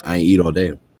I ain't eat all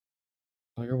day.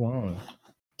 Oh, you're wild.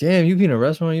 Damn, you be in a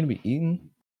restaurant, you be eating,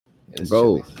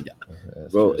 bro.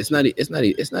 It's not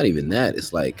even that.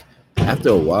 It's like after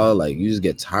a while, like you just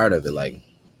get tired of it. Like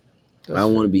I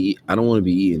don't want to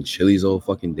be eating Chili's all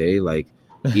fucking day. Like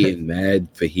eating mad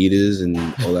fajitas and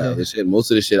all that other shit. Most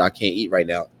of the shit I can't eat right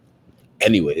now.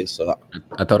 Anyway, so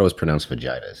I thought it was pronounced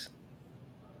vaginas.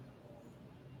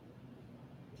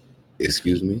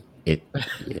 Excuse me?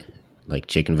 Like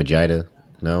chicken vagina?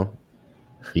 No?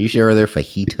 Are you sure they're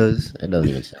fajitas? That doesn't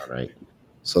even sound right.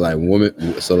 So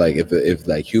like if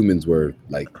like humans were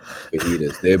like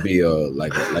fajitas, there'd be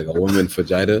like a woman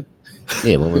vagina.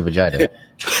 Yeah, woman vagina.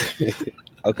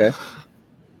 Okay.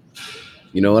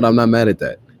 You know what? I'm not mad at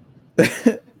that.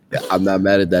 I'm not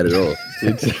mad at that at all.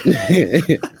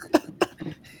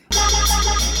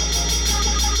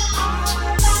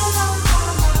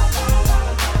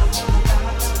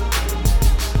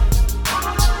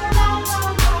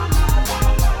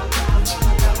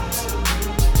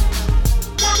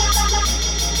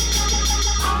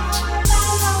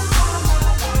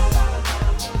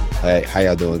 Hey, how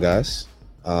y'all doing, guys?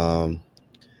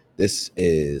 This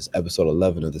is episode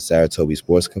 11 of the Saratobi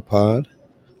Sports Pod.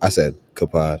 I said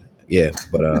Kapod, yeah,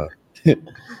 but this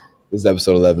is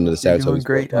episode 11 of the Saratobi doing Sports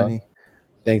great, Pod. honey.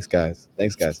 Thanks, guys.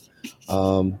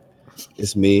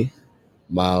 It's me,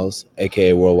 Miles,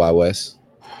 aka Worldwide West.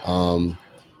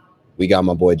 We got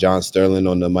my boy John Sterling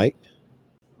on the mic.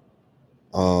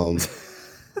 Who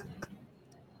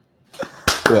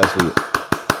else we got?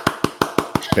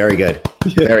 Very good.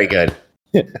 Very good.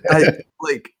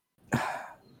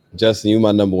 Justin, you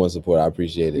my number one supporter. I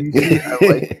appreciate it. I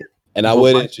like it. And I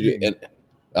would introduce.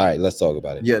 All right, let's talk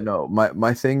about it. Yeah, no,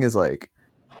 my thing is like,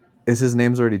 his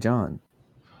name's already John.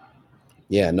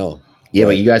 Yeah, no. Yeah,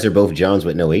 but you guys are both Johns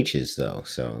with no H's, though.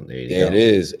 So there you go. It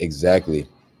is exactly.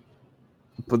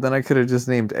 But then I could have just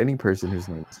named any person whose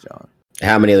name is John.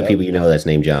 How many other people you know that's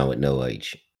named John with no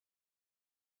H?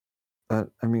 I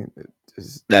mean,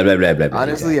 Blah, blah, blah, blah, blah,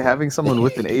 honestly, blah. having someone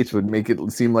with an H would make it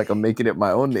seem like I'm making it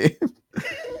my own name.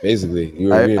 Basically,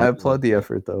 I applaud the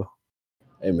effort, though.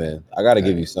 Hey man, I gotta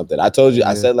give you something. I told you.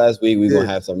 I said last week we're gonna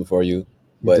have something for you,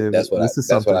 but that's what I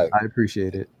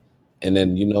appreciate it. And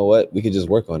then you know what? We could just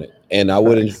work on it. And I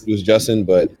would introduce Justin,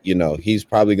 but you know he's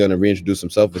probably gonna reintroduce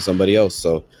himself with somebody else.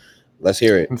 So let's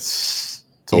hear it.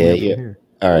 Yeah.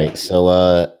 All right. So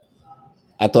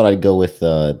I thought I'd go with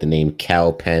the name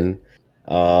Kal Penn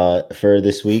for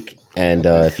this week. And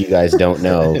if you guys don't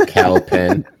know, Kal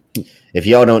Penn, if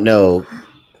y'all don't know,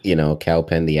 you know, Kal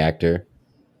Penn, the actor,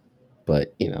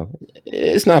 but you know,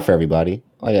 it's not for everybody.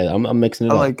 I'm mixing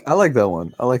it up. I like that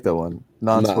one. I'm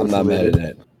not mad at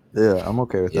that. Yeah, I'm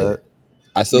okay with that.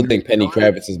 I still think Penny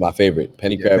Kravitz is my favorite.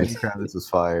 Penny Kravitz is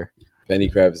fire. Penny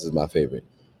Kravitz is my favorite.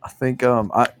 I think I'm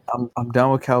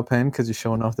down with Kal Penn because he's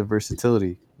showing off the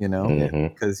versatility, you know,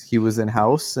 because he was in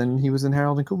House and he was in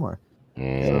Harold and Kumar.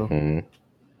 So,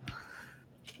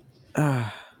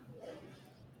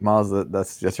 Miles,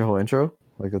 that's your whole intro?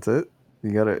 Like that's it?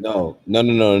 You gotta No. you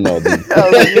gotta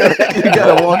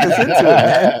walk us into it,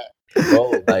 man.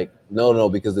 Bro, like no,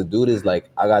 because the dude is like,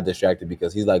 I got distracted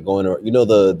because he's like going around. You know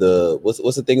the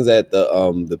what's the things that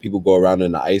the people go around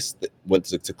in the ice that went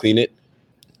to clean it?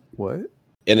 What?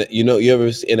 And you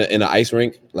ever in an ice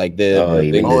rink like the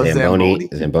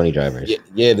Zamboni drivers.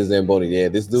 Yeah, the Zamboni. Yeah,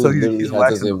 this dude so he's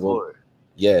waxing the floor.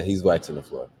 Yeah, he's waxing the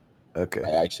floor. Okay.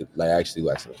 Actually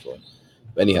waxing the floor.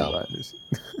 But anyhow.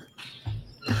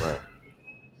 Right.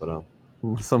 But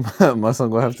my son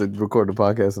gonna have to record the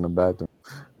podcast in the bathroom.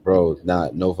 Bro,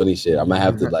 no funny shit. I might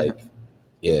have to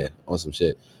on some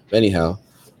shit. But anyhow,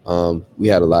 we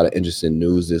had a lot of interesting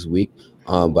news this week.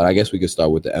 But I guess we could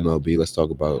start with the MLB. Let's talk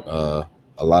about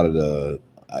a lot of the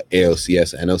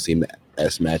ALCS and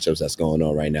NLCS matchups that's going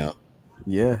on right now.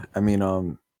 Yeah, I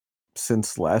mean,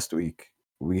 since last week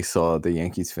we saw the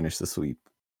Yankees finish the sweep.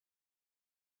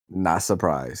 Not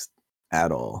surprised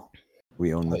at all.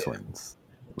 We own the Twins.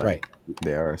 Right.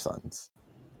 They are our sons.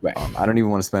 Right. I don't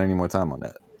even want to spend any more time on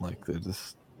that. Like they're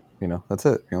just, that's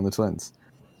it. We own the Twins.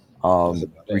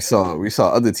 We saw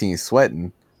other teams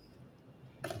sweating.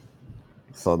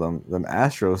 Saw them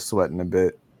Astros sweating a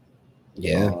bit.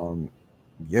 Yeah.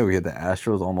 We had the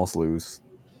Astros almost lose.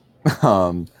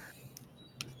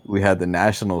 We had the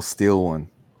Nationals steal one,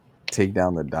 take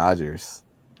down the Dodgers,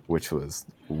 which was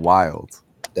wild.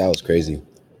 That was crazy.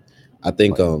 I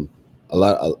think one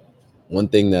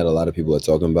thing that a lot of people are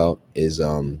talking about is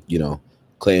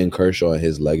Clayton Kershaw and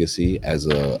his legacy as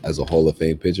a Hall of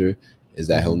Fame pitcher is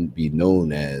that he'll be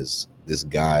known as this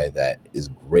guy that is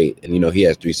great. And he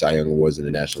has 3 Cy Young awards in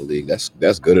the National League.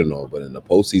 That's good and all, but in the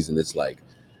postseason it's like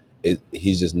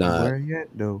he's just not where yet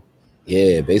though.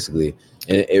 Yeah, basically,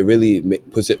 and it really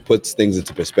puts things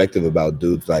into perspective about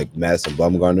dudes like Madison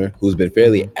Bumgarner, who's been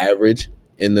fairly average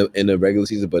in the regular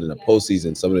season, but in the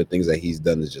postseason, some of the things that he's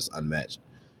done is just unmatched.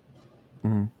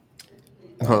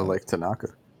 Like Tanaka.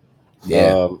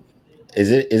 Yeah. Is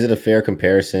it a fair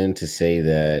comparison to say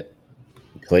that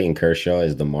Clayton Kershaw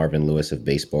is the Marvin Lewis of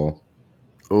baseball?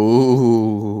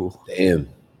 Ooh, Damn,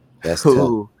 that's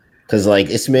tough. Because like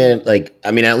this man, like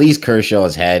I mean, at least Kershaw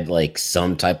has had like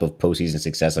some type of postseason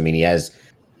success. I mean, he has,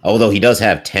 although he does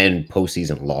have 10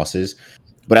 postseason losses,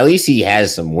 but at least he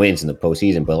has some wins in the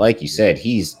postseason. But like you said,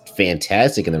 he's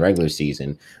fantastic in the regular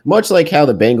season. Much like how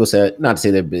the Bengals had, not to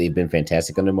say that they've been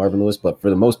fantastic under Marvin Lewis, but for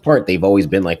the most part, they've always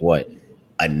been like what,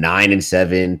 a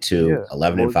 9-7 to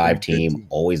 11-5 team,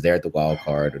 always there at the wild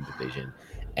card or division,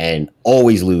 and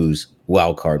always lose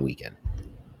wild card weekend.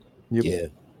 Yeah,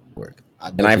 work.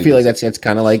 And I feel like that's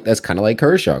kind of like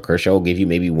Kershaw. Kershaw will give you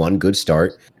maybe one good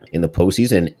start in the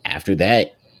postseason. After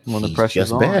that, when the pressure's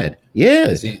just bad.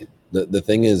 Yeah. See, the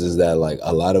thing is that like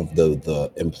a lot of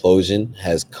the implosion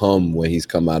has come when he's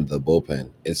come out of the bullpen.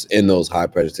 It's in those high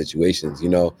pressure situations. You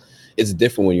know, it's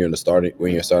different when you're in the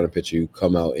starting pitcher. You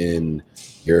come out in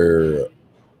you're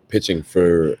pitching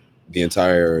for the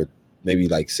entire maybe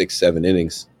like 6-7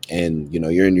 innings, and you know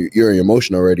you're in your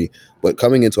motion already. But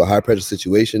coming into a high pressure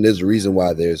situation, there's a reason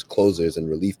why there's closers and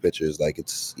relief pitchers. Like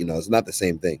it's it's not the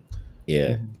same thing.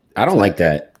 Yeah, I don't like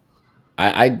that.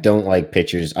 I don't like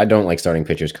pitchers. I don't like starting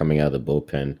pitchers coming out of the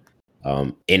bullpen.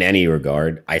 In any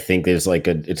regard, I think there's like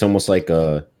it's almost like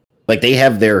they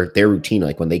have their routine.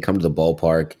 Like when they come to the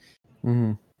ballpark,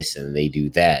 and they do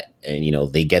that,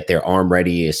 and they get their arm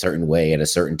ready a certain way at a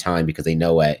certain time because they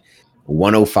know at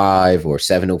 1:05 or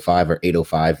 7:05 or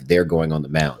 8:05 they're going on the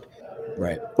mound.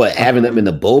 Right. But having them in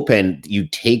the bullpen, you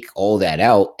take all that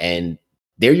out, and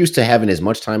they're used to having as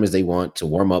much time as they want to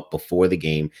warm up before the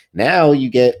game. Now you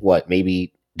get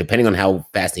maybe depending on how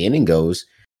fast the inning goes,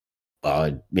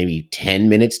 maybe 10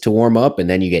 minutes to warm up, and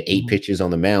then you get 8 pitches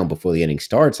on the mound before the inning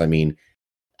starts. I mean,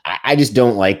 I just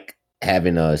don't like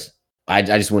having I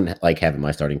just wouldn't like having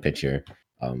my starting pitcher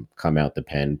come out the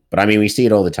pen. But I mean, we see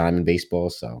it all the time in baseball,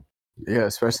 so. Yeah,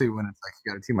 especially when it's like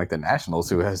you got a team like the Nationals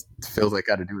who feels like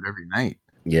got to do it every night.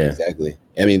 Yeah, exactly.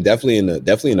 I mean, definitely in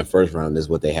the first round is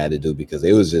what they had to do, because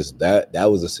it was just that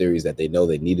was a series that they know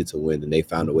they needed to win, and they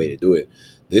found a way to do it.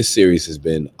 This series has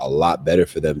been a lot better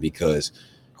for them because,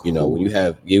 when you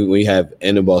have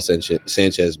Anibal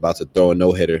Sanchez about to throw a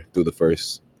no-hitter through the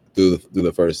first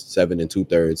 7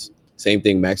 2/3. Same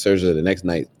thing, Max Scherzer the next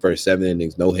night, first 7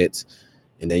 innings, no hits.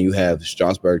 And then you have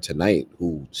Strasburg tonight,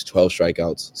 who's 12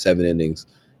 strikeouts, 7 innings.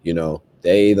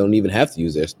 They don't even have to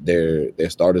use their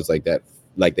starters like that,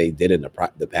 like they did in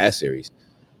the past series.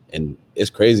 And it's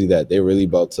crazy that they're really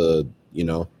about to,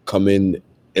 come in,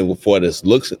 and for what it's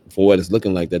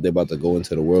looking like that they're about to go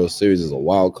into the World Series as a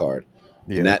wild card.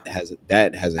 Yeah. And that hasn't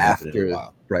happened in a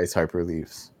while. Bryce Harper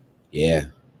leaves. Yeah,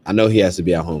 I know he has to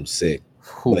be at home sick.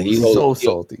 But he's so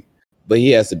salty. But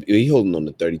he has to be. He's holding on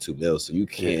to 32 mil, so you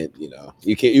can't.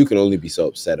 You can only be so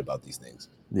upset about these things.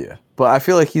 Yeah, but I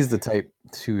feel like he's the type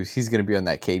he's gonna be on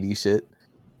that KD shit,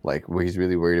 like where he's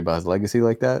really worried about his legacy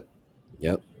like that.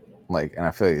 Yep. Like, and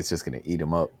I feel like it's just gonna eat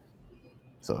him up.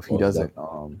 So if he doesn't,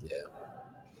 yeah.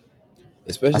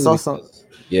 Especially, I saw some.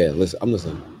 Yeah, listen, I'm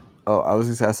listening. Oh,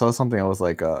 I saw something. I was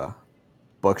like,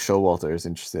 Buck Showalter is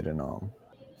interested in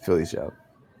Philly's job.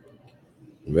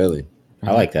 Really?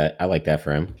 I like that. I like that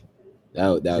for him.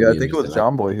 I think it was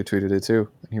John Boy who tweeted it too.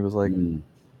 He was like,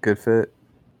 "Good fit."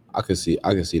 I could see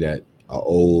that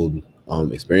old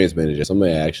experienced manager,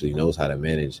 somebody that actually knows how to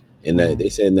manage, and that they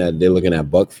saying that they're looking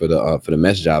at Buck for the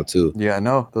Mets job too. Yeah, I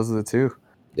know. Those are the two.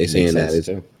 They saying that it's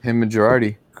him and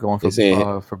Girardi going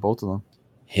for both of them.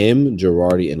 Him,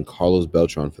 Girardi, and Carlos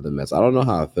Beltran for the Mets. I don't know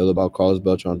how I feel about Carlos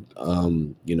Beltran.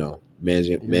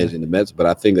 Managing the Mets, but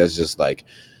I think that's just like,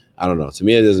 I don't know. To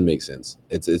me, it doesn't make sense.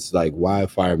 It's like, why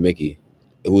fire Mickey,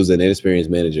 who's an inexperienced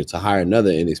manager, to hire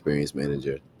another inexperienced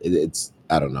manager? It's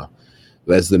I don't know.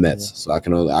 But it's the Mets, so I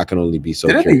can only be so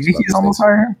curious. Didn't he almost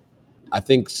hire him? I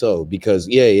think so, because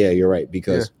you're right,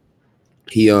 because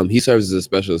he serves as a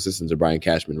special assistant to Brian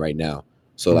Cashman right now.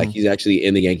 So like he's actually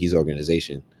in the Yankees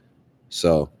organization.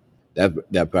 So that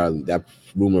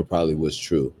rumor probably was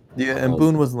true. Yeah, and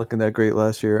Boone wasn't looking that great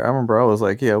last year. I remember I was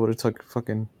like, I would have took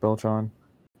fucking Beltran.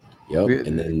 Yep,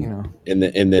 and then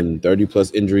and then 30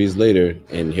 plus injuries later,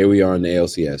 and here we are in the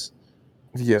ALCS.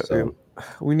 Yeah, so,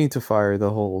 we need to fire the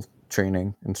whole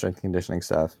training and strength conditioning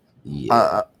staff.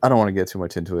 Yeah, I don't want to get too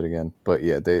much into it again, but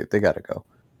yeah, they got to go.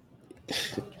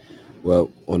 Well,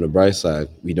 on the bright side,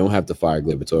 we don't have to fire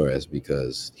Gleyber Torres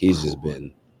because he's just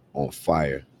been on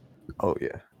fire. Oh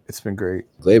yeah, it's been great.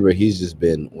 Glaber, he's just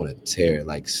been on a tear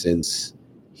like since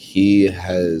he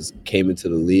has came into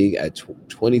the league at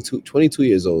 22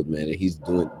 years old, man, and he's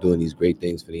doing these great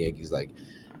things for the Yankees. Like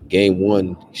game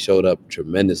one, he showed up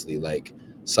tremendously, like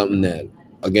something that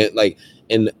again, like,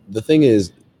 and the thing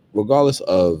is, regardless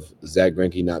of Zach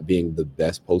Greinke not being the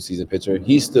best postseason pitcher,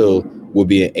 he still will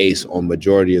be an ace on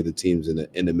majority of the teams in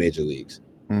the major leagues,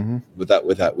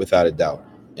 without a doubt.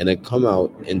 And then come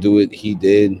out and do it. He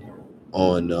did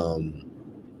on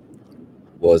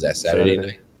what was that, Saturday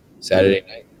night.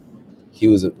 He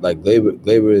was like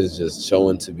Glaber is just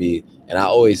showing to be, and I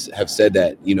always have said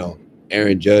that,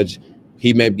 Aaron Judge,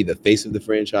 he may be the face of the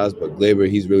franchise, but Glaber,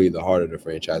 he's really the heart of the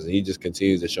franchise, and he just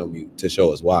continues to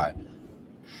show us why.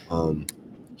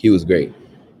 He was great,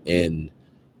 and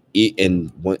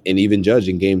even Judge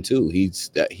in game two, he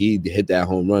hit that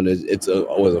home run. It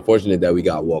was unfortunate that we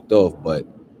got walked off, but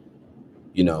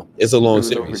it's a long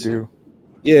series. Overdue.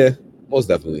 Yeah, most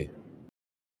definitely.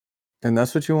 And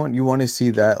that's what you want. You want to see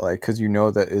that, like, because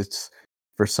that it's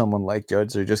for someone like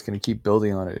Judge, they're just going to keep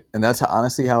building on it. And that's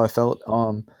honestly how I felt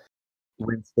when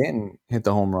Stanton hit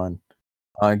the home run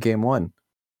game one.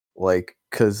 Like,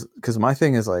 because my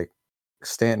thing is, like,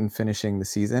 Stanton finishing the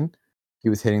season, he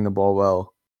was hitting the ball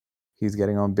well. He's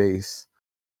getting on base.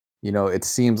 It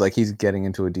seems like he's getting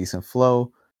into a decent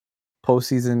flow.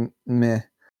 Postseason, meh.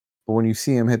 But when you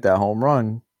see him hit that home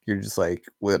run, you're just like,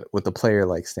 with a player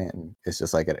like Stanton, it's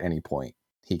just like at any point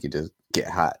he could just get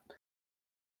hot.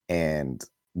 And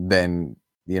then,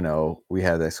 we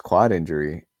had this quad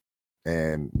injury,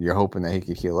 and you're hoping that he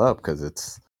could heal up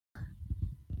because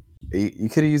he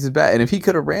could have used his bat. And if he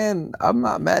could have ran, I'm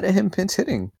not mad at him pinch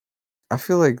hitting. I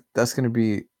feel like that's going to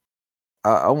be,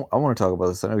 I want to talk about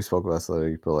this. I know we spoke about this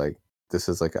later, but like, this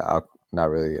is like not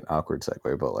really an awkward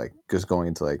segue, but like just going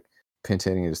into like pinch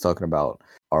hitting and just talking about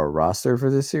our roster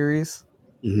for this series.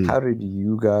 Mm-hmm. How did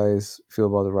you guys feel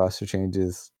about the roster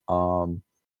changes?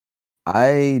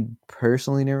 I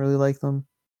personally didn't really like them.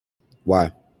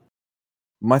 Why?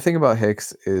 My thing about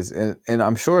Hicks is, and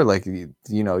I'm sure like,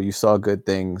 you saw good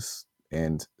things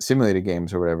and simulated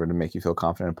games or whatever to make you feel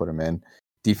confident and put him in.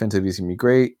 Defensively, he's going to be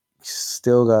great.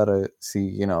 Still got to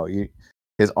see,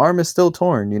 his arm is still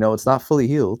torn. It's not fully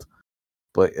healed,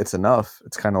 but it's enough.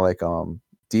 It's kind of like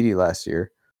Didi last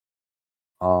year.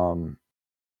 But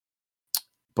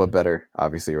better,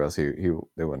 obviously, or else they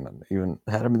wouldn't even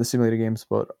had him in the simulated games.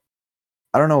 But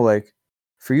I don't know, like,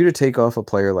 for you to take off a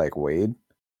player like Wade,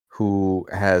 who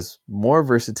has more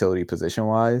versatility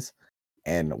position-wise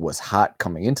and was hot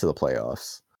coming into the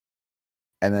playoffs,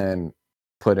 and then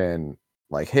put in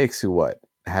like Hicks, who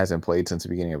hasn't played since the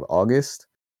beginning of August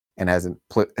and hasn't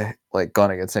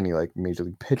gone against any like major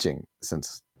league pitching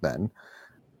since then,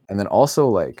 and then also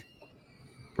like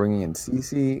bringing in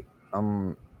CC, I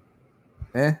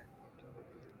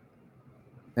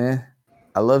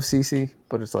love CC,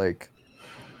 but it's like,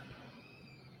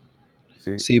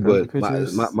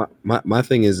 but my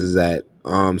thing is that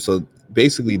so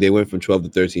basically they went from 12 to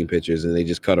 13 pitchers and they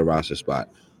just cut a roster spot.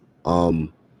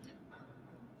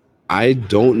 I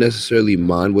don't necessarily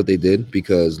mind what they did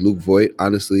because Luke Voit,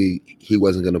 honestly, he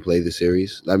wasn't going to play the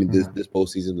series. I mean, this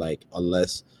postseason, like,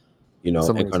 unless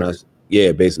Encarnacion,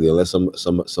 basically, unless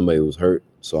somebody was hurt.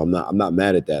 So I'm not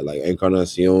mad at that. Like,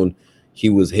 Encarnacion, he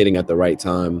was hitting at the right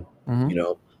time.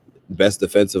 Mm-hmm. Best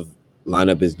defensive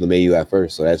lineup is LeMahieu at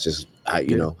first, so that's just how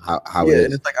it is.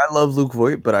 And it's like, I love Luke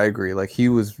Voit, but I agree. Like, he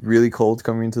was really cold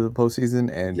coming into the postseason,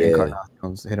 and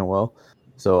Encarnacion's hitting well.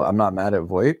 So I'm not mad at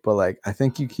Voit, but like, I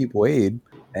think you keep Wade,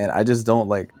 and I just don't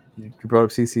like. You brought up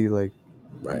CC, like,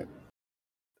 right.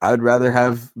 I'd rather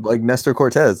have like Nestor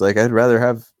Cortez. Like, I'd rather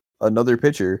have another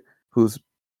pitcher who's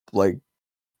like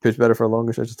pitched better for a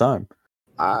longer stretch of time.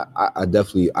 I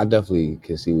definitely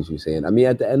can see what you're saying. I mean,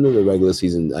 at the end of the regular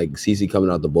season, like CC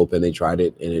coming out the bullpen, they tried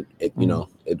it, and it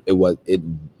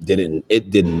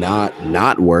did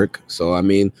not work. So I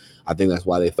mean, I think that's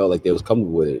why they felt like they was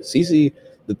comfortable with it. CC,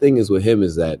 the thing is with him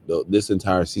is that this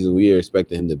entire season we are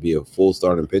expecting him to be a full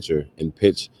starting pitcher and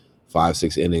pitch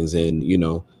 5-6 innings and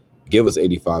give us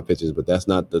 85 pitches, but that's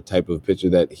not the type of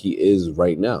pitcher that he is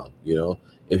right now.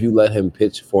 If you let him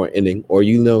pitch for an inning, or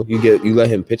you let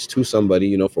him pitch to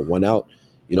somebody, for one out,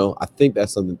 I think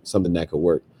that's something that could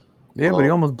work. Yeah, but he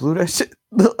almost blew that shit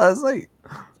last night.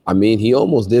 I mean, he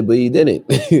almost did, but he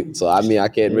didn't. So I mean, I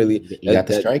can't really. He got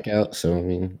the strikeout, so I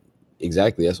mean,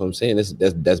 exactly. That's what I'm saying.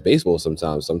 That's baseball.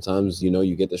 Sometimes,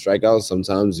 you get the strikeout.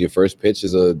 Sometimes your first pitch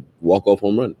is a walk-off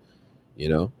home run.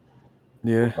 Yeah.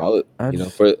 Oh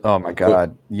my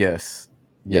God. Yes.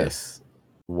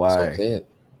 Why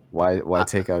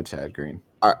take out Chad Green?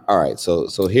 All right. So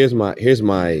here's my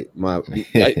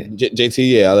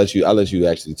JT. Yeah, I'll let you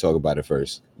actually talk about it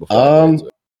first.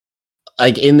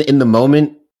 Like in the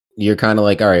moment, you're kind of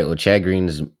like, all right, well, Chad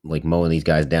Green's like mowing these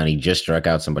guys down. He just struck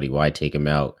out somebody. Why take him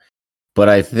out? But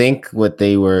I think what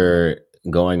they were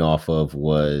going off of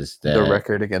was that the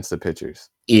record against the pitchers.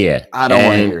 Yeah, I don't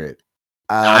want to hear it.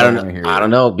 I don't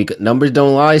know because numbers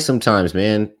don't lie sometimes,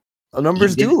 man.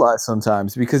 Numbers do lie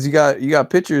sometimes because you got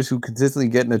pitchers who consistently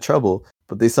get into trouble,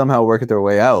 but they somehow work their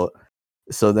way out.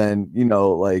 So then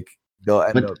like they'll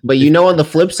end up. But on the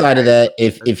flip side of that,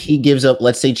 if he gives up,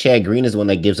 let's say Chad Green is the one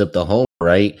that gives up the home,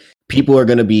 right? People are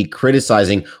going to be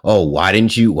criticizing. Oh, why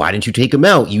didn't you take him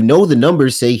out? The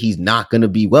numbers say he's not going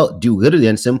to do good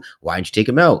against him. Why didn't you take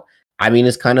him out? I mean,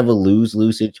 it's kind of a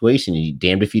lose-lose situation. You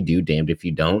damned if you do, damned if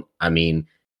you don't. I mean,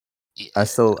 I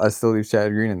still leave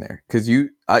Chad Green in there because you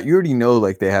already know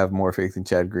like they have more faith in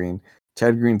Chad Green.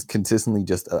 Chad Green's consistently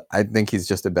I think he's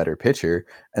just a better pitcher,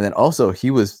 and then also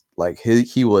he was like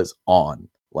he was on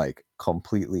like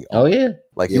completely on. Oh yeah,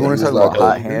 like you want to talk about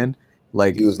hot hand?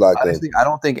 Like he was like honestly, I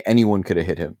don't think anyone could have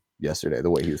hit him yesterday the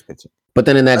way he was pitching. But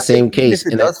then in that same case,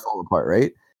 if it does fall apart,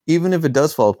 right? Even if it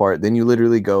does fall apart, then you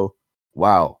literally go,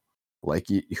 "Wow, like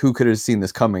who could have seen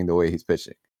this coming the way he's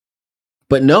pitching?"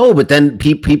 But then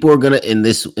people are gonna in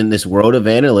this world of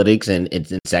analytics and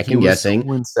it's in second guessing.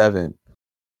 2-7.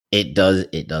 It does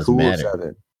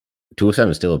matter.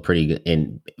 207 is still a pretty good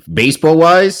in baseball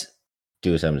wise.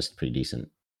 207 is pretty decent.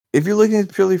 If you're looking at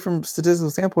it purely from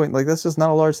statistical standpoint, like that's just not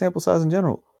a large sample size in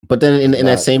general. But then in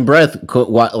that same breath,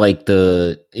 what like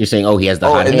you're saying? Oh, he has the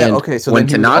hot hand. Then, okay, so when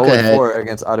then Tanaka had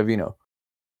against Ottavino.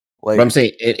 Like I'm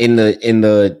saying in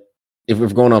the if we're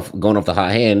going off the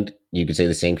hot hand, you could say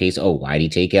the same case. Oh, why'd he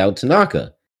take out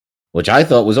Tanaka? Which I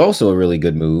thought was also a really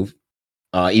good move.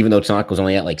 Even though Tanaka was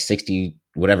only at like 60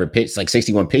 whatever pitch, like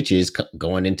 61 pitches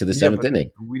going into the seventh inning.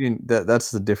 We didn't.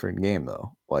 That's the different game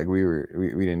though. Like we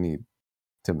didn't need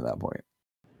Tim at that point.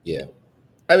 Yeah,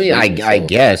 I mean, I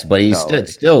guess, but he's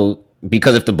still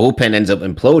because if the bullpen ends up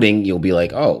imploding, you'll be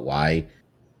like, oh, why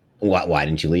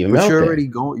didn't you leave him out you're there?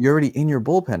 You're already in your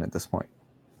bullpen at this point.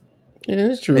 Yeah,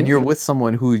 that's true. And you're with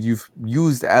someone who you've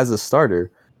used as a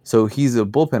starter, so he's a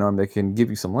bullpen arm that can give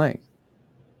you some length.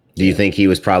 Do you think he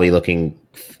was probably looking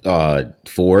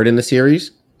forward in the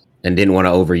series and didn't want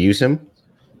to overuse him?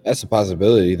 That's a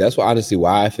possibility. That's honestly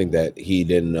why I think that he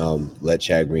didn't let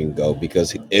Chad Green go,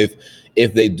 because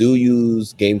if they do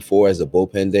use Game 4 as a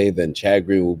bullpen day, then Chad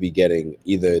Green will be getting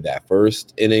either that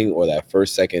first inning or that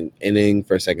second inning,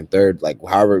 first, second, third, like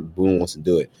however Boone wants to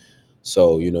do it.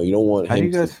 So you don't want him. How do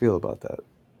you guys feel about that?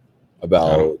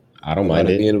 About I don't mind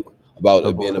it being a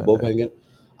bullpen game.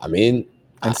 I mean,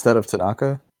 instead of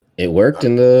Tanaka. It worked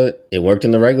in the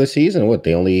regular season. I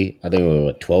think we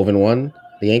were 12-1.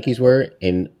 The Yankees were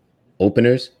in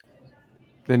openers.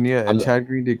 Then and Chad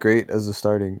Green did great as a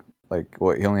starting. Like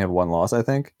he only had one loss, I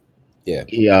think. Yeah.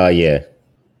 Yeah.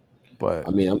 But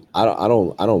I mean, I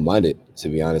don't mind it, to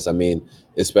be honest. I mean,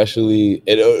 especially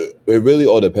it really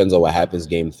all depends on what happens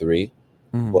Game 3.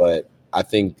 Mm-hmm. But I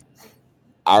think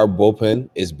our bullpen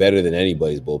is better than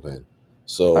anybody's bullpen.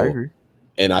 So I agree.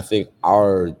 And I think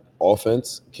our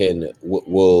offense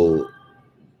will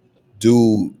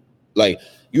do, like,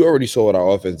 you already saw what our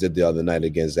offense did the other night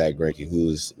against Zach Greinke,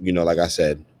 who's, like I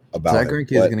said about Zach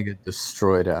Greinke is going to get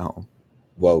destroyed at home.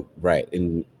 Well, right,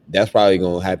 and that's probably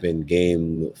going to happen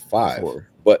Game 5,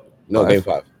 but no, Game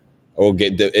 5. Or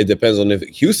it depends on if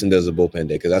Houston does a bullpen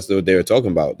day, because that's what they were talking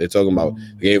about. They're talking about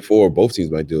Game 4. Both teams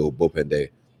might do a bullpen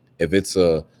day. If it's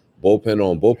a bullpen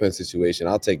on bullpen situation,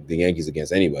 I'll take the Yankees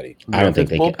against anybody. I don't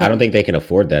think they can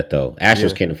afford that though.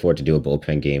 Astros can't afford to do a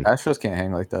bullpen game. Astros can't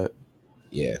hang like that.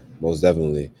 Yeah, most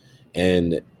definitely.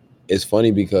 And it's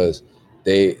funny because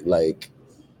they like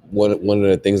one of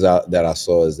the things that I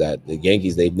saw is that the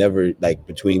Yankees, they've never, like,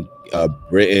 between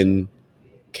Britton,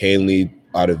 Canley,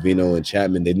 Ottavino, and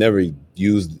Chapman, they never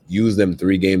used them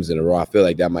 3 games in a row. I feel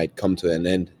like that might come to an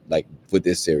end, like, with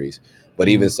this series. But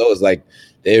even so, it's like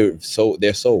they're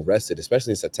so rested,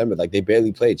 especially in September. Like, they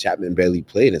barely played. Chapman barely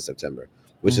played in September,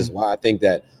 which is why I think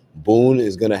that Boone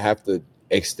is gonna have to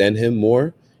extend him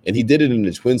more. And he did it in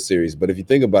the Twins series. But if you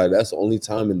think about it, that's the only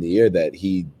time in the year that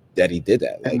he did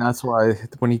that. Like, and that's why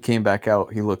when he came back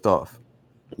out, he looked off.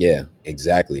 Yeah,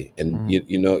 exactly. And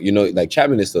you know, like,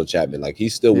 Chapman is still Chapman. Like,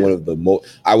 he's still one of the most.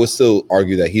 I would still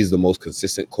argue that he's the most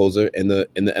consistent closer in the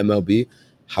MLB.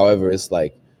 However, it's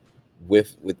like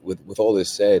with all this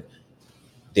said,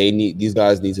 these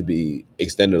guys need to be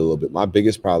extended a little bit. My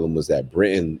biggest problem was that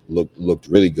Britton looked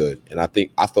really good, and I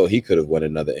thought he could have won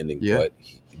another inning,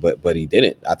 but he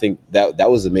didn't. I think that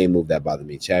was the main move that bothered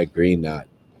me. Chad Green not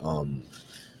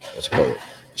what's it called?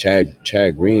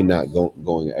 Chad Green not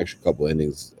going an extra couple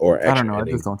innings or extra I don't know. innings.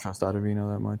 I just don't trust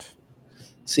Ottavino that much.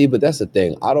 See, but that's the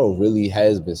thing. Otto really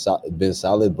has been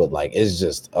solid, but like it's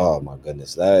just, oh my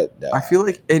goodness, that I feel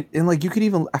like and like you could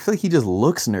even. I feel like he just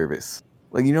looks nervous.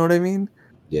 Like, you know what I mean?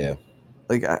 yeah.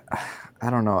 Like I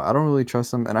don't know. I don't really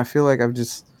trust him, and I feel like I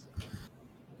don't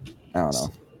know.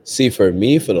 See, for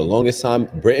me, for the longest time,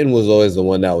 Britton was always the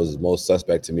one that was most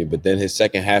suspect to me. But then his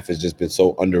second half has just been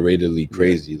so underratedly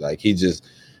crazy. Like he just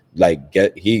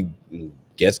he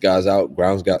gets guys out,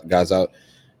 grounds guys out.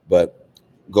 But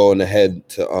going ahead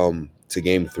to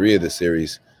game 3 of the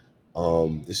series,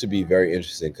 this should be very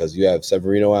interesting because you have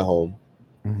Severino at home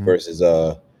versus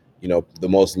the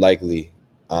most likely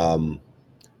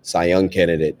Cy Young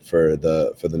candidate for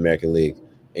the American League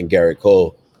and Garrett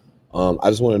Cole. I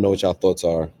just want to know what y'all thoughts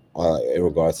are in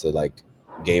regards to like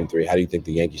game 3. How do you think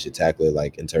the Yankees should tackle it?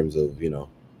 Like in terms of,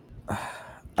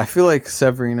 I feel like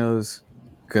Severino's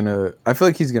I feel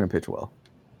like he's gonna pitch well.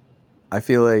 I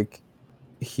feel like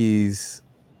he's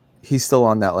still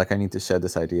on that, like, I need to shed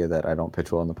this idea that I don't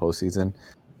pitch well in the postseason.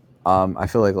 I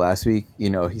feel like last week,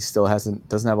 he still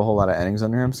doesn't have a whole lot of innings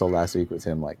under him. So last week was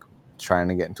him like trying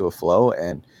to get into a flow,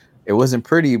 and it wasn't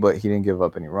pretty, but he didn't give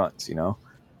up any runs,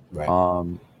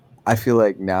 Right. I feel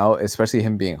like now, especially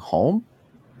him being home,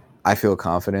 I feel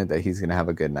confident that he's going to have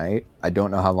a good night. I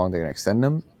don't know how long they're going to extend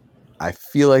him. I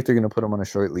feel like they're going to put him on a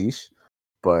short leash,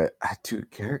 but dude,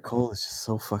 Garrett Cole is just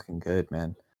so fucking good,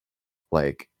 man.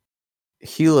 Like,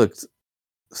 he looked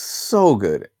so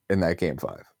good in that game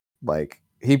 5. Like,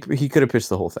 he could have pitched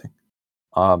the whole thing.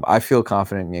 I feel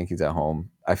confident in Yankees at home.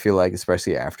 I feel like,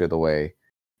 especially after the way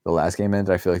the last game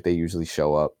ended, I feel like they usually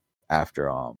show up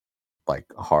after like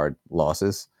hard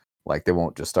losses. Like, they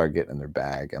won't just start getting in their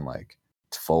bag and like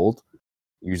fold.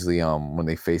 Usually when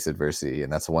they face adversity,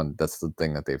 and that's the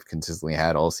thing that they've consistently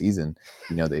had all season,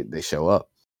 they show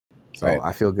up. So right.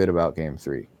 I feel good about game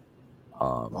 3.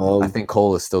 I think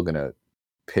Cole is still gonna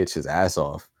pitch his ass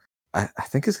off. I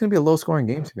think it's gonna be a low scoring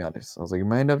game, to be honest. I was like, you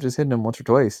might end up just hitting him once or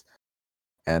twice,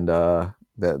 and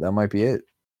that might be it.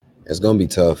 It's gonna be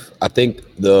tough. I think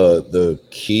the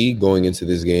key going into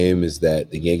this game is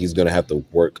that the Yankees gonna have to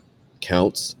work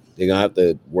counts. They're gonna have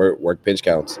to work pitch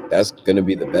counts. That's gonna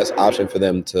be the best option for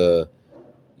them to,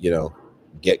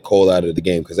 get Cole out of the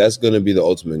game, because that's gonna be the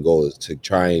ultimate goal, is to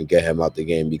try and get him out the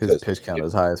game, because his pitch count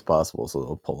as high as possible, so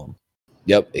they'll pull him.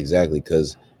 Yep, exactly.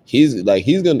 Because he's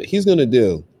gonna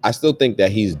do. I still think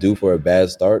that he's due for a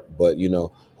bad start, but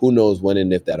who knows when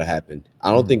and if that'll happen.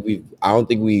 I don't think we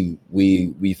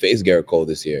faced Garrett Cole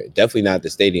this year. Definitely not at the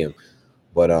stadium,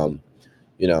 but I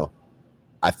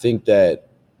think that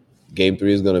game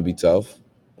 3 is gonna be tough,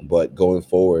 but going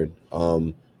forward,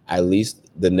 at least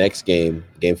the next game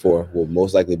 4, will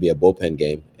most likely be a bullpen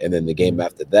game, and then the game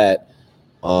after that,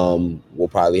 we'll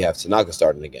probably have Tanaka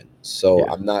starting again. So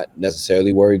yeah. I'm not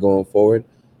necessarily worried going forward.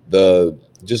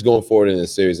 Just going forward in the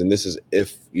series, and this is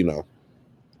if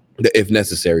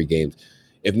necessary games.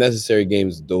 If necessary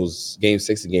games, those game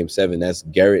 6 and game 7, that's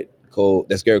Garrett Cole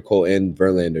and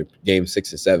Verlander, game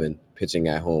 6 and 7, pitching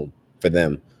at home for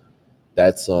them.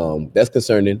 That's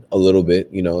concerning a little bit,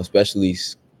 especially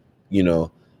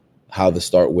how the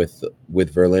start with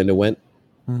Verlander went.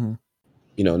 Mm-hmm.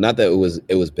 Not that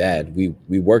it was bad.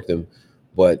 We worked them,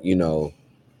 but we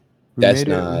made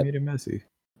it messy.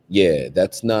 Yeah,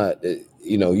 that's not.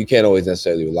 You can't always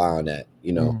necessarily rely on that.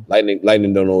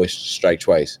 Lightning don't always strike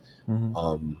twice,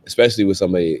 especially with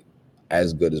somebody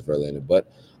as good as Verlander. But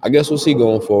I guess we'll see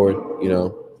going forward.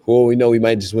 For all we know, we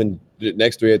might just win the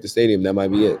next 3 at the stadium. That might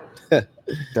be it.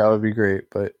 That would be great.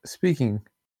 But speaking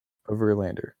of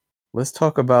Verlander, let's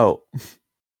talk about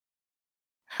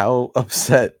how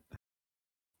upset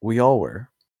we all were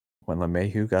when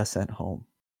LeMahieu got sent home.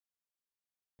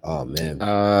 Oh man.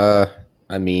 I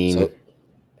mean,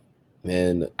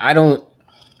 man, I don't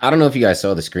know if you guys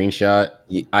saw the screenshot.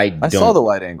 I saw the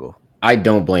wide angle. I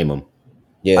don't blame him.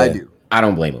 Yeah, I do. I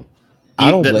don't blame him.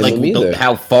 I don't blame him either.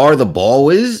 How far the ball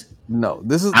is. No,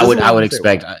 this is. I would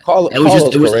expect.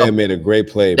 Carlos Correa made a great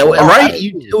play. Right,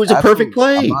 it was a perfect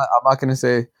play. I'm not gonna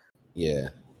say. Yeah,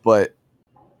 but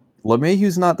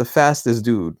LeMahieu's not the fastest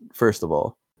dude. First of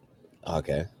all.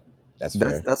 Okay, that's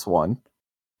fair. That's one.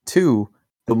 2,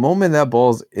 the moment that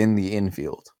ball's in the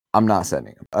infield, I'm not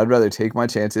sending him. I'd rather take my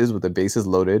chances with the bases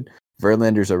loaded.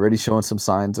 Verlander's already showing some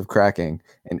signs of cracking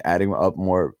and adding up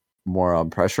more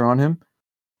pressure on him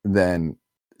than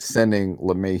sending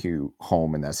LeMahieu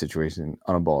home in that situation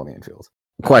on a ball in the infield.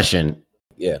 Question.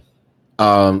 Yeah.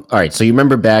 All right. So you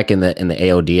remember back in the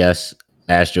ALDS,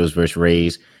 Astros versus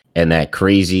Rays, and that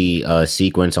crazy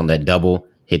sequence on that double,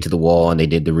 hit to the wall and they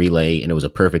did the relay and it was a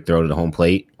perfect throw to the home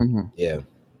plate. Mm-hmm. Yeah.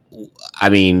 I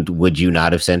mean, would you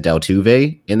not have sent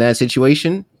Altuve in that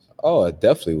situation? Oh, I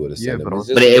definitely would have Yeah, sent him.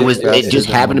 but it just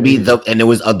happened to be it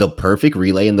was the perfect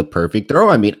relay and the perfect throw.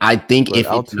 I mean, I think but if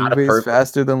it's not a Altuve's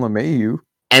faster than LeMahieu,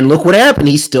 and look what happened,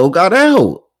 he still got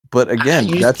out. But again,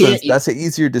 that's an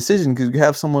easier decision because you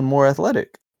have someone more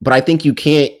athletic. But I think you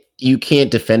can't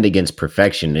defend against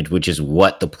perfection, which is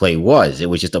what the play was.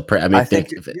 It was just I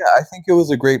think it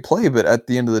was a great play, but at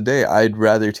the end of the day, I'd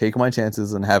rather take my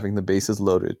chances than having the bases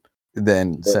loaded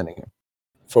than sending him.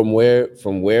 From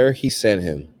where he sent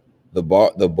him, the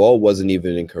ball wasn't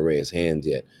even in Correa's hands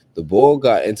yet. The ball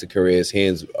got into Correa's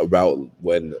hands about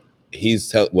when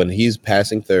he's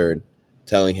passing third,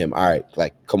 telling him, "All right,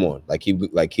 like come on, like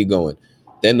keep going."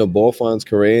 Then the ball finds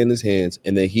Correa in his hands,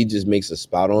 and then he just makes a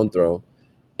spot on throw,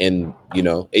 and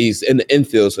he's in the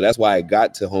infield, so that's why I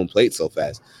got to home plate so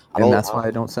fast. That's why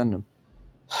I don't send him.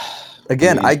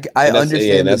 Again, I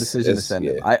understand the decision to send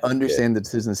him. I understand the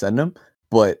decision to send him,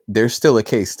 but there's still a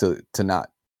case to not.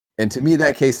 And to me,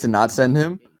 that case to not send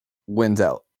him wins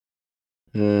out.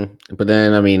 But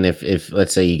then, I mean, if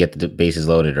let's say you get the bases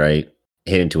loaded, right,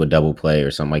 hit into a double play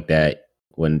or something like that,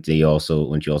 wouldn't you also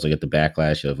get the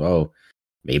backlash of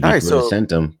maybe you would have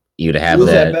sent him, you'd have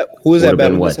that. Who was that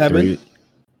battle? What happened?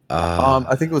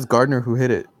 I think it was Gardner who hit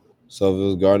it. So if it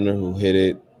was Gardner who hit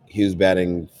it, he was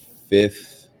batting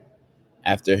fifth.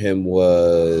 After him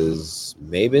was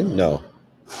Maben? No.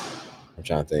 I'm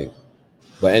trying to think.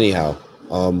 But anyhow,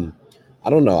 I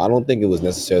don't know. I don't think it was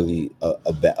necessarily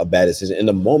a bad decision. In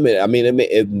the moment, I mean,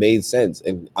 it made sense.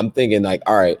 And I'm thinking like,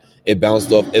 all right, it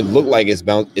bounced off. It looked like it's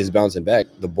bouncing back.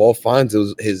 The ball finds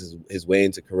his way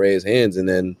into Correa's hands, and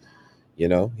then, he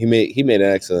made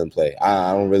an excellent play.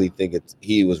 I don't really think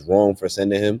he was wrong for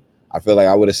sending him. I feel like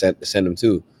I would have sent him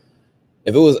too.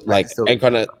 If it was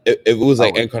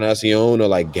like Encarnacion or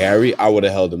like Gary, I would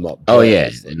have held him up. Oh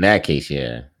yeah, in that case,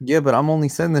 yeah. Yeah, but I'm only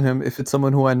sending him if it's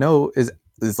someone who I know is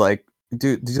like,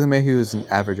 dude, LeMahieu is an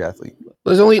average athlete.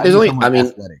 There's only I mean,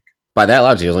 athletic. By that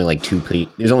logic, there's only like two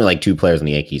players in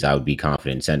the Yankees I would be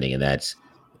confident in sending, and that's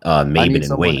Maben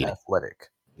and Wade. Athletic.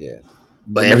 Yeah,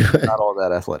 but not all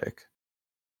that athletic.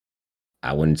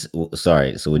 I wouldn't.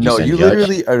 Sorry. So would you? No, send you Judge?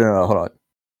 Literally. I don't know. Hold on.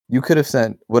 You could have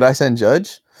sent. Would I send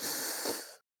Judge?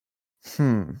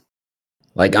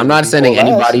 Like I'm not sending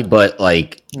anybody, but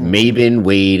like Maben,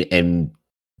 Wade, and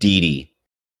Didi.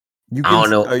 I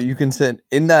don't know. You can send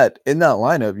in that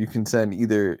lineup. You can send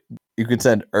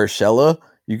Urshela.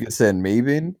 You can send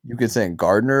Maben. You can send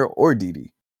Gardner or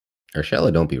Didi.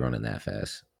 Urshela don't be running that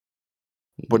fast,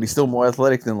 but he's still more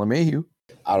athletic than LeMahieu.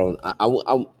 I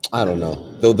don't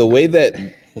know. The way that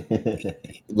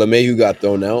LeMahieu got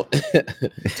thrown out,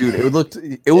 dude,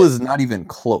 it was not even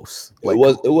close. Like,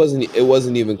 it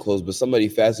wasn't even close. But somebody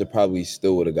faster probably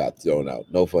still would have got thrown out.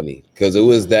 No funny, because it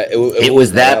was that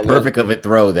perfect of a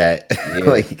throw that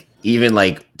like even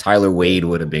like Tyler Wade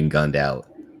would have been gunned out.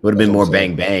 Would have been more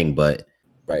bang bang, but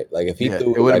right, like if he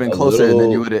threw, it would have been closer, and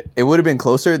then you would. It would have been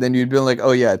closer, then you'd been like,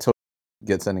 oh yeah, totally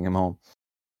get sending him home.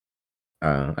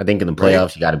 I think in the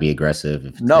playoffs you got to be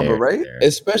aggressive.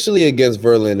 Especially against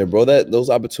Verlander, bro.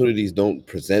 Those opportunities don't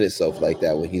present itself like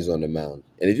that when he's on the mound.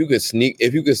 And if you could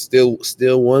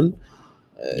steal one,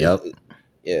 yeah.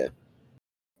 I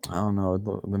don't know.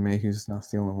 LeMahieu's not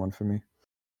stealing one for me.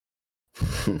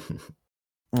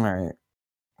 All right.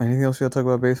 Anything else you got to talk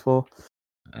about baseball?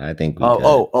 I think.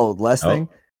 Last thing.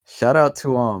 Shout out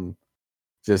to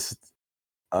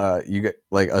you get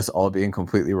like us all being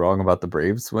completely wrong about the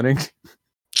Braves winning.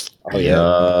 Oh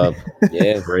yeah,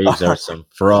 yeah. Braves are some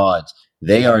frauds.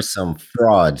 They are some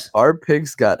frauds. Our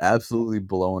picks got absolutely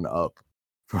blown up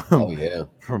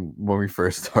from when we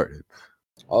first started.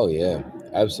 Oh yeah,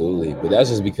 absolutely. But that's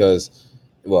just because,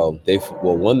 they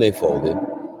folded.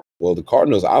 Well, the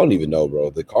Cardinals, I don't even know,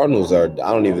 bro. The Cardinals I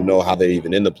don't even know how they're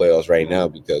even in the playoffs right now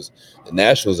because the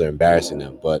Nationals are embarrassing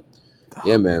them. But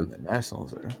yeah, man, the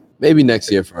Nationals are. Maybe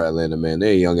next year for Atlanta, man.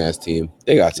 They're a young ass team.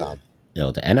 They got time.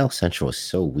 Yo, the NL Central is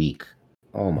so weak.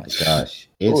 Oh my gosh,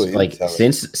 it's like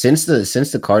since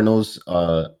the Cardinals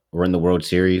were in the World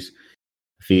Series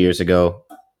a few years ago,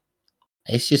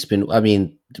 it's just been. I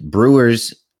mean,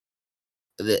 Brewers,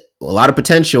 a lot of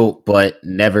potential, but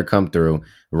never come through.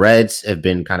 Reds have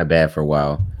been kind of bad for a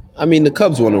while. I mean, the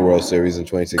Cubs won the World Series in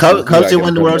 2016. Cubs did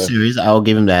win the World Series. I'll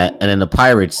give them that. And then the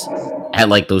Pirates had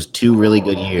like those 2 really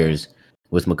good years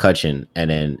with McCutchen, and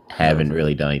then haven't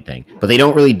really done anything. But they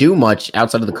don't really do much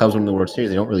outside of the Cubs winning the World Series.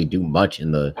 They don't really do much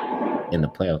in the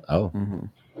playoff. Oh,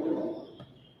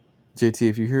 JT,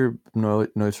 if you hear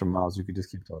noise from Miles, you could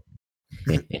just keep talking.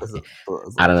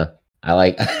 I don't know. I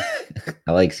like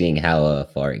I like seeing how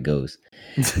far it goes.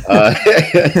 But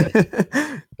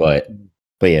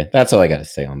yeah, that's all I got to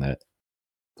say on that.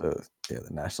 The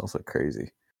Nationals look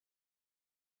crazy.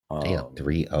 They up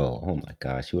 3-0. Oh my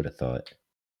gosh, who would have thought?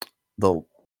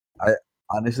 I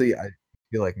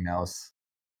feel like now's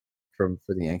for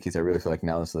the Yankees. I really feel like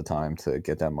now is the time to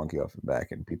get that monkey off the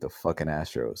back and beat the fucking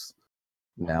Astros.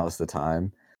 Now is the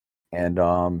time, and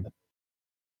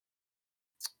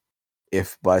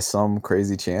if by some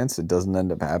crazy chance it doesn't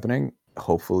end up happening,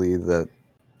 hopefully the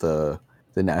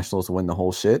Nationals win the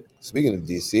whole shit. Speaking of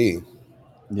DC,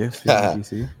 yeah, speaking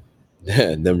of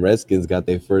DC, them Redskins got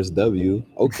their first W.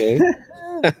 Okay,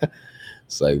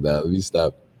 it's like that. We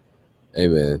stop. Hey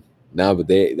man, but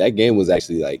that game was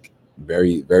actually like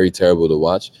very, very terrible to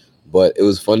watch. But it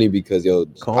was funny because I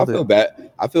feel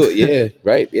bad. I feel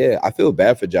right. Yeah, I feel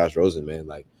bad for Josh Rosen, man.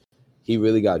 Like he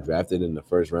really got drafted in the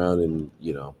first round, and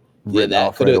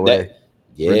that could have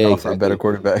exactly. For a better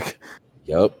quarterback.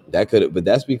 Yep, that could have, but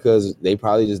that's because they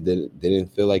probably just didn't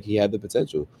feel like he had the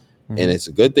potential. Mm-hmm. And it's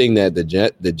a good thing that the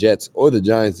Jets or the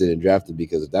Giants didn't draft him,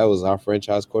 because if that was our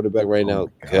franchise quarterback right now,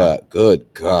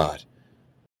 good God.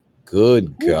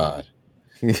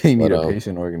 You need a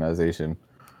patient organization.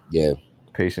 Yeah.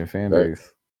 Patient fan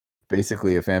base.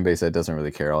 Basically a fan base that doesn't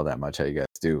really care all that much how you guys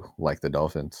do, like the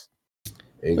Dolphins.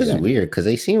 Exactly. This is weird because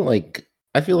they seem like,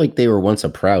 I feel like they were once a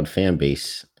proud fan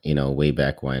base, way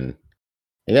back when.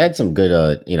 They had some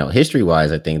good,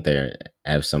 history-wise, I think they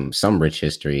have some rich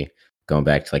history going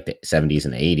back to like the 70s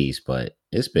and the 80s, but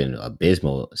it's been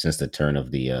abysmal since the turn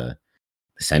of the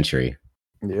century.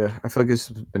 Yeah, I feel like it's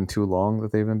been too long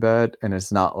that they've been bad, and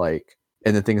it's not like,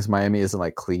 and the thing is, Miami isn't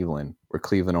like Cleveland, where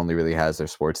Cleveland only really has their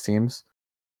sports teams.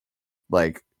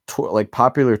 Like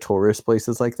popular tourist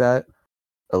places like that,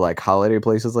 or like holiday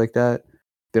places like that,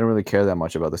 they don't really care that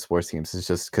much about the sports teams. It's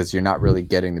just because you're not really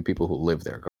getting the people who live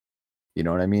there. You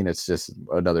know what I mean? It's just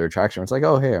another attraction. It's like,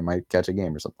 oh, hey, I might catch a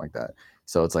game or something like that.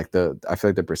 So it's like I feel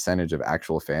like the percentage of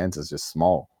actual fans is just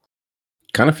small.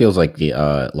 Kind of feels like the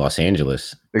Los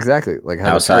Angeles. Exactly. Like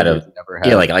how outside of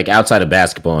like outside of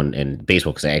basketball and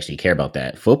baseball, because I actually care about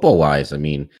that. Football wise, I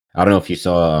mean, I don't know if you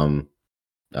saw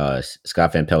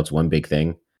Scott Van Pelt's One Big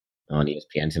Thing on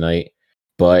ESPN tonight,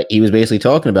 but he was basically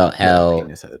talking about how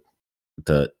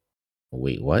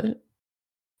wait, what?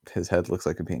 His head looks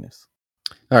like a penis.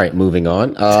 All right, moving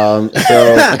on. So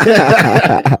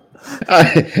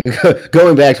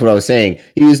going back to what I was saying,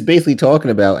 he was basically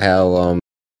talking about how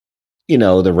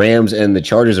the Rams and the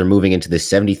Chargers are moving into this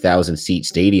 70,000 seat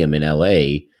stadium in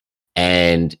LA,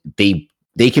 and they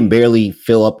can barely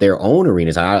fill up their own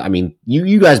arenas. I mean,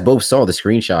 you guys both saw the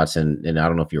screenshots, and I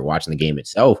don't know if you were watching the game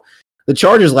itself. The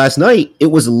Chargers last night,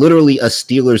 it was literally a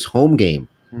Steelers home game.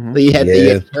 Mm-hmm. They had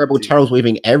terrible Charles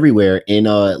waving everywhere in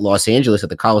Los Angeles at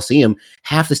the Coliseum.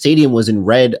 Half the stadium was in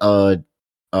red, what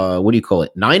do you call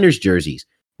it? Niners jerseys.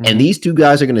 And these two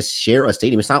guys are going to share a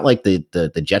stadium. It's not like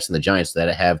the Jets and the Giants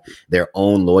that have their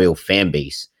own loyal fan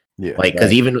base. Yeah, like,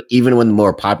 because even when the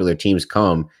more popular teams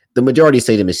come, the majority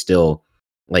stadium is still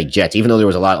like Jets. Even though there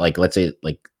was a lot, like, let's say,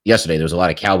 like yesterday, there was a lot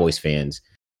of Cowboys fans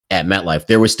at MetLife.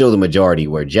 There was still the majorady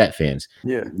were Jet fans.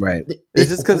 Yeah, right. It's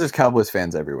just because there's Cowboys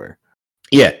fans everywhere.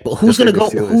 Yeah, but who's going to go?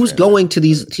 Who's going to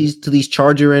these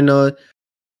Charger and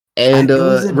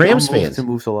Rams fans to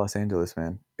move to Los Angeles,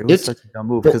 man? It was such a dumb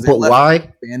move. But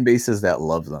why? Fan bases that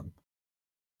love them.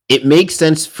 It makes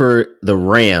sense for the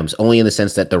Rams, only in the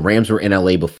sense that the Rams were in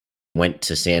LA before they went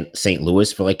to St.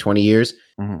 Louis for like 20 years.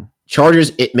 Mm-hmm.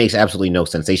 Chargers, it makes absolutely no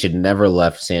sense. They should never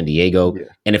left San Diego. Yeah.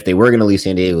 And if they were going to leave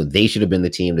San Diego, they should have been the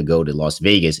team to go to Las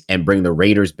Vegas and bring the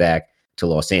Raiders back to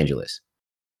Los Angeles.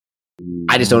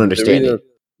 I just don't understand it.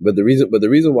 But the reason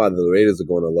why the Raiders are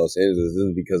going to Los Angeles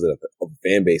isn't because of a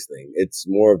fan base thing. It's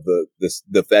more of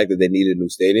the fact that they need a new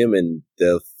stadium, and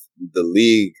the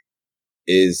league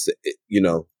is,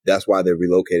 that's why they're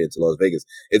relocated to Las Vegas.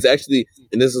 It's actually,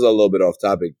 and this is a little bit off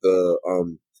topic, the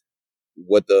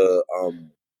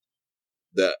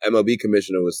MLB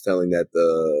commissioner was telling that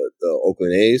the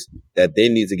Oakland A's that they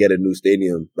need to get a new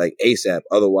stadium like ASAP.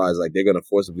 Otherwise, like, they're going to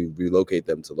forcibly relocate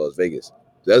them to Las Vegas.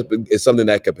 So it's something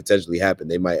that could potentially happen.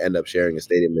 They might end up sharing a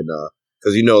stadium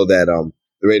because that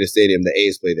the Raiders Stadium, the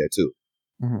A's play there too.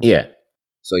 Mm-hmm. Yeah.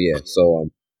 So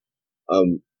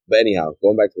but anyhow,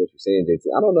 going back to what you're saying,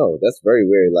 JT, I don't know. That's very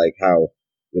weird. Like how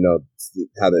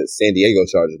the San Diego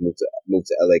Chargers moved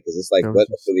to LA, because it's like, what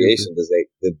affiliation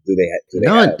do they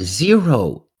None. have?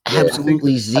 Zero.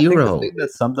 Absolutely zero. I think that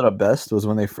summed it up best was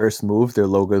when they first moved. Their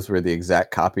logos were the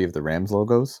exact copy of the Rams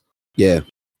logos. Yeah,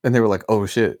 and they were like, "Oh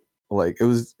shit!" Like it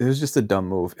was just a dumb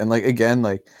move. And like again,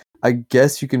 like I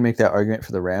guess you can make that argument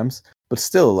for the Rams, but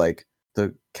still, like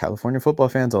the California football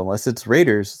fans, unless it's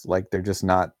Raiders, like they're just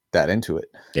not that into it.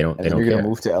 They don't. And They then don't you're care. gonna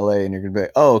move to LA and you're gonna be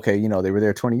like, oh, okay, they were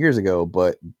there 20 years ago,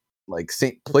 but like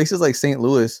places like St.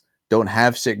 Louis don't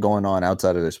have shit going on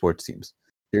outside of their sports teams.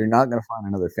 You're not gonna find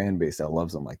another fan base that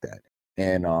loves them like that.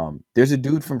 And there's a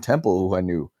dude from Temple who I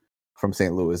knew from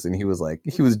St. Louis, and he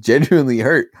was genuinely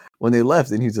hurt when they left,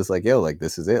 and he's just like, yo, like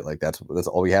this is it, like that's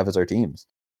all we have is our teams.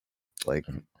 Like,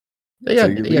 Yeah, so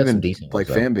you're leaving decent like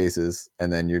fan bases,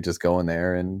 and then you're just going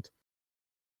there and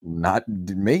not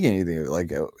making anything.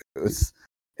 Like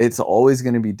it's always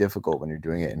going to be difficult when you're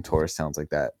doing it in tourist towns like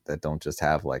that don't just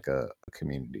have like a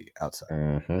community outside.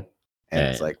 Mm-hmm. And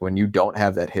it's like when you don't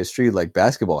have that history, like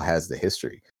basketball has the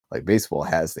history, like baseball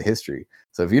has the history.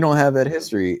 So if you don't have that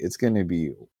history, it's going to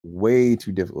be way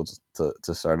too difficult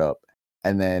to start up.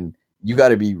 And then you got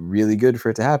to be really good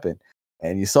for it to happen.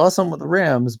 And you saw some with the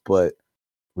Rams, but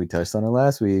we touched on it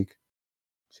last week.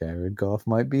 Jared Goff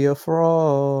might be a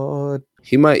fraud.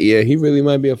 He might, yeah, he really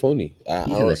might be a phony.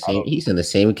 He's in the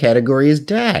same category as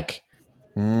Dak.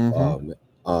 Mm-hmm.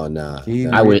 Oh nah.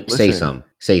 I would say something.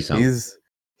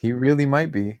 He really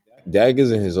might be. Dak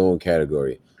is in his own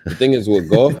category. The thing is with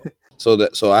Goff,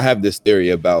 so I have this theory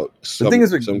about the thing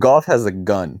is with Goff has a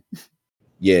gun.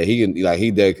 Yeah, he can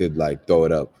could throw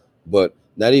it up, but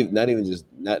not even just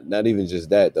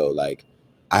that though. Like,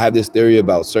 I have this theory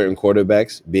about certain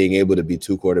quarterbacks being able to be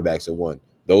two quarterbacks in one.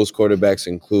 Those quarterbacks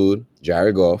include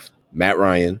Jared Goff, Matt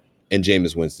Ryan, and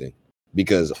Jameis Winston.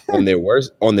 Because on their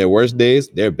worst days,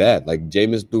 they're bad. Like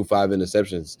Jameis threw 5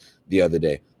 interceptions the other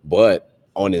day, but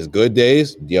on his good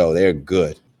days, they're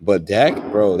good. But Dak,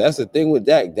 bro, that's the thing with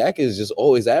Dak. Dak is just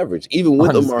always average, even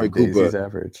with Amari Cooper. He's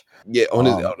average. Yeah, on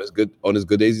his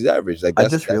good days, he's average. Like I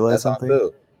just realized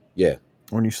something. Yeah,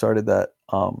 when you started that,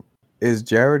 is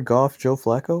Jared Goff Joe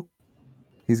Flacco?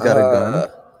 He's got a gun.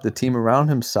 The team around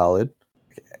him's solid.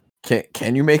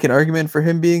 Can you make an argument for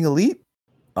him being elite?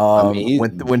 I mean,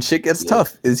 when shit gets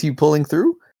tough, is he pulling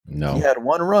through? No. He had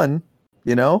one run,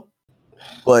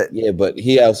 but but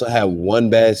he also had one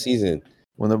bad season.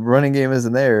 When the running game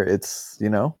isn't there, it's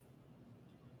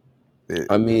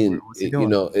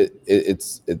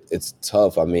it's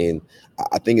tough. I mean,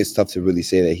 I think it's tough to really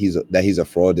say that he's a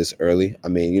fraud this early. I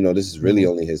mean, this is really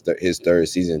only his third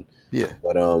season. Yeah,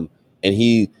 but and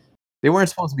they weren't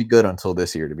supposed to be good until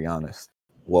this year, to be honest.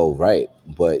 Well, right,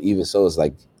 but even so, it's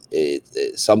like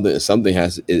something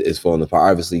is falling apart.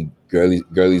 Obviously,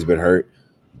 Gurley's been hurt,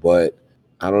 but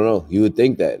I don't know. You would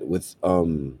think that with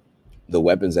the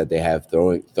weapons that they have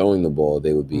throwing the ball,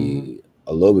 they would be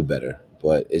a little bit better.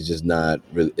 But it's just not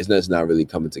really. It's not really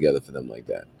coming together for them like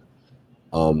that.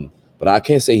 But I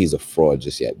can't say he's a fraud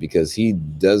just yet because he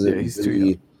doesn't. Yeah, he's too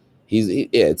young.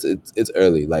 It's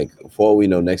early. Like for all we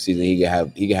know, next season he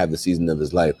can have the season of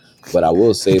his life. But I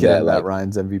will say that like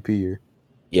Ryan's MVP year.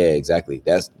 Yeah, exactly.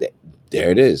 There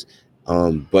it is.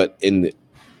 But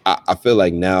I feel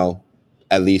like now,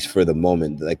 at least for the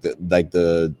moment, like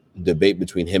the debate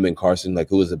between him and Carson, like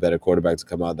who was the better quarterback to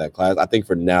come out of that class, I think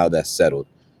for now that's settled.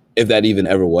 If that even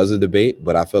ever was a debate,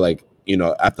 but I feel like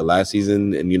after last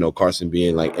season and Carson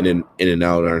being like in and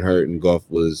out and hurt, and Goff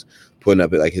was putting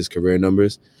up like his career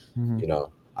numbers,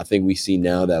 I think we see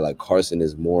now that like Carson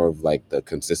is more of like the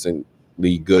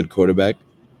consistently good quarterback,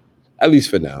 at least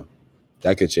for now.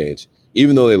 That could change,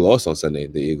 even though they lost on Sunday,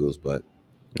 the Eagles, but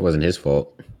it wasn't his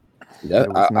fault. That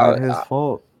was not his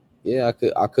fault. Yeah,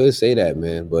 I could say that,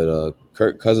 man. But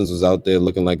Kirk Cousins was out there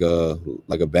looking like a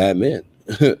bad man.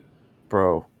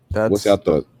 Bro, what's your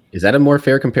thought? Is that a more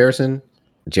fair comparison?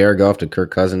 Jared Goff to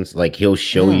Kirk Cousins? Like he'll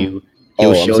show you.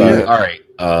 He'll show you. All right.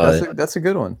 That's a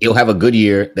good one. He'll have a good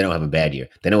year. Then he'll have a bad year.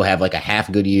 Then he'll have like a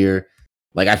half good year.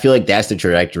 Like I feel like that's the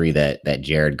trajectory that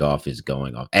Jared Goff is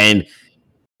going off. And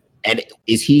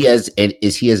is he as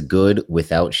good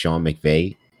without Sean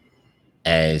McVay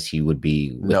as he would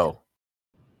be with No.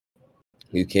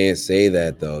 You can't say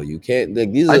that though. You can't. Like,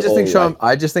 I just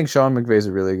think Sean McVay is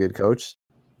a really good coach,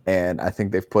 and I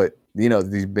think they've put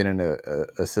he's been in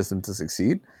a system to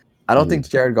succeed. I don't think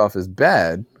Jared Goff is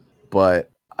bad,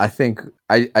 but I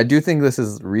do think this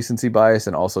is recency bias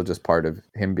and also just part of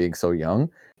him being so young,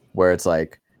 where it's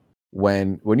like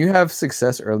when you have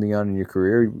success early on in your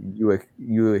career,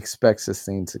 you expect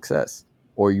sustained success,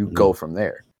 or you go from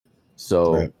there.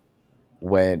 So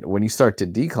when you start to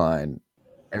decline,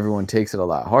 everyone takes it a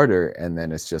lot harder, and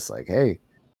then it's just like, hey,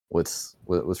 what's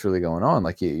really going on?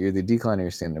 Like you're the decliner,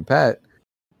 you're standing pat,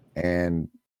 and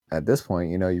at this point,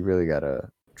 you really gotta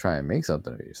try and make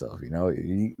something of yourself.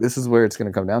 This is where it's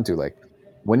gonna come down to. Like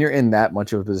when you're in that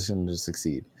much of a position to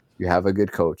succeed, you have a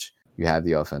good coach, you have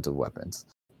the offensive weapons.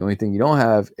 The only thing you don't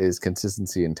have is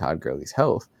consistency in Todd Gurley's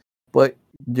health, but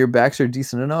your backs are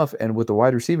decent enough, and with the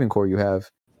wide receiving core you have,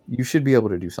 you should be able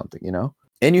to do something,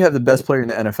 And you have the best player in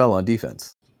the NFL on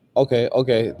defense. Okay,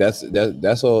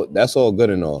 that's all good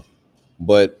and all,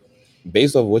 but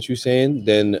based off what you're saying,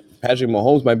 then Patrick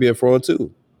Mahomes might be a fraud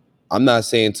too. I'm not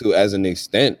saying to as an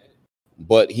extent,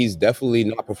 but he's definitely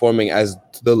not performing as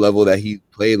to the level that he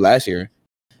played last year,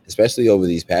 especially over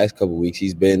these past couple weeks.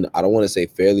 He's been, I don't want to say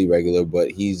fairly regular,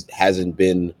 but hasn't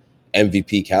been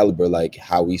MVP caliber like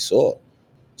how we saw.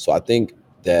 So I think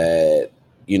that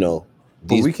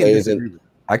these players.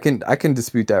 I can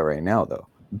dispute that right now though,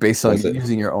 based on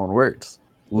using your own words,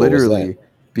 literally,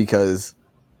 because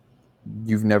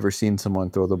you've never seen someone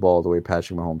throw the ball the way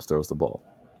Patrick Mahomes throws the ball.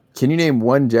 Can you name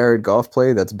one Jared Goff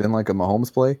play that's been like a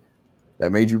Mahomes play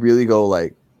that made you really go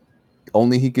like,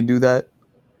 only he could do that?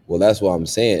 Well, that's what I'm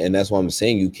saying. And that's why I'm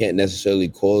saying you can't necessarily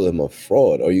call him a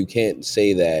fraud, or you can't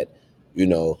say that,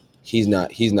 he's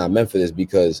not meant for this,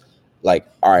 because like,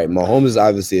 all right, Mahomes is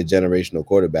obviously a generational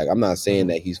quarterback. I'm not saying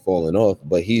that he's fallen off,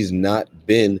 but he's not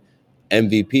been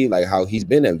MVP like how he's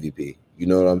been MVP. You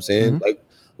know what I'm saying? Mm-hmm. Like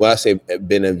when I say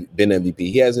been MVP,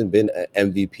 he hasn't been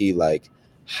an MVP like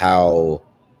how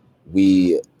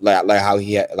we like how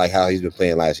he's been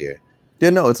playing last year.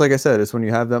 Yeah, no, it's like I said, it's when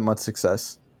you have that much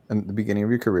success in the beginning of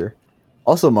your career.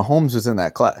 Also, Mahomes was in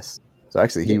that class, so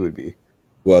actually he would be.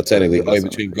 Well, technically,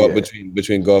 between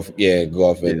Goff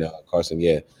and Carson,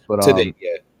 yeah. But today,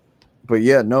 yeah. But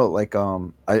yeah, no, like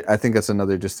I think that's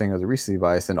another just thing of the recency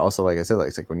bias, and also like I said, like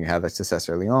it's like when you have that success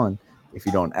early on, if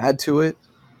you don't add to it,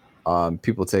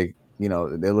 people take they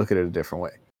look at it a different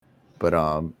way. But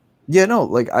yeah, no,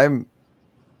 like I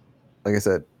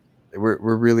said, we're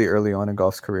really early on in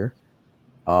Goff's career.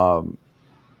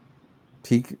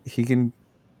 He can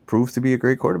prove to be a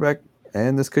great quarterback,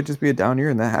 and this could just be a down year,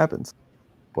 and that happens.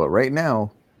 But right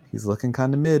now, he's looking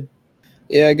kind of mid.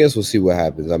 Yeah, I guess we'll see what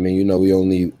happens. I mean, we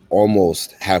only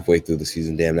almost halfway through the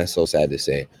season. Damn, that's so sad to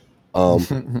say.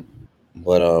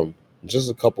 But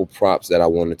just a couple props that I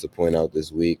wanted to point out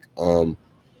this week.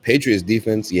 Patriots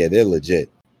defense, yeah, they're legit.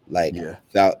 Like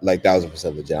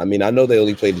 1,000% legit. I mean, I know they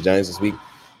only played the Giants this week,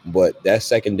 but that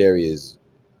secondary is,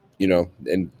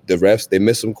 and the refs, they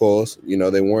missed some calls.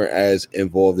 They weren't as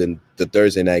involved in the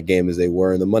Thursday night game as they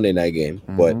were in the Monday night game.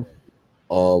 Mm-hmm. But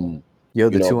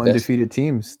the two undefeated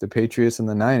teams, the Patriots and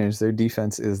the Niners, their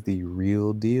defense is the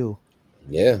real deal.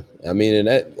 Yeah, I mean, and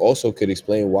that also could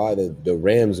explain why the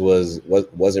Rams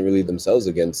wasn't really themselves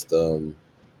against the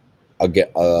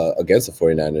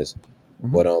 49ers.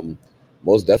 Mm-hmm. But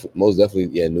most definitely,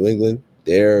 yeah, New England,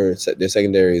 their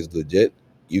secondary is legit.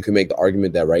 You can make the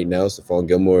argument that right now Stephon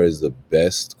Gilmore is the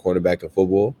best cornerback in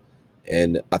football,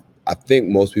 and I think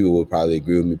most people would probably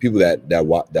agree with me. People that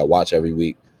watch every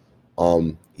week,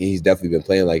 he's definitely been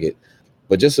playing like it.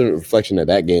 But just a reflection of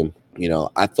that game,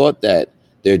 I thought that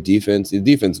the defense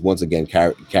once again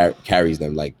carries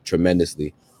them like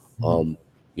tremendously.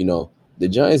 Mm-hmm. The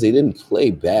Giants, they didn't play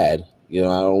bad. I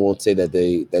don't want to say that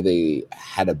they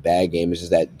had a bad game. It's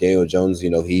just that Daniel Jones,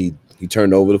 he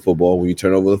turned over the football. When you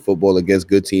turn over the football against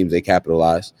good teams, they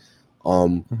capitalize.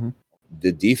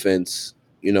 The defense,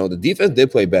 the defense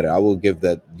did play better. I will give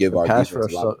our pass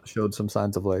rush showed some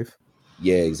signs of life.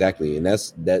 Yeah, exactly, and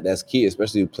that's key,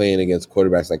 especially playing against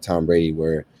quarterbacks like Tom Brady,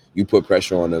 where you put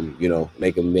pressure on him,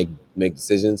 make him make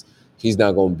decisions. He's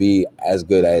not going to be as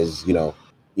good as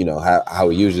how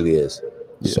he usually is.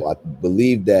 Yeah. So I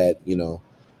believe that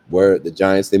where the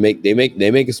Giants they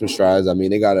making some strides. I mean,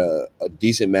 they got a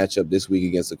decent matchup this week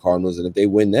against the Cardinals, and if they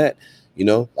win that,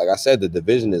 like I said, the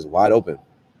division is wide open.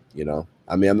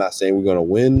 I mean, I'm not saying we're going to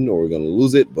win or we're going to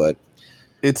lose it, but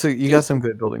you got some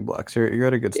good building blocks. You're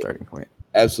at a good starting point.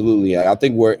 Absolutely, I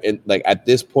think we're in at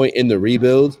this point in the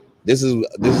rebuild. This is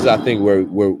I think where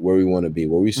we want to be,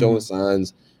 where we're showing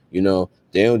signs.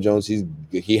 Daniel Jones,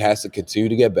 he has to continue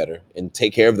to get better and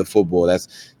take care of the football.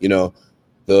 That's the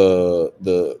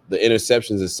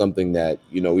interceptions is something that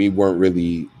we weren't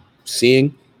really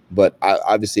seeing, but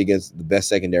obviously against the best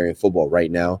secondary in football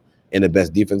right now and the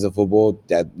best defense in football,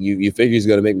 that you figure he's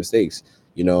going to make mistakes.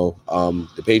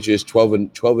 The Patriots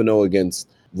 12-0 against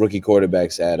rookie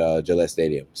quarterbacks at Gillette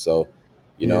Stadium. So,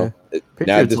 now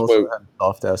at this point,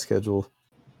 soft ass schedule.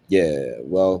 Yeah,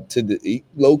 well, to the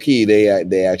low key, they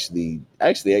actually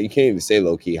you can't even say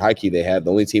low key. High key, they have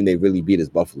the only team they really beat is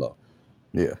Buffalo.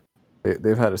 Yeah,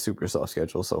 they've had a super soft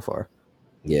schedule so far.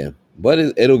 Yeah, but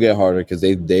it'll get harder because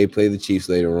they play the Chiefs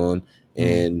later on,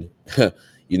 and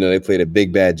they played the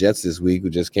big bad Jets this week, who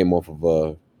just came off of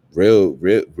a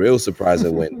real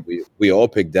surprising win. We all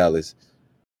picked Dallas.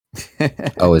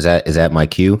 Oh, is that my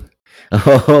cue?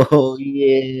 Oh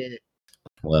yeah.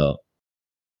 Well,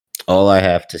 all I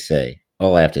have to say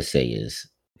is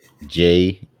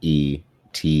Jets.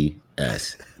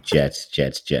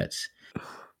 Jets.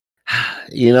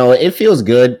 You know, it feels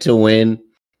good to win,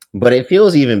 but it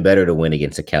feels even better to win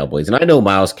against the Cowboys. And I know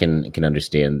Miles can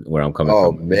understand where I'm coming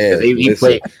from. Man,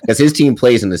 because his team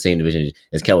plays in the same division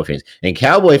as Cowboy fans, and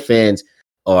Cowboy fans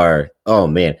are, oh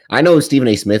man, I know Stephen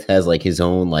A. Smith has like his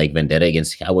own like vendetta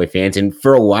against Cowboy fans, and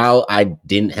for a while I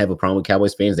didn't have a problem with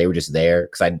Cowboys fans. They were just there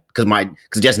because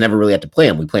Jets never really had to play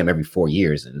them. We play them every 4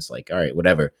 years, and it's like, all right,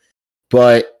 whatever.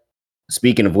 But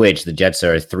speaking of which, the Jets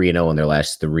are 3-0 in their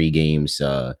last 3 games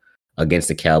against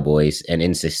the Cowboys, and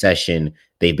in succession,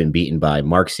 they've been beaten by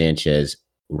Mark Sanchez,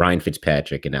 Ryan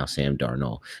Fitzpatrick, and now Sam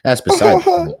Darnold. That's beside the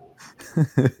point.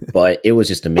 But it was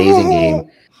just an amazing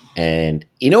game. And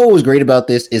you know what was great about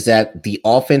this is that the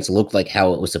offense looked like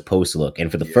how it was supposed to look. And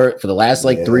for the last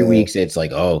like 3 weeks, it's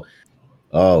like, oh,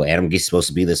 Adam Gase is supposed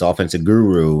to be this offensive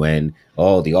guru, and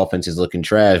the offense is looking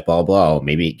trash, blah blah.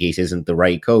 Maybe Gase isn't the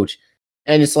right coach,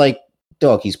 and it's like,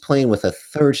 dog, he's playing with a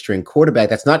 3rd-string quarterback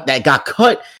that got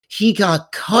cut. He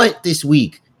got cut this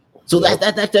week. So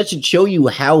that should show you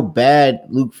how bad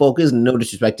Luke Falk is. No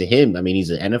disrespect to him. I mean, he's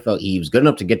an NFL. He was good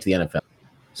enough to get to the NFL.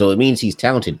 So it means he's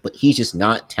talented, but he's just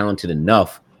not talented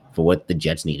enough for what the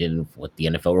Jets needed and what the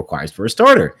NFL requires for a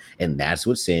starter. And that's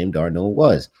what Sam Darnold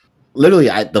was. Literally,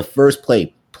 the first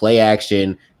play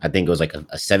action, I think it was like a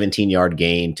 17-yard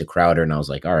gain to Crowder. And I was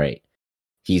like, all right,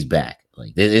 he's back.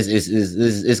 Like, this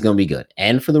is going to be good.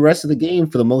 And for the rest of the game,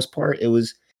 for the most part, it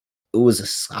was a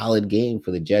solid game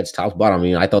for the Jets, top to bottom. I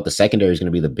mean, I thought the secondary is going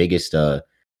to be the biggest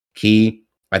key.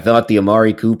 I thought the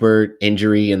Amari Cooper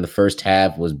injury in the first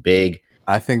half was big.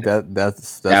 I think that's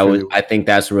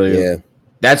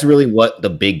really what the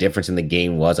big difference in the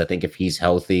game was. I think if he's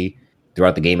healthy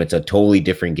throughout the game, it's a totally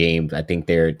different game. I think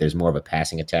there's more of a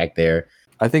passing attack there.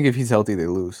 I think if he's healthy, they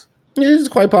lose. It is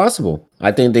quite possible.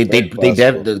 I think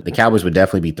the Cowboys would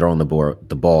definitely be throwing the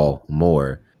ball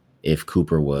more if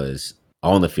Cooper was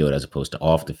on the field as opposed to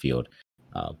off the field.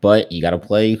 But you got to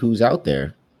play who's out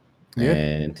there,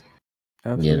 and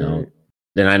you know.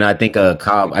 Then I think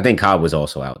Cobb. I think Cobb was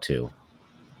also out too.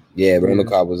 Yeah, Randall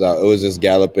Cobb was out. It was just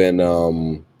Gallup and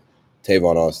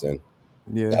Tavon Austin.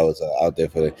 Yeah, that was out there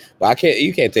for the. But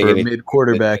you can't take any mid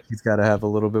quarterback. He's got to have a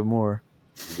little bit more.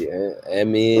 Yeah, I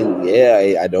mean,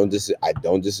 I don't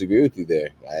disagree with you there.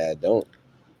 I don't.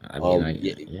 I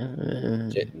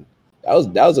mean,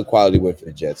 that was a quality win for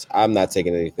the Jets. I'm not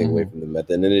taking anything away from them. At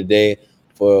the end of the day,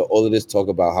 for all of this talk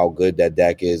about how good that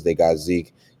Dak is, they got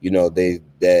Zeke. You know, they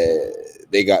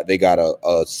got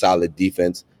a solid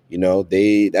defense. You know,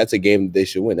 that's a game they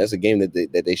should win. That's a game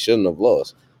that they shouldn't have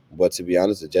lost. But to be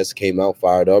honest, the Jets came out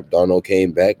fired up. Darnold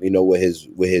came back. You know, with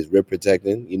his rim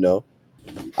protecting. You know,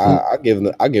 I give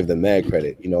them mad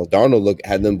credit. You know, Darnold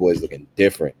had them boys looking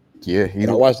different. Yeah, he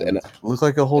looked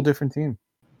like a whole different team.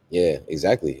 Yeah,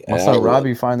 exactly. I saw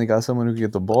Robbie finally got someone who could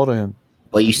get the ball to him.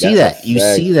 But you see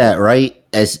that, right?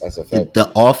 As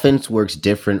the offense works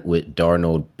different with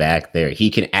Darnold back there. He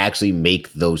can actually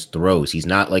make those throws. He's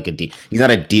not like he's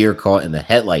not a deer caught in the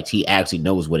headlights. He actually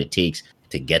knows what it takes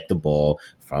to get the ball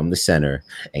from the center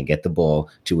and get the ball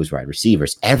to his wide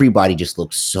receivers. Everybody just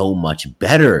looks so much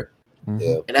better.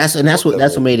 Yeah. And that's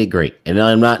what made it great. And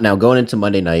I'm not now going into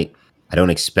Monday night. I don't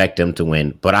expect them to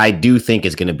win, but I do think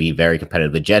it's going to be very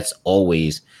competitive. The Jets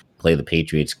always play the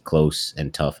Patriots close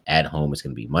and tough at home. It's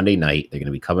going to be Monday night. They're going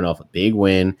to be coming off a big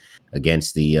win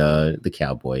against the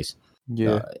Cowboys.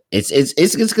 Yeah, it's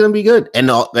going to be good.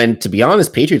 And to be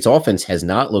honest, Patriots offense has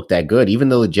not looked that good, even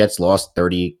though the Jets lost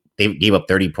 30. They gave up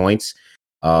 30 points.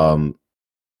 You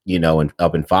know, and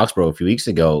up in Foxborough a few weeks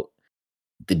ago,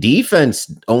 the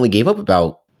defense only gave up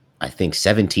about, I think,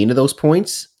 17 of those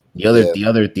points. The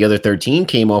other 13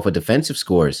 came off of defensive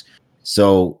scores.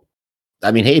 So, I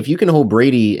mean, hey, if you can hold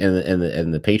Brady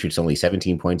and the Patriots only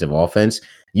 17 points of offense,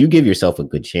 you give yourself a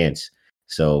good chance.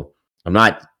 So, I'm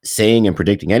not saying and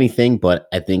predicting anything, but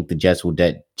I think the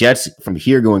Jets from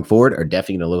here going forward are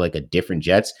definitely going to look like a different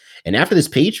Jets. And after this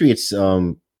Patriots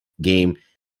game,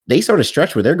 they start a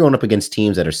stretch where they're going up against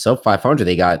teams that are sub 500.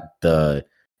 They got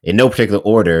in no particular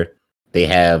order, they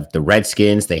have the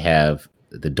Redskins, they have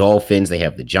the Dolphins, they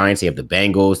have the Giants, they have the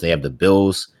Bengals, they have the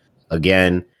Bills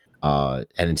again,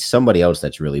 and somebody else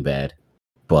that's really bad.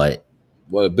 But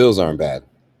the Bills aren't bad.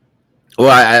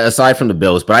 Well, aside from the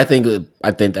Bills, but I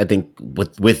think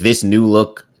with this new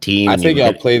look team, I think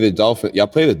y'all play the Dolphins. Y'all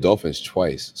play the Dolphins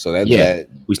twice, so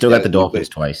we still got the Dolphins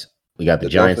twice. We got the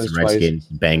Giants, the Redskins,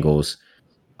 Bengals.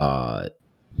 I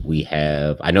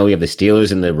know we have the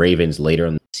Steelers and the Ravens later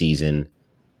in the season.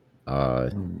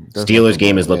 Steelers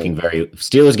game is looking very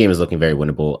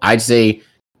winnable. I think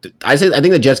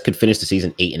the Jets could finish the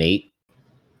season 8-8.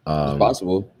 It's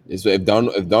possible. If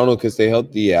Darnold can stay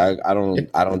healthy, yeah, I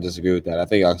don't disagree with that. I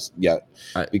think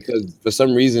because for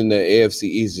some reason the AFC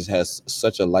East just has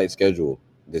such a light schedule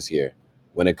this year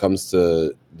when it comes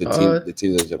to the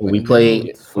teams that we play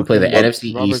the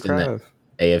NFC East and the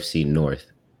AFC North.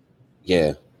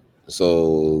 Yeah,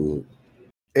 so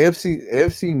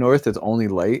AFC North is only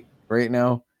light right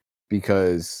now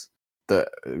because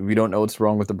we don't know what's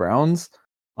wrong with the Browns,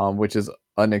 which is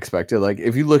unexpected. Like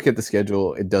if you look at the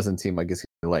schedule, it doesn't seem like it's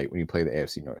light when you play the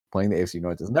AFC North. Playing the AFC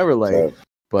North is never light,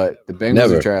 but the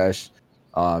Bengals are trash.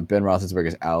 Ben Roethlisberger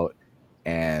is out,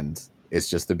 and it's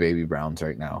just the baby Browns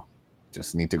right now.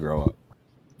 Just need to grow up.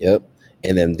 Yep,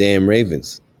 and them damn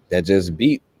Ravens that just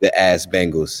beat the ass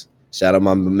Bengals. Shout out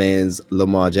my man's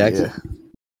Lamar Jackson. Yeah.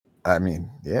 I mean,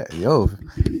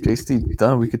 JT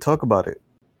done. We could talk about it.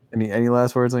 Any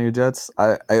last words on your Jets?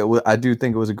 I do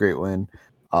think it was a great win.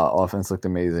 Offense looked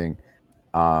amazing.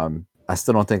 I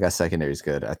still don't think our secondary is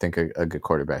good. I think a good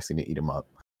quarterback's going to eat them up.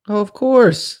 Oh, of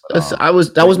course. That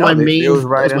was my main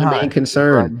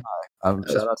concern. Shout out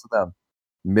to them.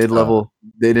 Mid-level,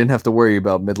 they didn't have to worry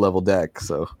about mid-level Dak.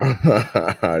 So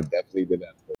definitely did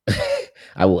that.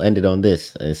 I will end it on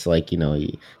this. It's like, you're a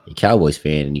Cowboys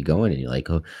fan and you go in and you're like,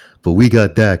 oh, but we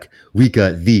got Dak, we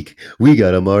got Zeke, we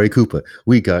got Amari Cooper,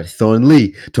 we got Thorne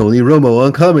Lee, Tony Romo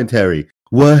on commentary.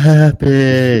 What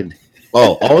happened?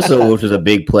 Oh, also, which was a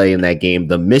big play in that game,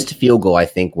 the missed field goal, I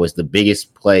think, was the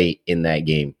biggest play in that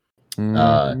game.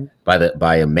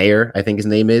 By a mayor, I think his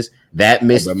name is. That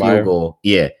missed field goal,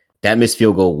 that missed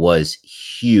field goal was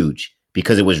huge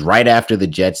because it was right after the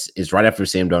Jets. It's right after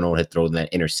Sam Darnold had thrown that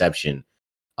interception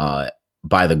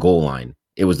by the goal line.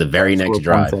 It was the very next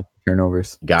drive.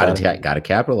 Turnovers. Got to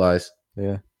capitalize.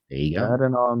 Yeah, there you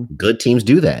go. Good teams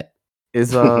do that.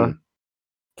 Is can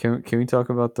we talk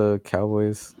about the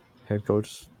Cowboys head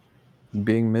coach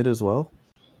being mid as well?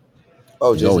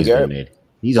 Oh, Jason Garrett.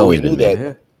 He's always been mid.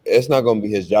 Yeah. It's not going to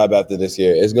be his job after this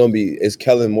year. It's going to be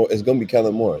Kellen Moore. It's going to be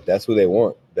Kellen Moore. That's who they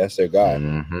want. That's their guy.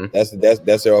 Mm-hmm.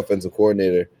 That's their offensive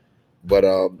coordinator. But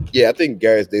I think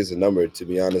Garrett's days are numbered, to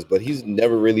be honest. But he's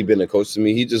never really been a coach to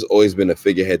me. He's just always been a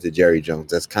figurehead to Jerry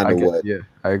Jones. That's kind of what. Yeah,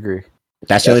 I agree.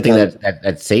 That's the only thing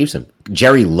that saves him.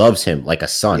 Jerry loves him like a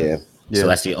son. Yeah. So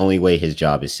that's the only way his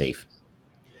job is safe.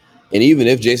 And even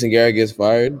if Jason Garrett gets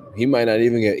fired, he might not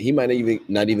even get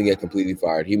completely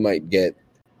fired. He might get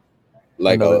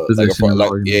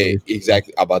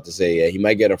exactly. I'm about to say, he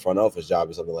might get a front office job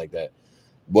or something like that.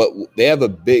 But they have a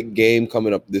big game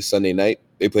coming up this Sunday night.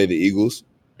 They play the Eagles,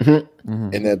 and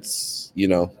that's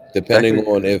depending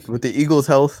on if with the Eagles'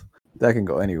 health, that can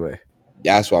go anyway.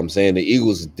 That's what I'm saying. The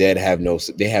Eagles have no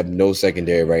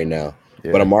secondary right now.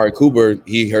 Yeah. But Amari Cooper,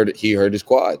 he hurt his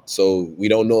quad, so we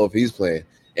don't know if he's playing.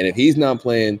 And if he's not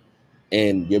playing,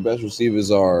 and your best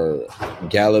receivers are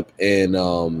Gallup and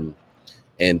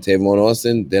Tavon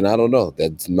Austin, then I don't know.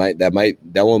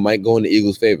 That one might go in the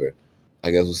Eagles' favor.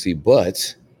 I guess we'll see.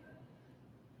 But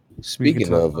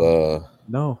speaking of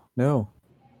no,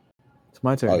 it's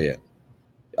my turn.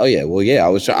 Oh yeah. Well, yeah.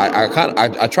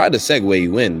 I tried to segue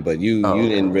you in, but you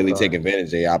didn't really take advantage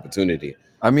of the opportunity.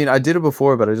 I mean, I did it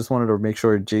before, but I just wanted to make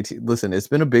sure JT. Listen, it's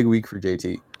been a big week for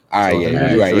JT. All right,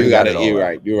 you're right. You got it.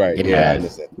 You're right. Yeah, I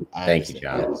understand. Thank you,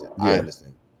 John. I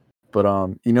understand. But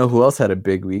you know who else had a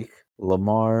big week?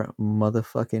 Lamar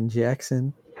motherfucking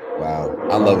Jackson. Wow,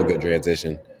 I love a good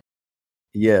transition.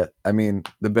 Yeah, I mean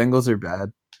the Bengals are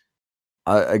bad.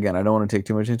 I don't want to take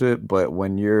too much into it, but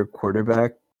when your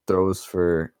quarterback throws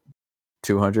for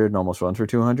 200 and almost runs for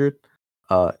 200,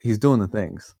 he's doing the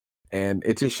things, and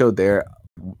it just showed there.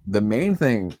 The main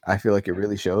thing I feel like it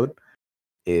really showed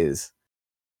is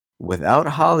without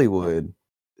Hollywood,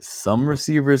 some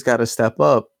receivers got to step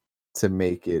up to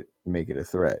make it a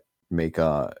threat. Make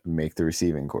the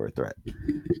receiving core a threat,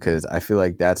 because I feel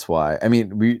like that's why. I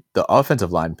mean, the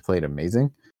offensive line played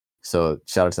amazing, so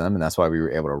shout out to them, and that's why we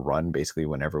were able to run basically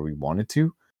whenever we wanted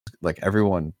to. Like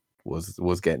everyone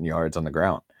was getting yards on the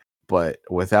ground, but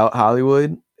without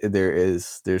Hollywood,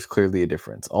 there's clearly a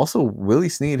difference. Also, Willie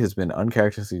Snead has been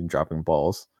uncharacteristically dropping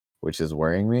balls, which is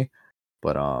worrying me,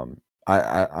 but I'm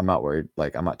not worried.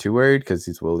 Like I'm not too worried because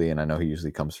he's Willie, and I know he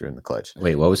usually comes through in the clutch.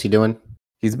 Wait, what was he doing?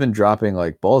 He's been dropping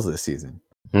like balls this season.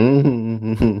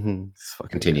 Continue.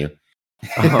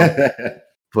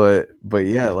 But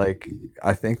yeah, like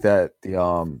I think that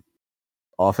the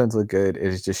offense looked good.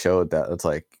 It just showed that it's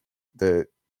like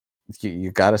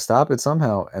you got to stop it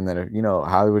somehow. And then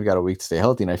Hollywood got a week to stay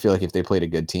healthy. And I feel like if they played a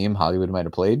good team, Hollywood might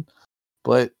have played.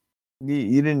 But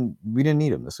we didn't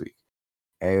need him this week.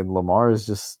 And Lamar is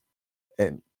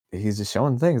he's just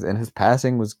showing things. And his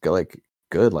passing was like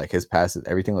good. Like his passes,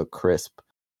 everything looked crisp.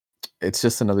 it's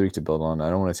just another week to build on. I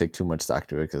don't want to take too much stock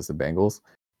to it because the Bengals,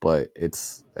 but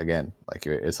it's again like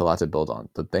it's a lot to build on.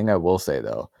 The thing I will say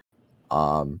though,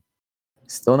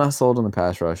 still not sold on the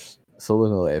pass rush, still a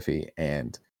little iffy,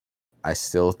 and I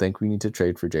still think we need to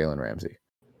trade for Jalen Ramsey.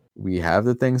 We have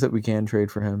the things that we can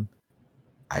trade for him.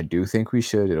 I do think we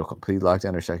should. It'll completely lock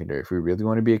down our secondary. If we really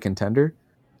want to be a contender,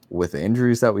 with the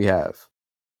injuries that we have,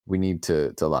 we need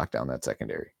to lock down that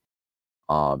secondary.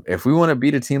 If we want to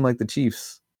beat a team like the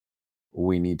Chiefs,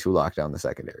 we need to lock down the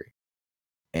secondary.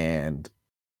 And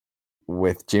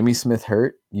with Jimmy Smith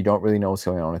hurt, you don't really know what's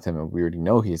going on with him. And we already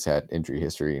know he's had injury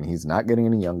history and he's not getting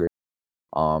any younger.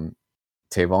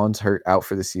 Tavon's hurt out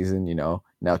for the season, you know.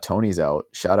 Now Tony's out.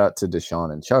 Shout out to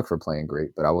Deshaun and Chuck for playing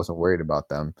great, but I wasn't worried about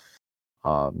them.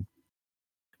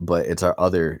 But it's our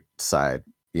other side.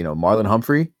 You know, Marlon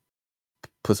Humphrey,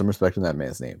 put some respect in that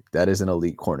man's name. That is an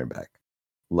elite cornerback.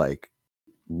 Like,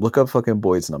 look up fucking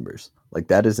Boyd's numbers. Like,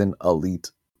 that is an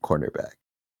elite cornerback.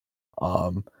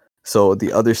 So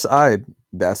the other side,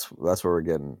 that's where we're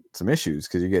getting some issues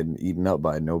because you're getting eaten up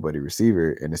by a nobody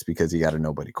receiver, and it's because you got a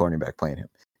nobody cornerback playing him.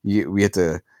 We had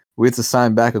to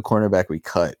sign back a cornerback we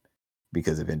cut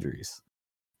because of injuries.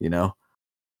 You know,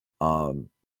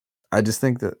 I just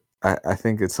think that I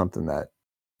think it's something that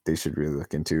they should really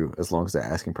look into, as long as the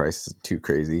asking price isn't too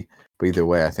crazy. But either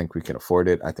way, I think we can afford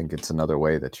it. I think it's another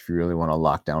way that if you really want to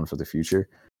lock down for the future,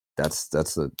 that's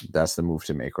the move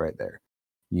to make right there.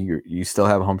 You still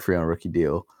have Humphrey on a rookie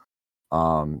deal,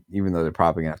 even though they're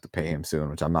probably gonna have to pay him soon,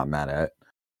 which I'm not mad at.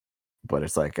 But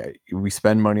it's like we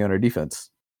spend money on our defense.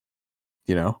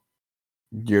 You know,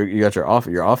 you got your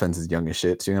offense is young as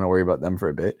shit, so you're gonna worry about them for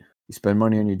a bit. You spend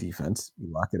money on your defense, you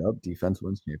lock it up. Defense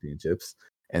wins championships,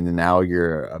 and then now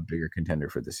you're a bigger contender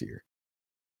for this year.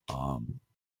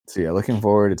 So yeah, looking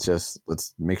forward. It's just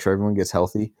let's make sure everyone gets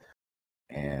healthy,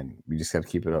 and we just got to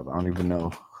keep it up. I don't even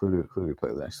know who do we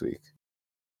play next week.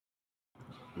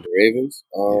 The Ravens.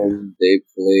 They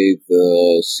play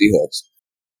the Seahawks.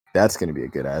 That's going to be a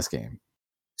good ass game.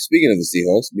 Speaking of the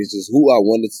Seahawks, which is who I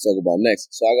wanted to talk about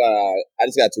next. So I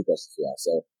just got two questions for y'all.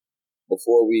 So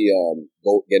before we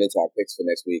go get into our picks for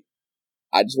next week,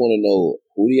 I just want to know,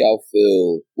 who do y'all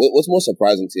feel? What's more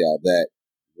surprising to y'all, that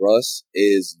Russ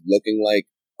is looking like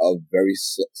a very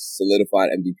solidified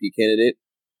MVP candidate,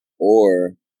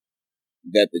 or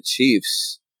that the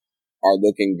Chiefs are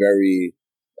looking very,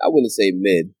 I wouldn't say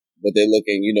mid, but they're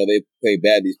looking, you know, they played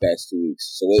bad these past 2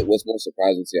 weeks. So what's more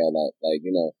surprising to y'all, that, like,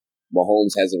 you know,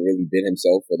 Mahomes hasn't really been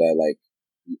himself, for that, like,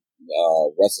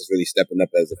 Russ is really stepping up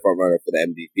as a front runner for the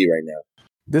MVP right now?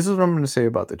 This is what I'm going to say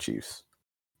about the Chiefs.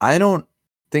 I don't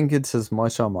think it's as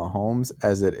much on Mahomes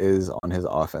as it is on his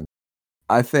offense.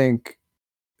 I think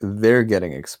they're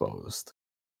getting exposed,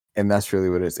 and that's really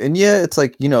what it is. And yeah, it's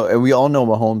like, you know, and we all know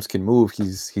Mahomes can move.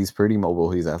 He's pretty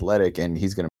mobile. He's athletic, and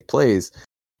he's going to make plays.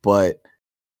 But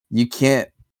you can't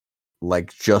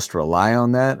like just rely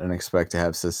on that and expect to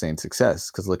have sustained success.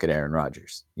 Because look at Aaron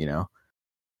Rodgers. You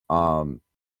know,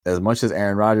 as much as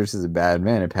Aaron Rodgers is a bad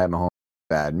man and Pat Mahomes is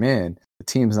a bad man, the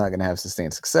team's not going to have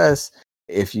sustained success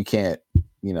if you can't.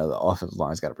 You know, the offensive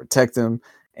line's got to protect them,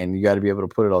 and you got to be able to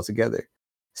put it all together.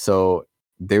 So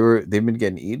they've been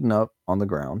getting eaten up on the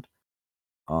ground.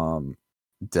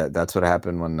 That's what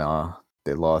happened when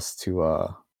they lost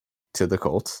to the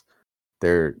Colts.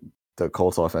 The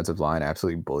Colts offensive line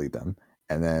absolutely bullied them,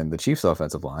 and then the Chiefs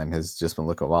offensive line has just been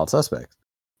looking wild suspect.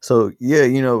 So yeah,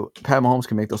 you know, Pat Mahomes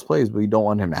can make those plays, but you don't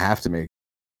want him to have to make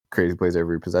crazy plays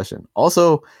every possession.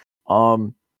 Also,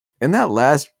 in that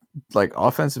last like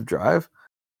offensive drive,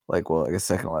 like, well, I guess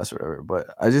second last or whatever,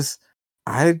 but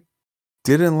I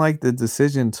didn't like the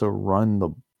decision to run the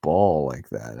ball like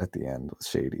that at the end. It was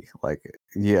shady. Like,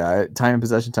 yeah, time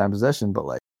possession, but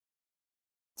like,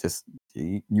 just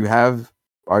you have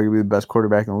arguably the best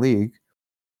quarterback in the league.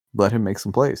 Let him make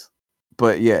some plays.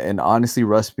 But yeah, and honestly,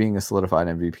 Russ being a solidified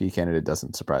MVP candidate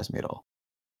doesn't surprise me at all.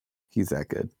 He's that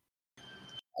good.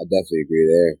 I definitely agree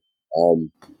there.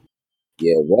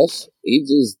 Yeah, Russ,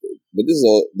 but this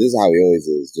is how he always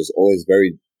is. Just always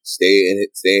very stay in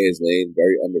his lane,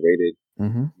 very underrated.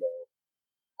 Mm-hmm. You know,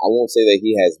 I won't say that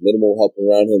he has minimal help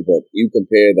around him, but you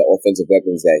compare the offensive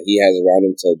weapons that he has around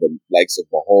him to the likes of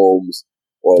Mahomes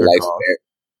or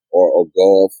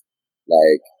Goff.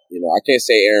 Like, you know, I can't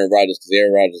say Aaron Rodgers, because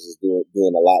Aaron Rodgers is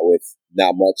doing a lot with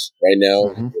not much right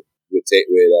now. Mm-hmm. with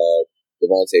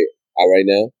Devontae out right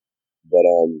now, but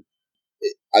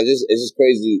it's just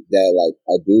crazy that, like,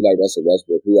 a dude like Russell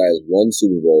Westbrook, who has won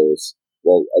Super Bowls,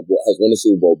 has won a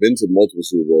Super Bowl, been to multiple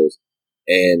Super Bowls,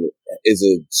 and is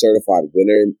a certified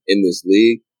winner in this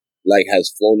league, like,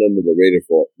 has flown under the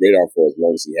radar for as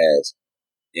long as he has.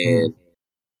 And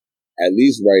at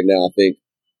least right now, I think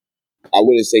I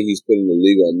wouldn't say he's putting the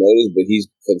league on notice, but he's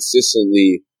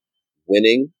consistently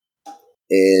winning.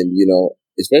 And,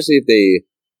 especially if they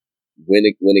win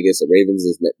against the Ravens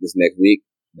this next week,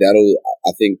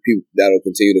 I think that'll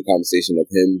continue the conversation of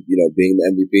him, being the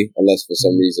MVP, unless for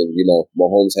some reason,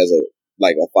 Mahomes has a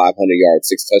 500-yard,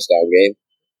 6-touchdown game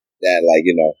that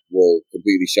will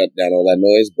completely shut down all that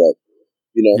noise. But,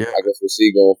 I guess we'll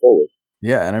see going forward.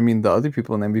 Yeah. And I mean, the other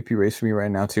people in the MVP race for me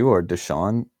right now too are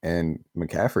Deshaun and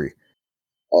McCaffrey.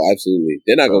 Oh, absolutely.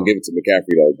 They're not going to give it to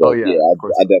McCaffrey, though. But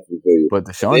I definitely feel you. But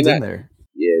Deshaun's in there.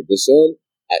 Yeah, Deshaun,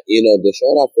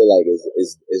 Deshaun I feel like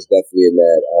is definitely in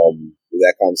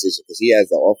that conversation because he has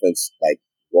the offense,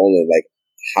 rolling,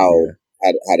 how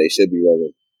they should be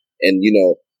rolling. And,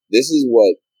 this is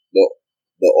what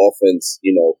the offense,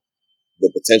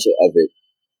 the potential of it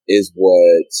is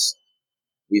what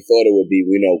we thought it would be,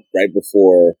 right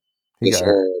before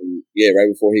Deshaun,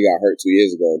 right before he got hurt 2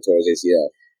 years ago and tore his ACL.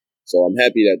 So I'm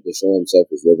happy that Deshaun himself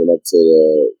is living up to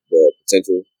the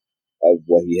potential of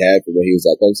what he had from when he was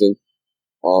at Clemson.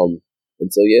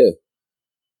 And so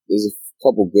there's a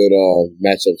couple good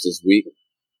matchups this week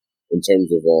in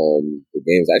terms of the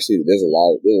games. Actually, there's a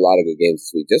lot of good games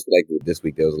this week. Just like this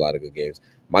week, there was a lot of good games.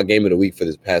 My game of the week for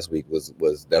this past week was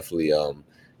definitely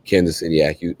Kansas City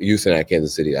at Houston at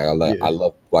Kansas City. I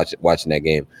love watching that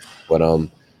game. But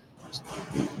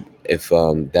if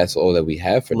that's all that we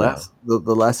have for now.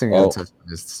 The last thing I touch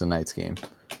on is tonight's game.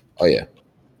 Oh yeah.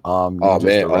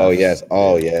 Man. Oh yes.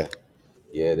 Oh yeah.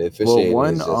 Yeah. The officiating.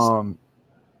 Well,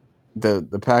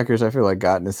 the Packers I feel like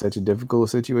got into such a difficult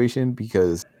situation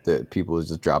because the people was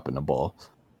just dropping the ball.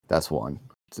 That's one.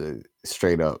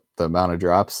 Straight up, the amount of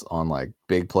drops on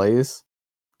big plays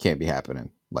can't be happening.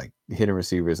 Hitting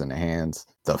receivers in the hands,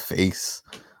 the face,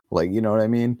 you know what I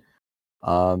mean?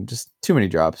 Just too many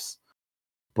drops.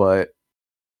 But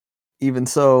even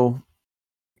so,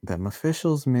 them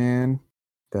officials, man.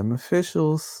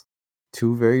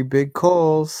 Two very big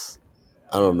calls.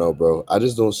 I don't know, bro. I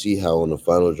just don't see how on the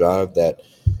final drive that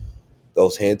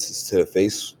those hands to the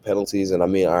face penalties, and I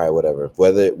mean, all right, whatever.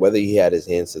 Whether he had his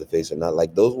hands to the face or not,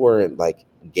 those weren't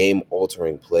game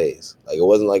altering plays. It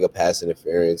wasn't a pass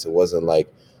interference. It wasn't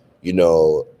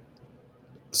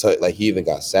so he even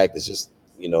got sacked. It's just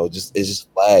it's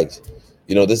just flags.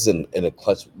 This is in the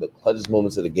clutchest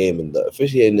moments of the game, and the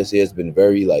officiating this year has been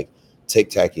very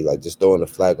tic-tacky, just throwing a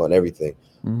flag on everything.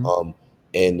 Mm-hmm.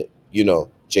 And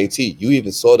JT, you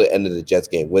even saw the end of the Jets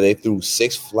game where they threw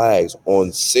 6 flags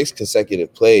on 6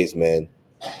 consecutive plays, man.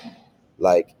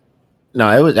 No,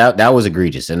 it was that was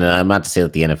egregious, and I'm not to say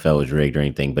that the NFL was rigged or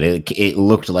anything, but it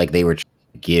looked like they were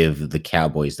trying to give the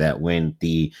Cowboys that win.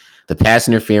 The pass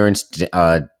interference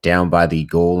down by the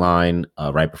goal line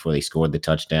right before they scored the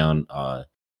touchdown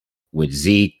with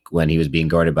Zeke when he was being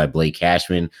guarded by Blake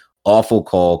Cashman. Awful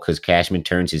call because Cashman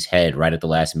turns his head right at the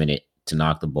last minute to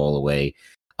knock the ball away.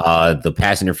 The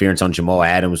pass interference on Jamal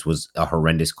Adams was a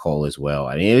horrendous call as well.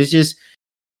 I mean, it was just,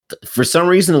 for some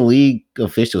reason, the league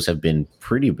officials have been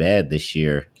pretty bad this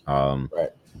year. Right.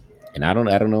 And I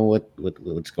don't know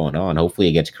what's going on. Hopefully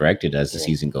it gets corrected as the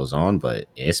season goes on, but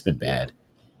it's been bad.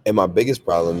 And my biggest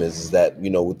problem is that,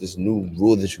 with this new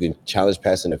rule that you can challenge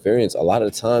pass interference, a lot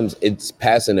of times it's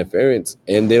pass interference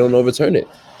and they don't overturn it.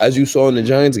 As you saw in the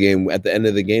Giants game at the end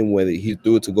of the game where he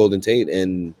threw it to Golden Tate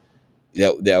and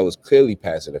that was clearly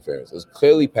pass interference. It was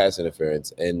clearly pass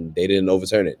interference and they didn't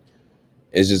overturn it.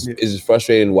 It's just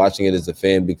frustrating watching it as a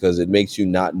fan because it makes you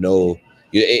not know.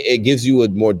 It gives you a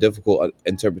more difficult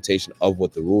interpretation of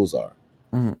what the rules are.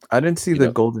 Mm-hmm. I didn't see the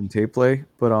Golden Tate play,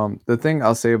 but the thing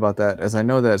I'll say about that is I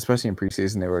know that especially in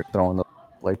preseason they were throwing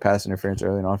the pass interference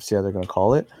early on to see how they're going to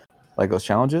call it, those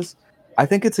challenges. I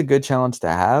think it's a good challenge to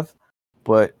have,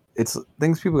 but it's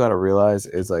things people got to realize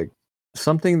is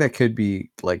something that could be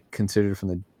considered from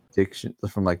the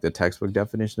the textbook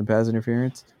definition of pass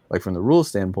interference, from the rule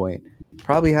standpoint,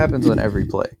 probably happens on every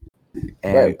play.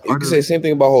 And right. You can say the same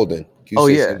thing about holding.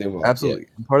 Absolutely.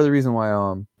 Yeah. Part of the reason why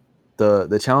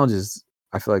the challenges,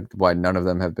 I feel like why none of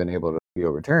them have been able to be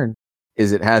overturned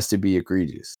is it has to be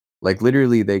egregious.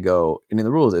 Literally they go, and in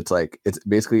the rules it's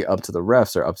basically up to the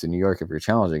refs or up to New York if you're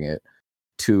challenging it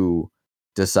to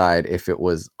decide if it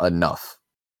was enough.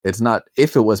 It's not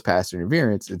if it was pass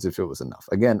interference, it's if it was enough.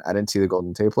 Again, I didn't see the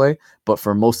Golden Tate play, but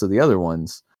for most of the other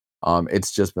ones,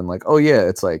 it's just been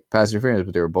it's pass interference,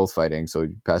 but they were both fighting, so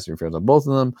pass interference on both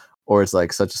of them, or it's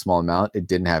such a small amount, it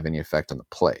didn't have any effect on the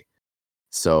play.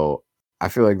 So I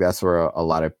feel like that's where a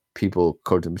lot of people,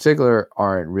 coach in particular,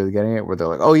 aren't really getting it, where they're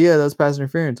oh yeah, that's pass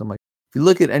interference. I'm if you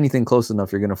look at anything close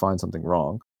enough, you're gonna find something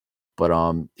wrong. But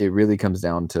it really comes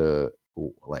down to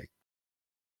what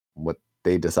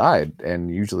they decide.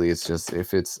 And usually it's just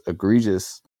if it's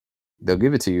egregious, they'll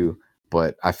give it to you.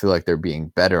 But I feel like they're being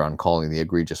better on calling the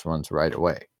egregious ones right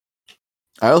away.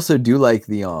 I also do like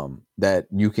the that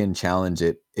you can challenge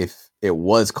it if it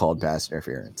was called pass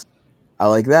interference. I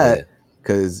like that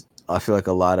because I feel like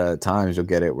a lot of times you'll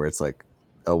get it where it's like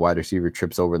a wide receiver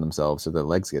trips over themselves so their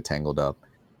legs get tangled up,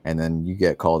 and then you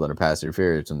get called on a pass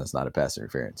interference and that's not a pass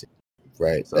interference.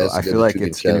 Right. So I feel like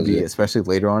it's going to be, especially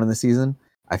later on in the season,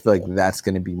 I feel like that's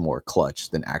going to be more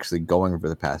clutch than actually going for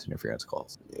the pass interference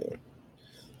calls. Yeah.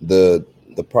 The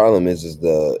problem is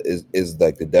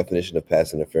like the definition of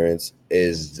pass interference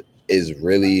is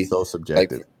really so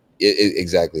subjective. Like,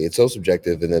 exactly, it's so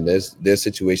subjective, and then there's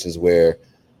situations where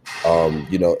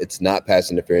it's not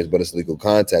pass interference, but it's legal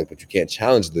contact, but you can't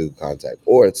challenge legal contact,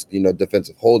 or it's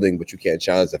defensive holding, but you can't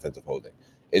challenge defensive holding.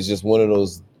 It's just one of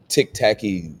those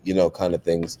tick-tacky kind of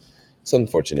things. It's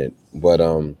unfortunate, but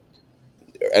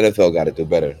NFL got to do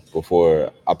better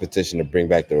before I petition to bring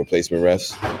back the replacement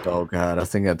refs. Oh God, I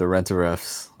think at the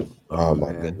rent-a-refs. Oh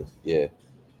my goodness, yeah.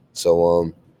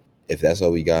 So if that's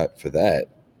all we got for that,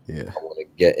 yeah, I want to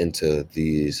get into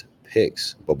these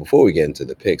picks. But before we get into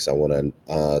the picks, I want to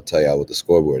tell y'all what the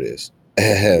scoreboard is.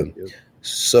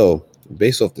 So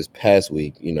based off this past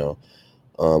week,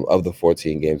 of the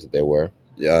 14 games that there were,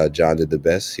 John did the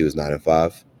best. He was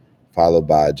 9-5, followed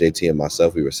by JT and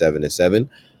myself. We were 7-7.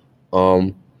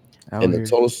 And the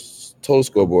total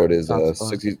scoreboard is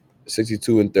 62-30,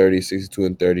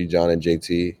 62-30, John and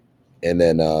JT, and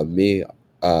then me,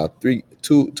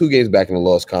 two games back in the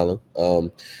loss column.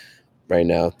 Right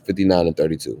now,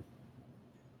 59-32.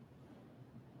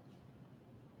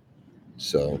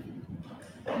 So,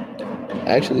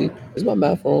 actually, is my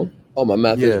math wrong? Oh, my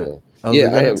math is wrong. Yeah,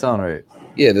 that doesn't sound right.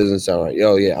 Yeah, it doesn't sound right.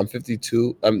 Oh, yeah, I'm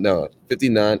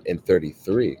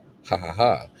 59-33. Ha ha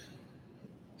ha.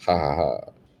 Ha ha ha.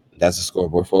 That's the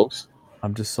scoreboard, folks.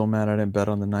 I'm just so mad I didn't bet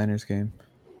on the Niners game.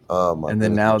 Oh my! And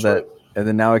then now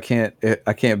I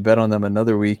can't bet on them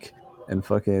another week and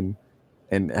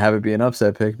have it be an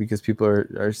upset pick because people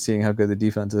are seeing how good the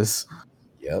defense is.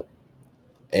 Yep.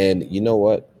 And you know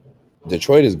what?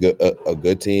 Detroit is good, a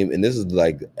good team, and this is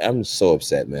like I'm so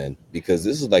upset, man, because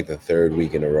this is like the third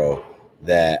week in a row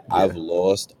that I've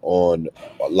lost one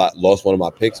of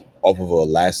my picks off of a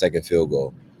last-second field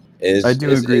goal. I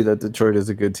do agree that Detroit is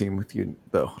a good team with you,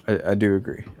 though. I do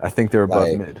agree. I think they're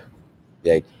above mid.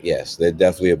 Yeah, yes, they're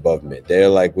definitely above mid. They're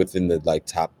like within the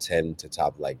top 10 to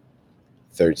top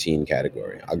 13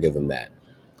 category. I'll give them that.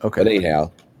 Okay. But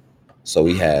anyhow, so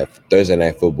we have Thursday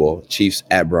Night Football, Chiefs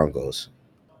at Broncos.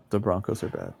 The Broncos are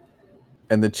bad.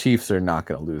 And the Chiefs are not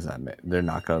going to lose that mid. They're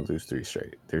not going to lose 3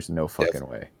 straight. There's no fucking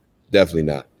way. Definitely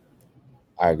not.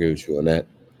 I agree with you on that.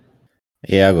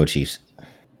 Yeah, I'll go Chiefs.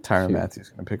 Tyrann Matthews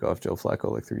going to pick off Joe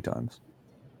Flacco 3 times.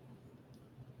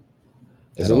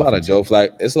 There's a lot of Joe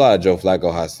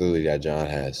Flacco hostility that John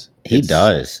has. He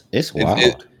does. It's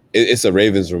wild. It's a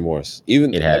Ravens remorse.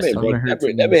 Even it has.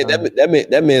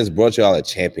 That man's brought y'all a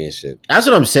championship. That's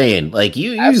what I'm saying. Like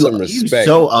you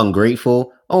so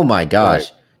ungrateful. Oh my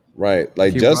gosh. Right.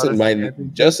 Like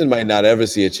Justin might not ever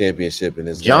see a championship in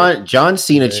his life. John has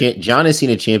seen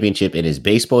a championship in his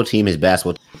baseball team, his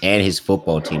basketball team, and his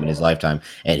football team in his lifetime.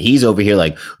 And he's over here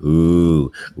like,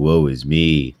 ooh, woe is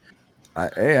me.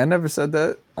 I never said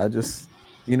that. I just,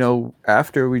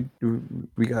 after we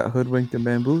got hoodwinked and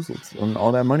bamboozled and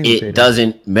all that money. It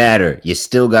doesn't matter. You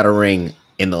still got a ring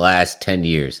in the last 10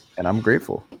 years. And I'm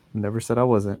grateful. Never said I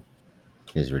wasn't.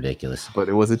 It's ridiculous. But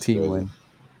it was a team win.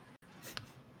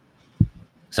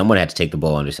 Someone had to take the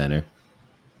ball under center.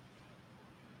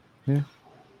 Yeah.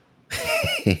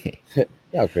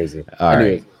 Y'all crazy. All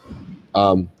right.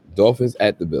 Dolphins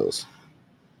at the Bills.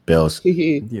 Bills.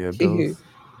 Yeah, Bills.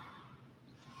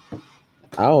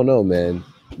 I don't know, man.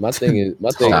 Stop it.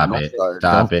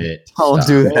 Don't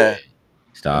do that.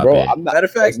 Stop bro, it. Matter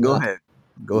of fact, go ahead.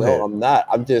 Go no, ahead. I'm not.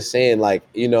 I'm just saying, they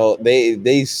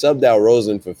subbed out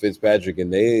Rosen for Fitzpatrick,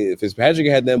 and Fitzpatrick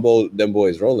had them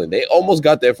boys rolling. They almost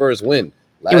got their first win.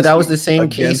 That was the same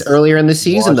case earlier in the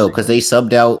season, though, because they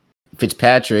subbed out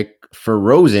Fitzpatrick for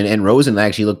Rosen, and Rosen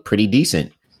actually looked pretty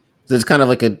decent. So it's kind of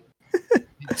like a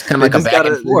back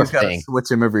and forth thing. Switch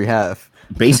him every half.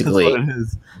 Basically, That's what it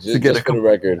is. Just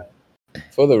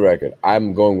for the record,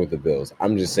 I'm going with the Bills.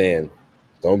 I'm just saying,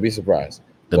 don't be surprised.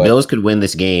 The Bills could win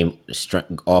this game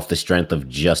off the strength of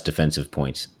just defensive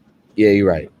points. Yeah, you're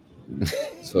right.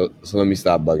 so let me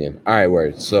stop bugging. All right,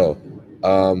 word. So,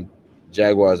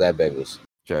 Jaguars at Bengals.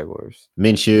 Jaguars.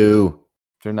 Minshew.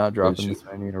 They're not dropping this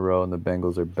many in a row, and the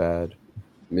Bengals are bad.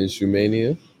 Minshew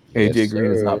mania. AJ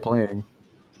Green is not playing.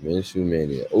 Minshew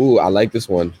mania. Ooh, I like this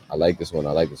one.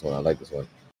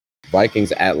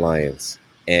 Vikings at Lions,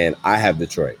 and I have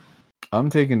Detroit. I'm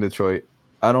taking Detroit.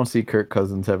 I don't see Kirk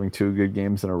Cousins having 2 good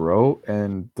games in a row,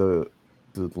 and the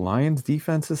Lions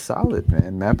defense is solid,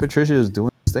 man. Matt Patricia is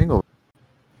doing his thing over.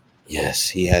 Yes,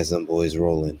 he has them boys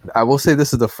rolling. I will say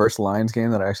this is the first Lions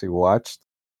game that I actually watched,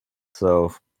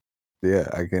 so yeah,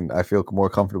 I feel more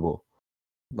comfortable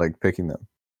like picking them.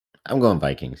 I'm going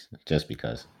Vikings just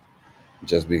because.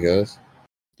 Just because?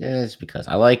 Yeah, it's because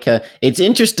I like. It's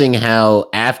interesting how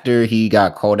after he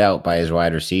got called out by his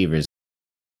wide receivers,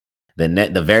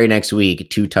 the very next week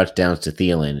 2 touchdowns to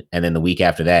Thielen, and then the week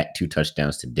after that 2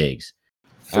 touchdowns to Diggs.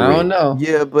 3. I don't know.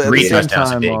 Yeah, but 3 at the same touchdowns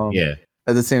time, to Diggs. Yeah.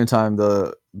 At the same time,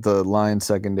 the Lions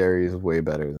secondary is way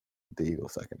better than the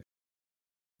Eagles secondary.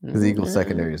 Because the Eagles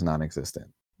secondary is non-existent.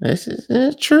 This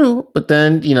is true, but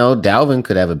then Dalvin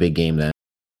could have a big game then.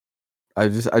 I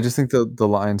just think the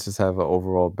Lions just have an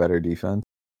overall better defense,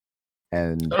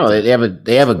 and they have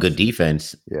a good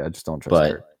defense. Yeah, I just don't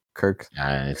trust Kirk.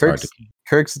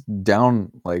 Kirk's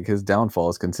down. Like his downfall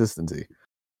is consistency.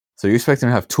 So you expect him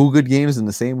to have 2 good games in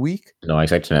the same week? No, I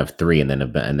expect him to have 3, and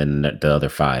then the other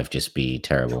 5 just be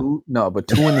terrible. 2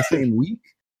 in the same week.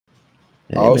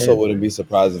 I also wouldn't be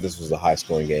surprised if this was a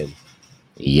high-scoring game.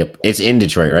 Yep, it's in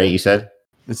Detroit, right? You said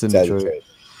it's in Detroit.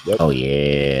 Yep. Oh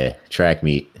yeah, track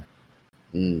meet.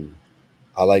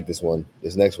 I like this one.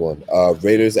 This next one,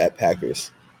 Raiders at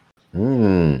Packers.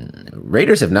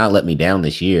 Raiders have not let me down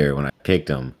this year when I picked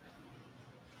them,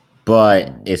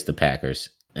 but it's the Packers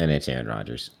and it's Aaron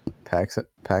Rodgers. Pack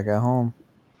at home.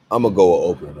 I'm gonna go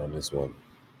open on this one,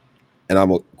 and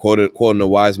I'm gonna quoting a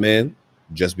wise man,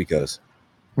 just because.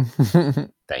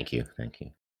 Thank you.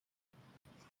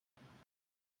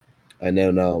 And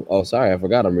then, sorry, I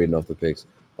forgot I'm reading off the picks.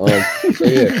 So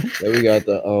yeah, then we got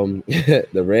the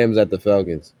the Rams at the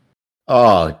Falcons.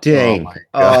 Oh dang!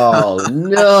 Oh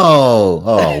no!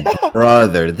 Oh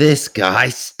brother, this guy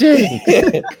stinks.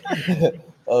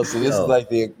 So this is like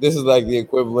the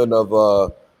equivalent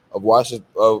of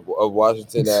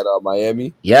Washington at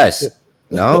Miami. Yes.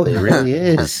 No, it really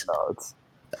is.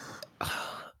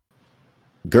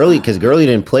 Gurley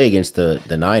didn't play against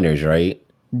the Niners, right?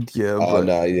 Yeah. Oh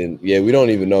no, he didn't. Yeah, we don't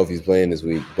even know if he's playing this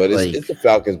week. But it's the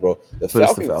Falcons, bro. The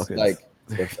Falcons,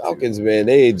 the Falcons, man.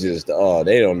 They just they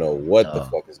don't know what the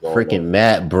fuck is going on. Freaking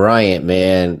Matt Bryant,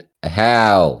 man.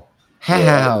 How?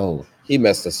 Yeah, he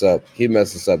messed us up.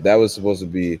 That was supposed to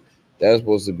be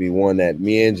one that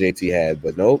me and JT had,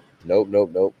 but nope.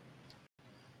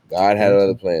 God had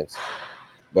other plans.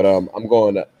 But I'm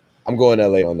going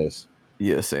LA on this.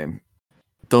 Yeah, same.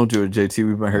 Don't do it, JT.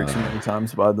 We've been hurt too many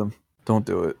times by them. Don't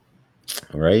do it.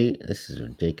 Right? This is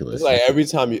ridiculous. It's like every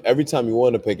time you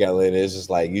want to pick Atlanta, it's just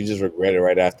like you just regret it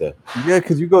right after. Yeah,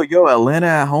 because you go, Atlanta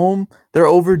at home, they're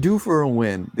overdue for a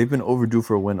win. They've been overdue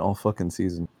for a win all fucking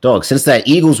season. Dog, since that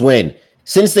Eagles win,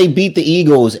 since they beat the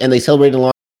Eagles and they celebrated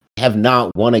the have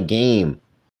not won a game.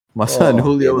 My son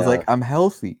Julio was like, I'm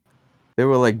healthy. They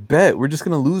were like, bet, we're just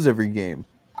gonna lose every game.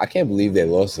 I can't believe they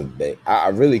lost to them. I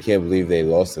really can't believe they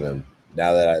lost to them.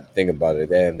 Now that I think about it,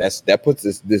 damn, that puts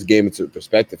this game into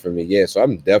perspective for me. Yeah, so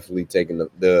I'm definitely taking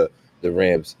the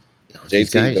Rams.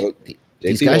 These guys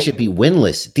should be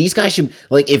winless. These guys should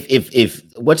if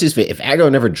what's his fit? If Aguilar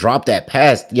never dropped that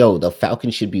pass, the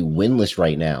Falcons should be winless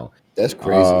right now. That's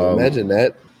crazy. Imagine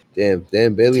that.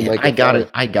 Damn, Bailey might. I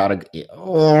gotta.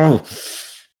 Oh,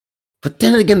 but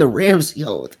then again, the Rams. You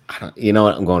know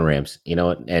what? I'm going Rams. You know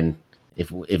what? And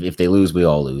if they lose, we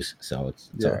all lose. So it's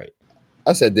all right.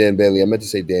 I said Dan Bailey. I meant to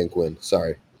say Dan Quinn.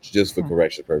 Sorry, just for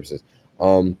correction purposes.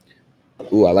 I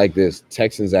like this.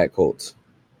 Texans at Colts.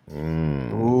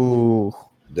 Ooh,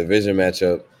 division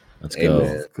matchup. Let's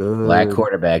go. Black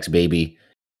quarterbacks, baby.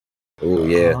 Oh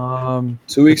yeah.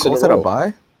 2 weeks in a row. Colts at a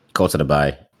bye. Colts at a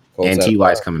bye. And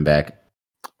T.Y.'s coming back.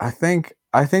 I think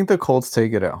the Colts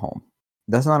take it at home.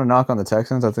 That's not a knock on the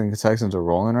Texans. I think the Texans are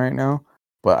rolling right now,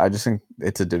 but I just think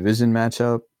it's a division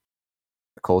matchup.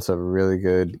 The Colts have a really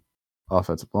good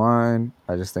offensive line.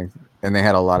 I just think, and they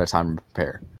had a lot of time to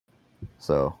prepare.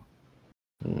 So,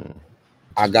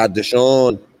 I got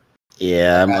Deshaun.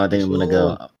 Yeah, I think I'm gonna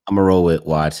go. I'm gonna roll with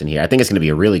Watson here. I think it's gonna be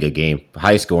a really good game,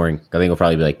 high scoring. I think it'll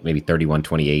probably be like maybe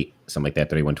 31-28, something like that,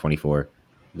 31-24.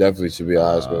 Definitely should be a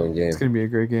high scoring game. It's gonna be a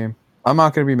great game. I'm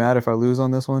not gonna be mad if I lose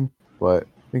on this one, but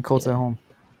I think Colts at home.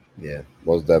 Yeah,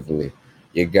 most definitely.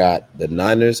 You got the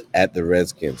Niners at the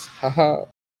Redskins. Haha.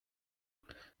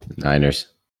 Niners.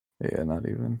 Yeah, not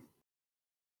even.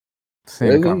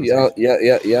 Same really? Yeah.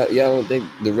 I don't think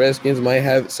the Redskins might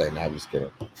have it. Sorry, I'm just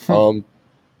kidding.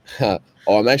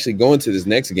 I'm actually going to this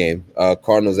next game.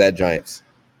 Cardinals at Giants.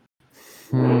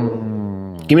 Give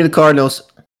me the Cardinals.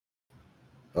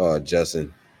 Oh,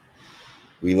 Justin.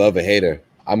 We love a hater.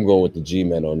 I'm going with the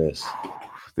G-men on this.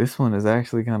 This one is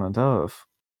actually kind of tough.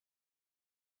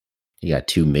 You got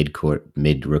two mid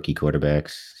rookie quarterbacks.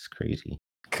 It's crazy.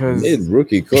 Mid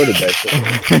rookie quarterbacks.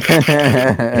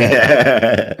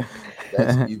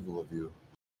 That's evil of you.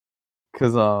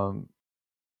 Because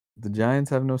the Giants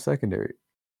have no secondary,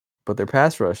 but their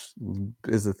pass rush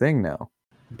is a thing now.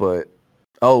 But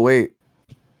wait,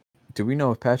 do we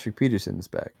know if Patrick Peterson is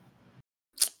back?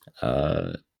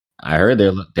 I heard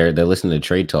they're listening to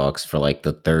trade talks for like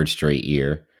the third straight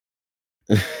year.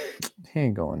 He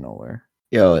ain't going nowhere.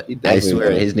 Yo, I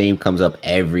swear his name comes up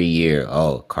every year.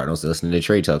 Oh, Cardinals listening to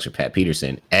trade talks for Pat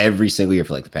Peterson every single year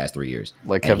for like the past 3 years.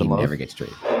 Like Kevin Love never gets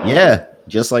traded. Yeah,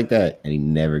 just like that, and he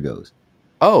never goes.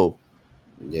 Oh,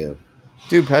 yeah,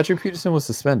 dude, Patrick Peterson was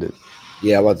suspended.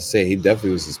 Yeah, I'm about to say he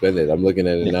definitely was suspended. I'm looking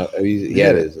at it now.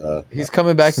 He's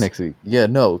coming back next week. Yeah,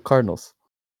 no, Cardinals.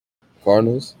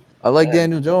 Cardinals. I like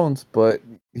Daniel Jones, but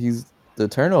he's the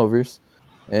turnovers,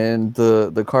 and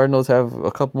the Cardinals have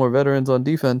a couple more veterans on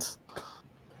defense.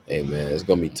 Hey man, it's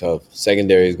gonna be tough.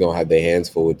 Secondary is gonna have their hands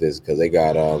full with this because they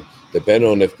got depending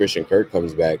on if Christian Kirk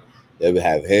comes back, they would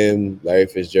have him, Larry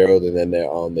Fitzgerald, and then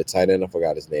the tight end, I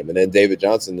forgot his name, and then David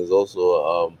Johnson is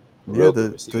also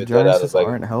the Giants just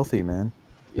aren't healthy, man.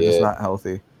 They're just not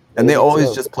healthy, and they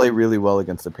always just play really well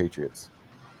against the Patriots.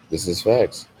 This is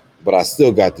facts, but I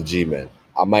still got the G-men.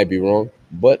 I might be wrong,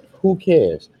 but who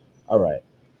cares? All right,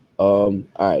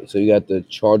 So you got the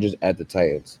Chargers at the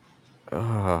Titans.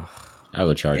 I'll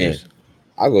go Chargers.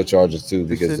 I'll go Chargers too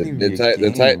because the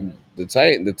Titans.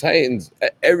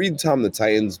 Every time the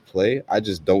Titans play, I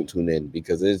just don't tune in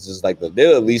because it's just like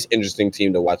they're the least interesting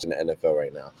team to watch in the NFL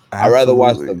right now. I'd rather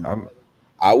watch them.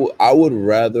 I would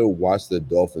rather watch the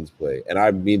Dolphins play, and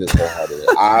I mean this wholeheartedly.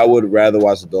 I would rather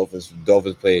watch the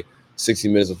Dolphins play 60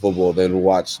 minutes of football than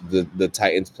watch the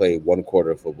Titans play 1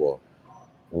 quarter of football.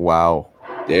 Wow,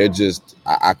 they're just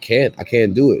I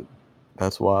can't do it.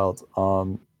 That's wild.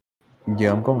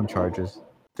 Yeah, I'm going Chargers.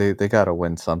 They gotta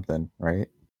win something, right?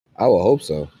 I would hope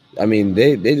so. I mean,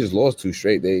 they just lost 2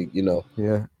 straight.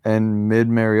 Yeah, and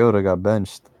Mariota got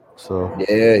benched. So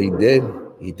yeah, he did.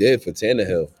 He did for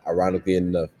Tannehill. Ironically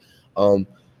enough.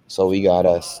 So we got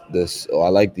us this. I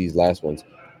like these last ones.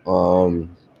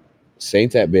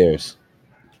 Saints at Bears.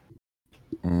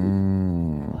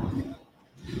 I'm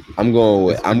going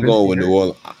with New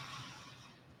Orleans.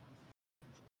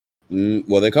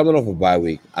 Well, they're coming off a bye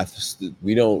week.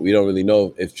 We don't really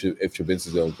know if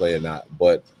Trubisky's going to play or not,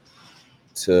 but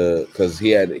because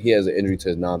he has an injury to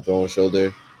his non-throwing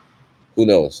shoulder, who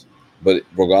knows? But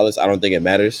regardless, I don't think it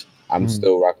matters. I'm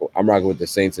rocking with the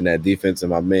Saints in that defense and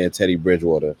my man Teddy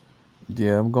Bridgewater.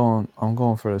 Yeah, I'm going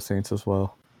for the Saints as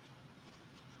well.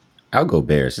 I'll go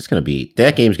Bears.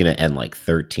 That game's gonna end like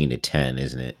 13-10,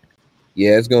 isn't it?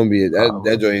 Yeah, it's gonna be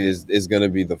that joint is gonna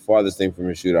be the farthest thing from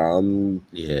a shootout.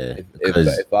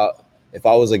 If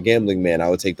I was a gambling man, I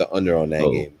would take the under on that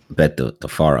game. Bet the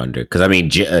far under because I mean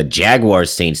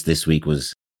Jaguars Saints this week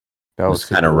was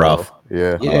kind of rough.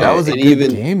 Yeah, that was a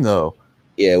good game though.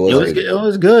 Yeah, it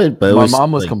was good, but my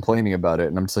mom was complaining about it,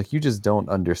 and I'm just like, you just don't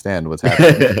understand what's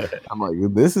happening. I'm like,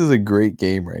 this is a great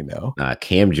game right now.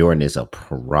 Cam Jordan is a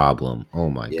problem.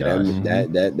 Oh my god,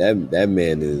 that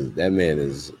man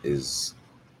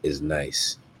is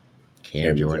nice.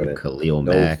 Cam Jordan, Khalil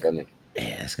Mack. Yeah,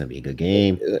 it's gonna be a good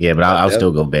game. Yeah, but I'll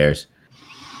still go Bears.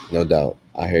 No doubt,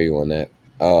 I hear you on that.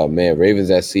 Oh man,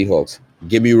 Ravens at Seahawks.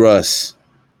 Give me Russ.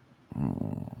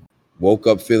 Woke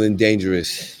up feeling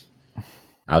dangerous.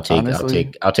 I'll take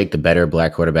the better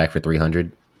black quarterback for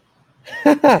 300.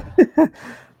 Oh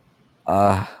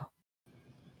my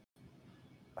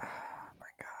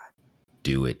god.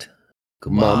 Do it.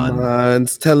 Come on. My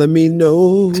mind's telling me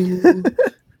no.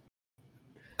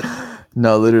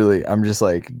 No, literally, I'm just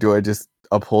like, do I just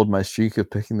uphold my streak of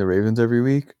picking the Ravens every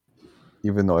week,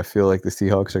 even though I feel like the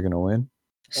Seahawks are gonna win?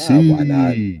 Why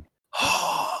not?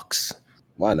 Hawks.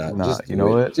 Why not? Nah, you know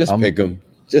what? Just pick them.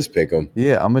 Just pick them.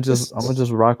 Yeah, I'm gonna just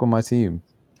rock with my team.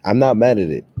 I'm not mad at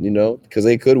it, because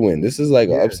they could win. This is like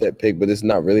an upset pick, but it's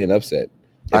not really an upset.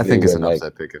 I think it's an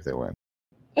upset pick if they win.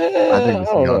 I think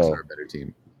the Seahawks are a better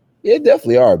team. Yeah,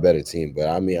 definitely are a better team, but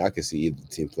I mean, I could see either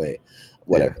team playing.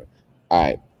 Whatever. Yeah. All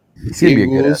right. It's gonna be a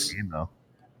good game though.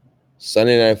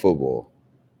 Sunday Night Football.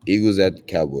 Eagles at the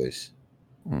Cowboys.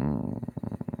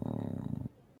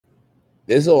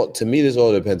 This all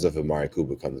depends if Amari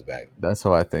Cooper comes back. That's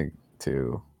what I think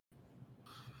too.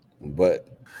 But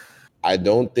I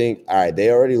don't think. All right,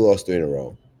 they already lost 3 in a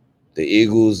row. The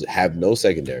Eagles have no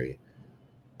secondary.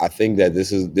 I think that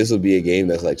this will be a game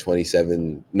that's like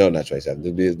 27. No, not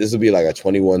 27. This will be like a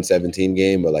 21-17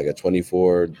 game or like a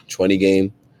 24-20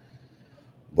 game.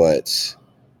 But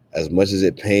as much as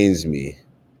it pains me,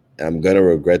 I'm gonna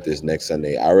regret this next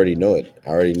Sunday. I already know it. I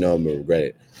already know I'm gonna regret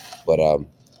it. But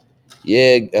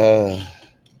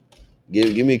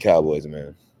give me Cowboys,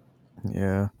 man.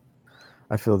 Yeah,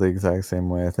 I feel the exact same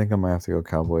way. I think I might have to go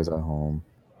Cowboys at home.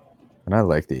 And I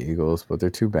like the Eagles, but they're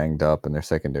too banged up and their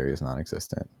secondary is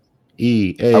non-existent.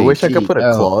 I wish I could put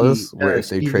a clause where if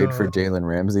they trade for Jalen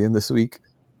Ramsey in this week,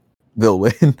 they'll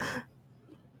win.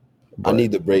 I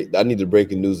need the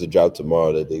breaking news to drop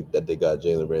tomorrow that they got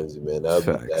Jalen Ramsey, man.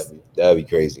 That'd be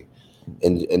crazy.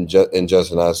 And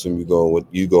Justin, I assume you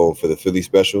going for the Philly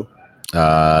special?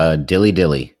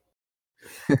 Dilly.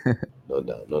 No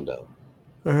doubt.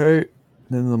 All right.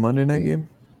 Then the Monday night game.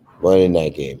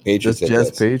 Patriots.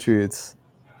 Just Patriots.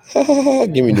 Give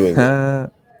me New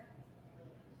England.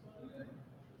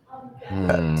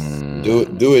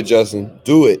 Do it, Justin.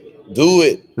 Do it.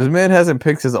 This man hasn't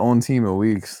picked his own team in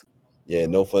weeks. Yeah,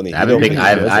 no funny. I haven't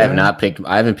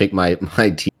picked my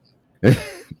team.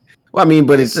 Well, I mean,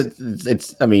 but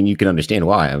it's. I mean, you can understand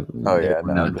why. I'm not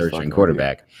a third string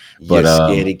quarterback. But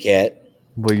scaredy cat.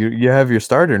 Well, you have your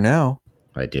starter now.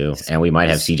 I do, and we might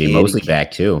have CJ Mosley back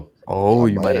too. Oh,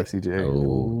 you might have CJ.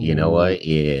 Oh, you know what?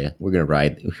 Yeah, we're gonna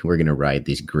ride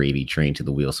this gravy train till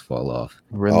the wheels fall off.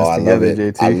 We're in this together,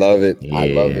 JT. I love it. Yeah. I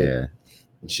love it.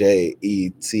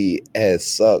 JETS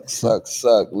suck.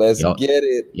 Let's get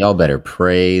it. Y'all better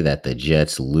pray that the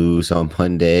Jets lose on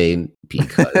Monday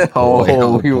because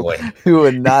you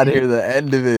would not hear the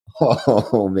end of it.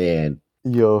 Oh man.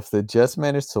 Yo, if the Jets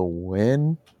manage to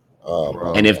win,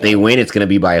 and if they win, it's gonna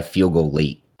be by a field goal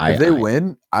late. If they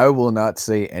win, I will not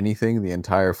say anything the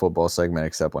entire football segment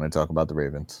except when I talk about the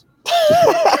Ravens.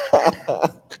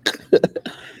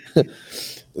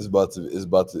 It's about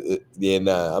to. Yeah,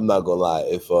 nah. I'm not gonna lie.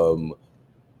 If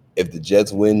the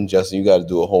Jets win, Justin, you got to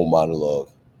do a whole monologue.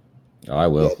 Oh, I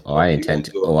will. Yeah, I intend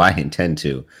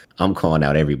to. I'm calling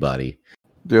out everybody.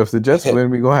 Dude, if the Jets win,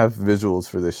 we gonna have visuals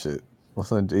for this shit.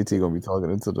 What's on JT gonna be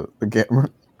talking into the camera?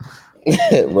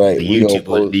 Right. The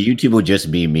YouTube will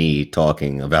just be me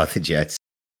talking about the Jets.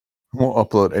 Won't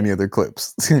upload any other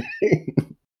clips.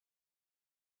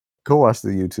 Go watch the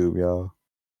YouTube, y'all.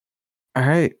 All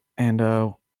right, and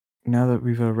now that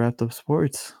we've wrapped up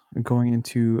sports, we're going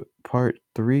into part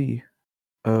 3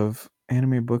 of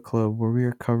Anime Book Club, where we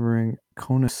are covering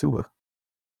Konosuba.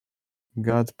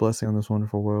 God's blessing on this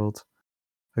wonderful world.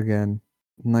 Again,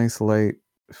 nice, light,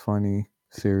 funny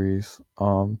series.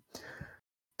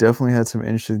 Definitely had some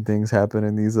interesting things happen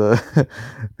in these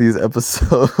these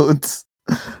episodes.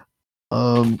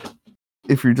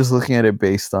 If you're just looking at it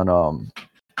based on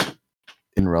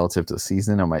in relative to the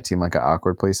season, it might seem like an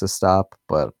awkward place to stop,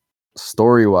 but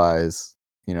story wise,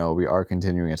 we are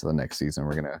continuing into the next season.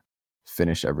 We're gonna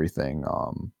finish everything,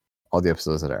 all the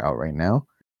episodes that are out right now.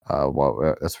 That's what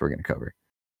we're gonna cover.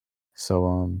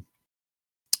 So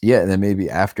yeah, and then maybe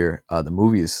after the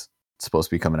movie is supposed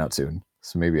to be coming out soon.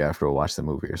 So maybe after we'll watch the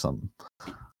movie or something.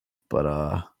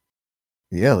 But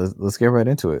yeah, let's get right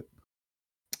into it.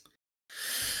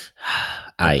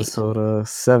 Episode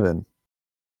 7.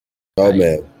 Oh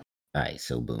man. All right,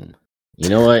 so boom. You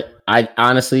know what? I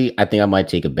think I might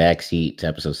take a back seat to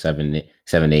episode 7,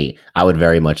 8. I would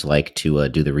very much like to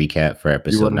do the recap for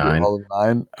episode 9. All of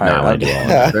 9? No, I want to do all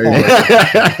of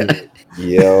 9.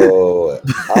 Yo,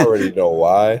 I already know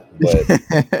why,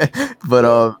 but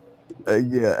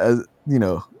yeah, as you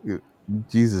know,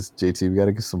 Jesus, JT, we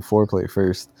gotta get some foreplay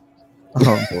first.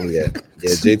 Yeah,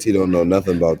 JT don't know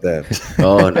nothing about that.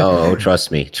 Oh no,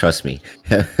 trust me.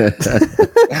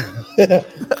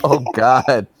 Oh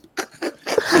God,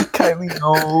 Kylie,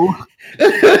 no.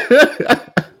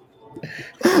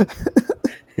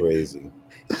 Crazy.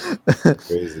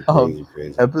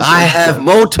 I have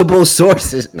multiple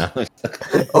sources. No.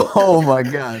 Oh my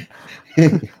God.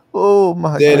 Oh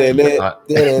my God.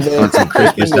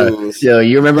 Yo,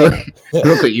 you remember when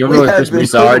Chris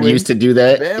Broussard used to do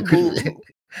that?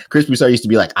 Chris Broussard used to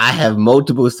be like, I have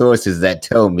multiple sources that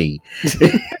tell me.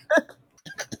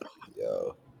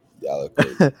 Yo, y'all are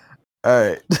crazy. All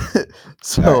right.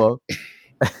 So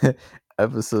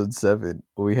episode 7,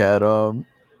 we had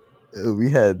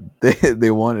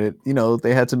they wanted,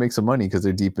 they had to make some money because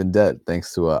they're deep in debt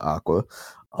thanks to Aqua.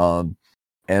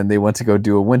 And they went to go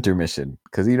do a winter mission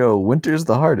because winter's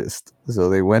the hardest. So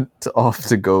they went off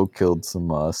to go kill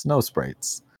some snow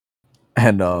sprites.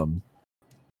 And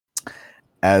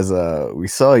as we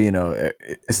saw,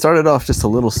 it started off just a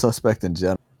little suspect in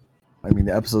general. I mean,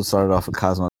 the episode started off with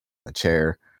Cosmo in a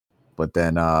chair, but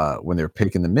then when they were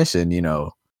picking the mission,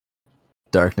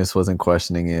 Darkness wasn't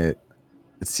questioning it.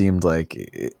 It seemed like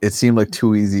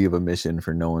too easy of a mission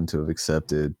for no one to have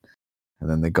accepted. And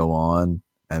then they go on,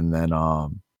 and then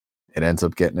it ends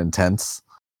up getting intense.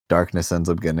 Darkness ends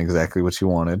up getting exactly what she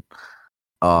wanted.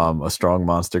 A strong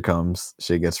monster comes,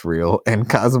 shit gets real, and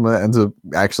Kazuma ends up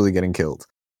actually getting killed.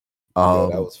 Yeah,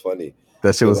 that was funny.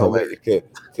 That shit was hilarious.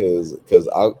 Because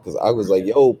I was like,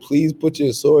 yo, please put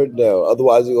your sword down.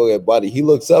 Otherwise, you're going to get body. He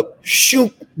looks up,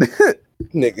 shoot.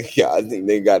 Nigga, yeah, I think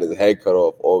they got his head cut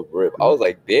off rip. I was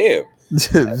like, damn.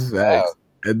 Facts.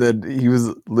 And then he was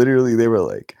literally, they were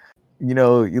like, you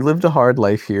know, you lived a hard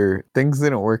life here. Things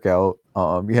didn't work out.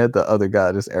 You had the other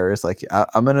goddess Eris, like,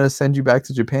 I'm going to send you back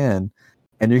to Japan,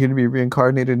 and you're going to be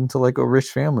reincarnated into like a rich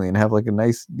family and have like a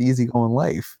nice, easygoing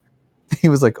life. He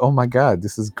was like, oh my God,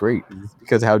 this is great.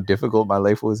 Because how difficult my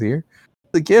life was here.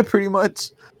 Like, yeah, pretty much.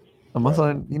 A month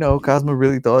on, you know, Kazuma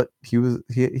really thought he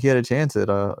had a chance at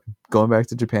going back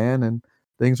to Japan and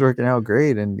things working out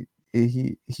great, and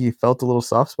he felt a little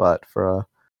soft spot for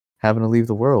having to leave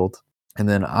the world. And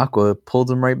then Aqua pulled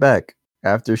him right back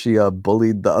after she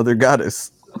bullied the other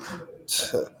goddess.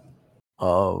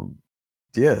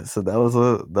 Yeah, so that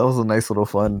was a nice little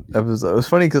fun episode. It was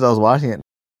funny because I was watching it.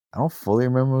 I don't fully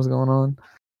remember what was going on,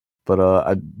 but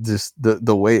I just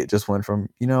the way it just went from,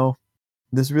 you know,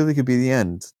 this really could be the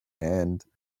end. And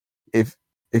if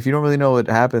you don't really know what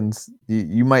happens,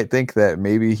 you might think that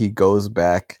maybe he goes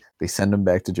back, they send him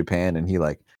back to Japan, and he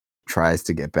like tries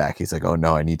to get back. He's like, oh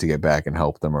no, I need to get back and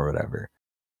help them or whatever.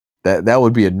 That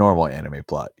would be a normal anime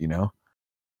plot, you know?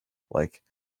 Like,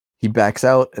 he backs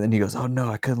out and then he goes, oh no,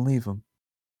 I couldn't leave him.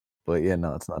 But yeah,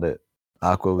 no, it's not it.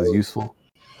 Aqua was useful.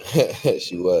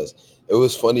 She was. It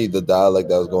was funny, the dialogue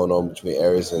that was going on between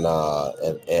Eris and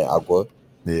Aqua.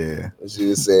 Yeah. And she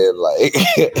was saying like,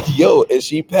 yo, and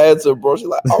she pats her, bro. She's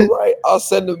like, all right, I'll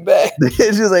send him back.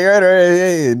 She's like, all right,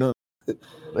 hey, no.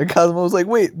 And Cosmo was like,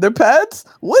 wait, they're pads?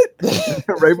 What?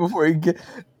 Right before he gets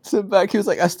sent back, he was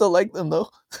like, I still like them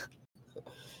though.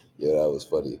 Yeah, that was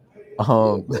funny.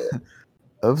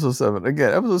 Episode 7.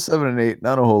 Again, episode 7 and 8,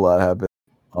 not a whole lot happened.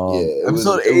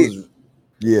 Episode 8.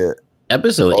 Yeah.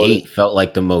 Episode 8 felt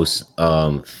like the most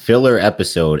filler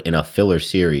episode in a filler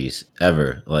series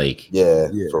ever. Like, yeah,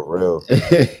 for real.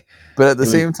 But at the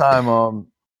same time, no,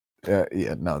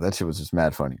 that shit was just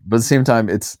mad funny. But at the same time,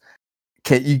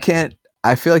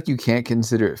 I feel like you can't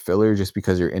consider it filler just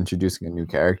because you're introducing a new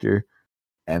character,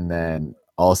 and then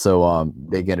also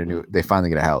they finally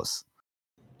get a house.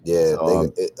 Yeah,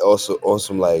 so, also on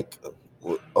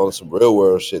some real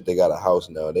world shit. They got a house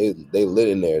now. They lit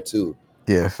in there too.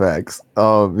 Yeah, facts.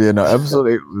 Episode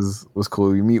 8 was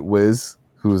cool. You meet Wiz,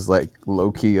 who's like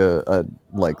low key a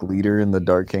like leader in the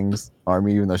Dark King's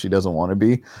army, even though she doesn't want to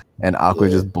be, and Aqua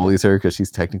just bullies her because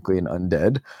she's technically an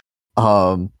undead.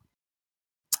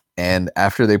 And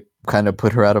after they kind of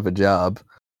put her out of a job,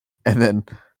 and then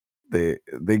they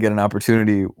get an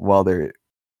opportunity while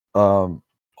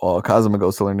Kazuma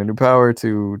goes to learn a new power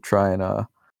to try and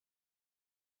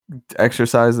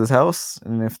exercise this house,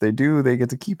 and if they do, they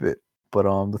get to keep it. But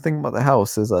the thing about the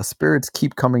house is spirits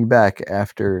keep coming back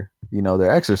after, you know, they're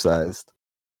exercised.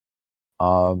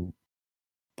 But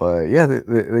yeah,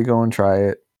 they go and try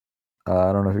it.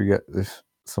 I don't know if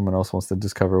someone else wants to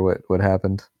discover what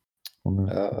happened.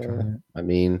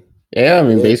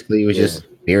 Basically it was just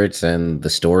spirits and the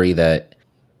story that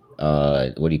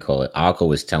what do you call it? Aqua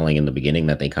was telling in the beginning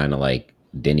that they kind of like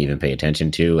didn't even pay attention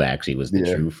to actually was the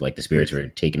truth. Like the spirits were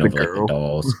taking over like the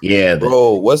dolls. Yeah,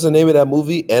 bro. What's the name of that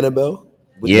movie? Annabelle.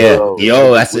 Exactly.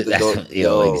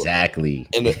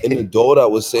 And the doll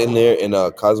that was sitting there in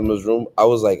Kazuma's room, I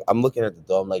was like, I'm looking at the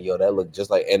doll, I'm like, yo, that looked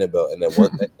just like Annabelle. And then one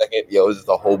second, it's just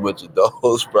a whole bunch of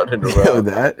dolls running around.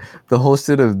 The whole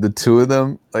shit of the two of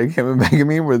them, like him and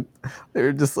Megami, they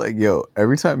were just like, yo,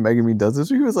 every time Megami does this,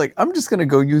 he was like, I'm just gonna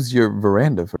go use your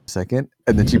veranda for a second,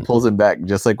 and then she pulls him back,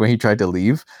 just like when he tried to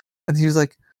leave, and he was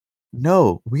like,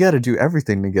 no, we got to do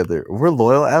everything together. We're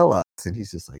loyal allies, and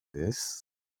he's just like this.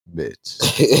 Bitch.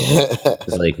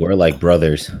 It's like we're like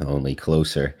brothers, only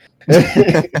closer.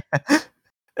 and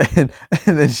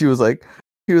then he was like,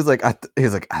 I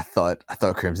thought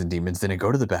Crimson Demons didn't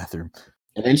go to the bathroom.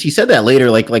 And then she said that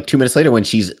later, like 2 minutes later when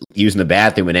she's using the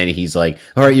bathroom, and then he's like,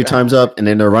 all right, your time's up, and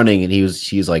then they're running, and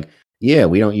she's like, yeah,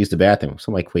 we don't use the bathroom. So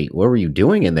I'm like, wait, what were you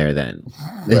doing in there then?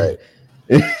 Right.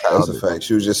 That's a fact.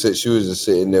 She was just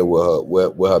sitting there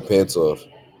with her pants off.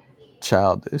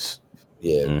 Childish.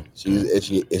 Yeah,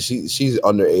 she's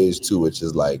underage too, which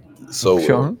is like so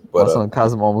weird. But my son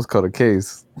Kazuma almost caught a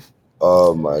case.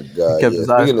 Oh my god! He kept his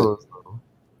eyes closed.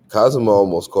 Kazuma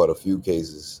almost caught a few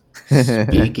cases.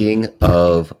 Speaking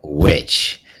of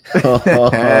which,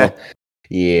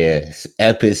 Yes,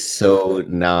 episode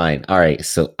 9. All right,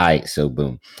 so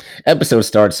boom. Episode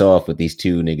starts off with these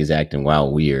two niggas acting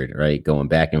wild weird, right? Going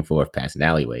back and forth past an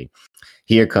alleyway.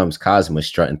 Here comes Cosmo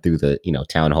strutting through the,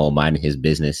 town hall, minding his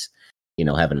business,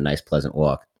 having a nice pleasant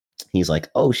walk. He's like,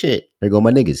 oh shit, there go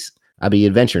my niggas. I be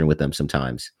adventuring with them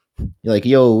sometimes. You're like,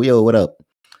 yo, what up?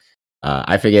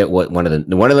 I forget what one of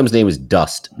them's name was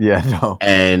Dust. Yeah, no.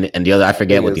 And the other, I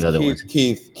forget what the other one.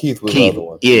 Keith was the other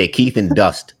one. Yeah, Keith and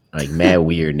Dust. Like mad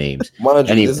weird names. Mind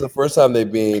you, this is the first time they're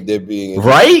being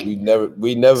right.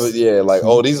 We never, yeah. Like,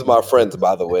 oh, these are my friends,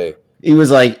 by the way. He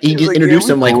was like, he just introduced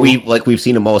them like we've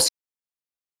seen them all.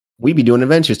 We be doing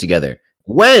adventures together.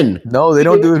 When? No, they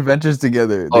don't do adventures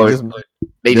together.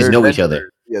 They just know each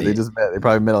other. Yeah, they just met. They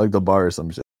probably met at like the bar or some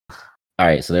shit. All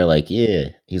right, so they're like, yeah.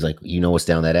 He's like, you know what's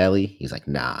down that alley? He's like,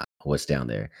 nah, what's down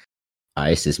there?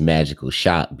 It's this magical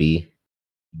shop, B.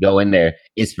 Go in there.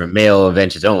 It's for male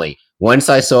adventures only. Once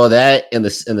I saw that in the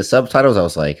subtitles, I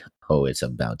was like, oh, it's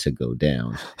about to go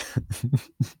down.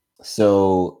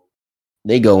 So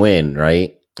they go in,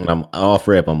 right? And I'm off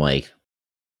rip. I'm like,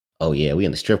 oh yeah, we in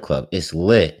the strip club. It's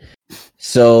lit.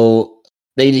 So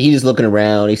he's looking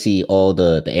around. They see all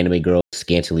the anime girls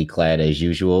scantily clad as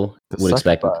usual. Would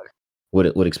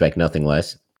expect nothing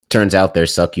less. Turns out they're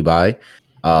succubi.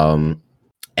 And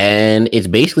it's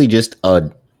basically just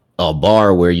a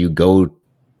bar where you go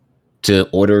to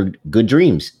order good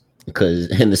dreams.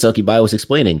 And the succubi was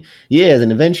explaining, yeah, as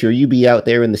an adventurer, you be out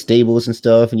there in the stables and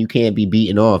stuff, and you can't be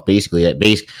beaten off. Basically,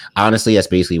 honestly, that's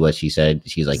basically what she said.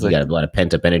 She's like, you got a lot of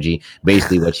pent up energy.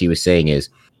 Basically, what she was saying is,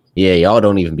 yeah, y'all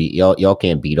don't even y'all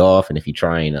can't beat off, and if you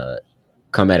try and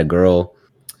come at a girl,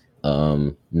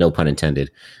 no pun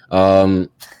intended,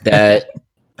 that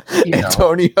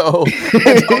Antonio,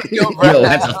 yo,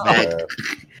 that's a fact.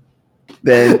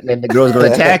 Then the girl's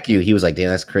gonna attack you. He was like, damn,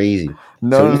 that's crazy.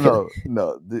 No.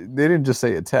 They didn't just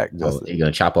say attack. You're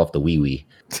gonna chop off the wee.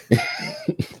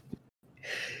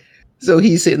 So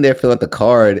he's sitting there filling out the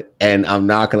card, and I'm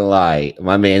not gonna lie,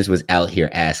 my man's was out here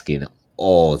asking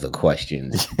all the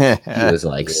questions. He was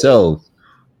like, so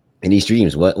in these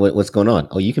dreams, what's going on?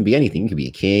 Oh, you can be anything. You can be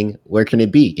a king. Where can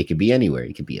it be? It could be anywhere.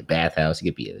 It could be a bathhouse. It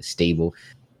could be a stable.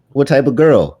 What type of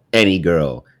girl? Any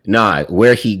girl. Nah,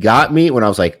 where he got me when I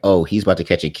was like, oh, he's about to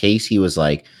catch a case. He was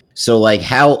like, so like,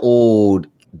 how old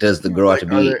does the girl have to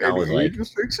be? And I was like,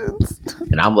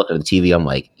 and I'm looking at the TV. I'm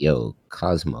like, yo,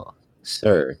 Cosmo,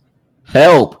 sir,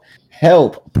 help,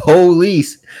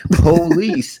 police.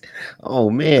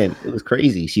 Oh man, it was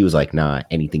crazy. She was like, nah,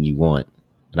 anything you want.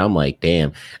 And I'm like,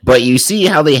 damn. But you see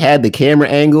how they had the camera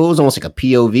angles, almost like a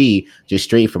POV, just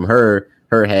straight from her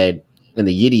head. And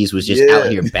the Yiddies was just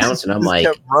out here bouncing. I'm like,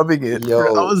 kept rubbing it. Yo,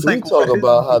 I was like, talk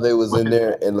about how they was in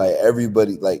there and like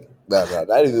everybody, like,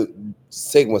 not even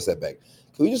take one step back.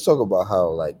 Can we just talk about how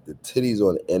like the titties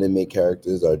on anime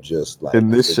characters are just like in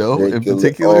this show in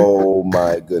particular? Oh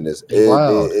my goodness,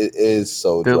 it is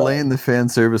so. They're laying the fan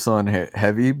service on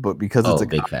heavy, but because it's a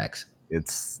big facts,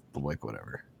 it's like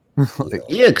whatever.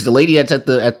 Yeah, because the lady that's at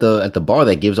the bar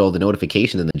that gives all the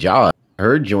notifications in the job,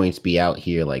 her joints be out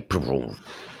here like.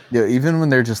 Yeah, even when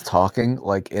they're just talking,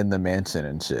 like in the mansion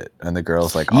and shit, and the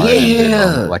girls like,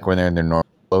 like when they're in their normal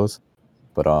clothes.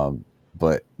 But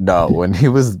no, when he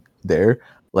was there,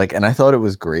 like, and I thought it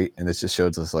was great, and this just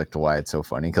shows us like why it's so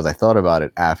funny because I thought about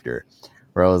it after,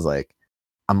 where I was like,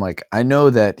 I know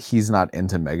that he's not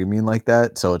into Megumin like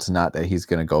that, so it's not that he's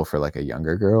gonna go for like a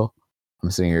younger girl.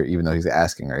 I'm sitting here, even though he's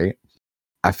asking, right?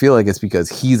 I feel like it's because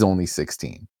he's only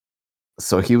 16,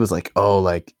 so he was like, oh,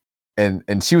 like.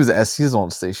 And she was on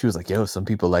stage. She was like, "Yo, some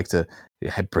people like to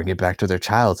bring it back to their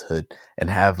childhood and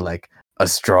have like a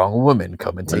strong woman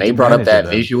come and take." When they brought up that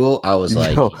visual, I was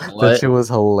like, "That shit was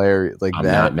hilarious!" Like I'm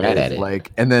that, not mad at it.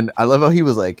 Like, and then I love how he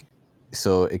was like,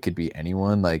 "So it could be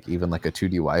anyone, like even like a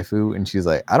 2D waifu," and she's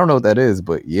like, "I don't know what that is,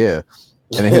 but yeah."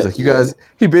 And then he was like, "You guys,"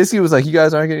 he basically was like, "You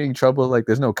guys aren't getting in trouble. Like,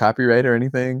 there's no copyright or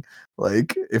anything.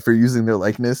 Like, if you're using their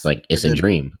likeness, like it's a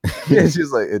dream." Yeah,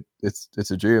 she's like,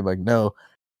 "It's a dream." I'm like, no.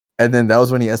 And then that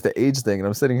was when he asked the age thing, and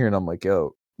I'm sitting here and I'm like,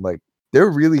 yo, like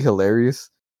they're really hilarious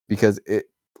because it,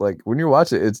 like when you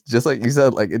watch it, it's just like you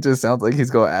said, like it just sounds like he's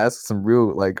gonna ask some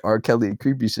real like R. Kelly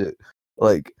creepy shit.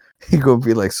 Like he gonna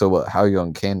be like, so what? How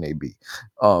young can they be?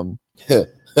 When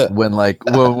I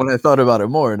thought about it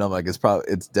more, and I'm like, it's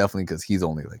definitely because he's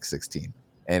only like 16,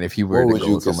 and if he were what would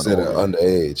you consider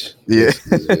underage? Yeah,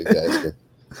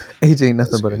 age ain't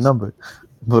nothing but a number.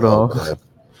 But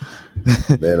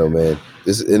man, oh man.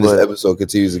 This episode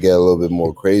continues to get a little bit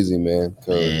more crazy, man.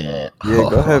 Yeah, go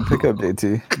ahead, pick up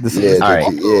JT. All right.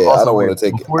 I don't want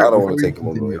to take him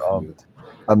away from you.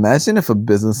 Imagine if a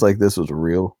business like this was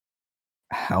real,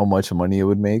 how much money it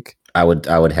would make. I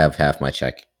would have half my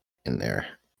check in there.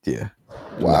 Yeah.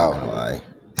 Wow. Not gonna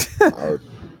lie.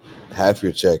 Half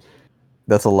your check.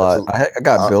 That's a lot. I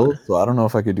got bills, so I don't know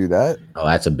if I could do that. Oh,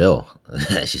 that's a bill.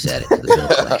 She said it to the bill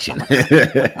collection.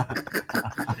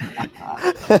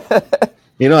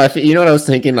 You know what I was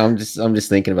thinking? I'm just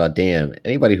thinking about, damn,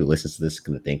 anybody who listens to this is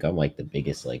gonna think I'm like the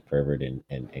biggest like pervert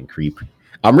and creep.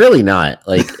 I'm really not.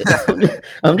 Like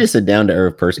I'm just a down to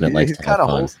earth person that likes to have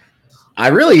fun. I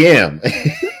really am.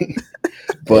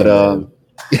 But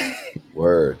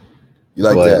word. You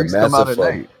like that massive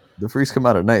fun. The freaks come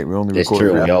out at night. We only record. It's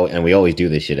true. We always do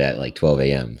this shit at like 12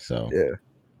 a.m. So yeah.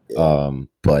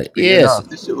 But yes, if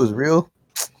this shit was real.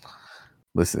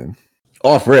 Listen.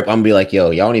 Off rip, I'm gonna be like,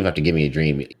 yo, y'all don't even have to give me a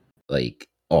dream. Like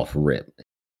off rip,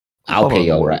 I'll pay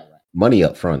y'all money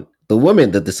up front. The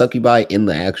woman that the succubi in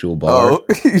the actual bar. Oh,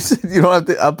 you don't have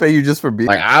to. I'll pay you just for being.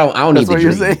 Like I don't need the dream.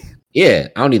 You're saying? Yeah,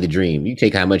 I don't need the dream. You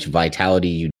take how much vitality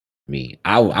you need me.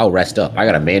 I'll rest up. I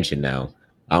got a mansion now.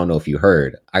 I don't know if you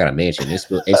heard. I got a mansion. It's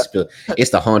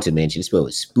the haunted mansion. It's filled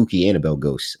with spooky Annabelle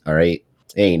ghosts. All right,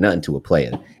 it ain't nothing to a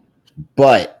player.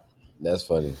 But that's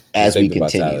funny. As we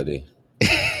continue.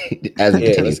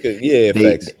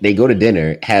 They go to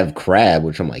dinner, have crab,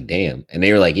 which I'm like, damn. And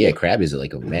they were like, yeah, crab is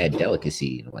like a mad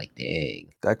delicacy. And I'm like,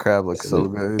 dang. That crab looks so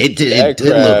good. It did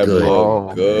look good.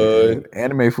 Oh, good. Man.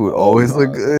 Anime food always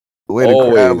look good. The way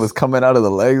the crab was coming out of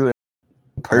the legs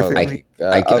perfectly.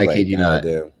 I kid you not.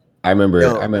 I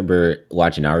remember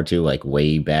watching Naruto like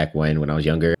way back when I was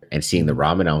younger and seeing the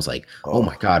ramen. I was like, oh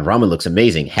my God, ramen looks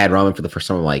amazing. Had ramen for the first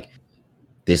time. I'm like,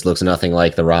 this looks nothing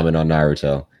like the ramen on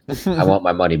Naruto. I want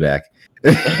my money back.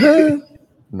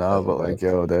 No, but like,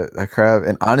 yo, that crab.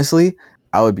 And honestly,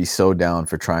 I would be so down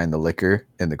for trying the liquor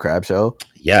in the crab shell.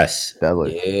 Yes.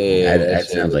 That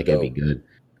sounds like it'd be good.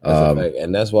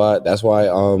 And that's why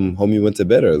homie went to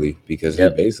bed early because he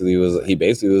basically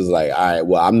was like, all right,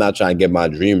 well, I'm not trying to get my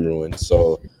dream ruined.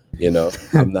 So,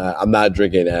 I'm not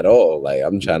drinking at all. Like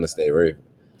I'm trying to stay away.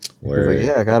 Like,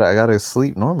 yeah, I gotta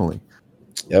sleep normally.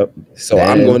 Yep. So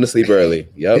I'm going to sleep early.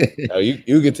 Yep.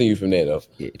 You continue from there though.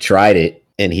 Tried it,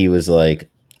 and he was like,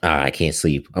 I can't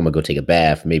sleep. I'm gonna go take a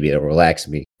bath. Maybe it'll relax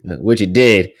me. Which it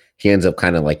did. He ends up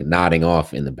kind of like nodding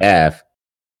off in the bath,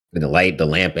 and the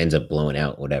lamp ends up blowing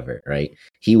out. Whatever. Right.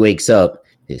 He wakes up.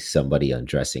 There's somebody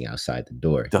undressing outside the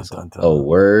door. Dun, dun, dun. Oh,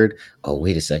 word. Oh,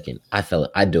 wait a second. I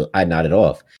nodded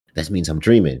off. That means I'm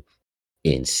dreaming.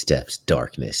 In steps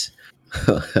darkness.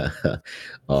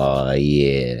 Oh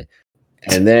yeah.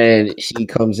 And then she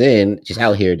comes in, she's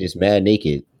out here just mad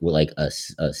naked with like a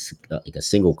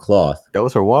single cloth. That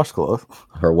was her washcloth.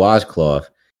 Her washcloth,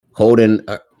 holding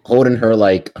her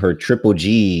like her triple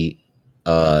G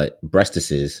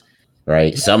breastises,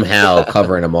 right? Somehow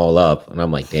covering them all up, and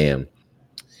I'm like, damn.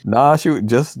 Nah, she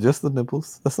just the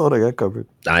nipples. That's all I got covered.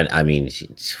 I mean,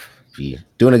 she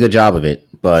doing a good job of it,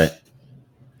 but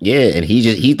yeah, and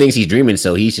he thinks he's dreaming,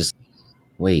 so he's just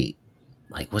wait.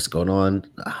 Like, what's going on?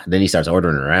 Then he starts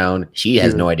ordering around. She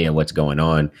has no idea what's going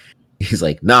on. He's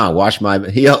like, nah,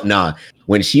 nah.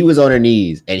 When she was on her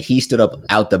knees and he stood up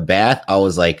out the bath, I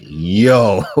was like,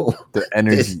 yo, the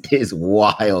energy this is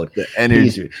wild. The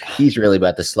energy. He's really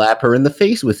about to slap her in the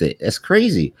face with it. That's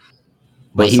crazy.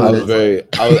 But I was very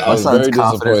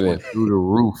disappointed. Through the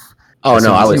roof. Oh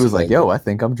no, he was like, yo, I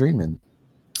think I'm dreaming.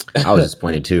 I was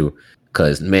disappointed too.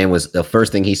 Because man the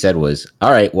first thing he said was,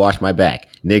 all right, wash my back.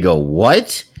 Nigga,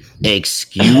 what?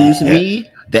 Excuse me?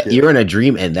 That you're in a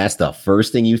dream and that's the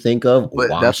first thing you think of? But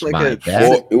wash that's like my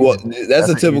back? That's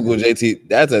a typical JT.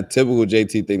 That's a typical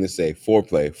JT thing to say.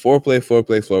 Foreplay.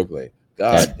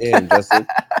 God damn, Justin.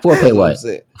 Foreplay what?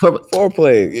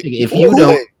 Foreplay. If you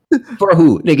don't, for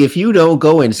who? Nigga, if you don't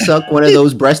go and suck one of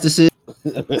those breastises,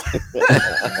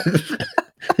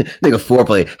 nigga,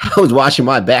 foreplay. I was washing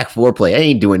my back foreplay. I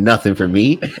ain't doing nothing for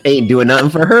me. I ain't doing nothing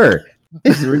for her.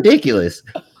 This is ridiculous.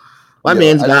 My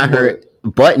man's got her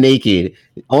butt naked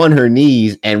on her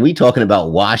knees, and we talking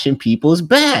about washing people's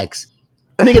backs.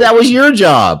 Nigga, that was your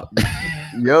job.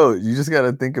 Yo, you just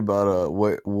gotta think about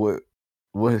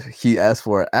what he asked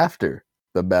for after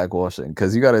the back washing,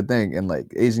 because you gotta think in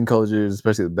like Asian cultures,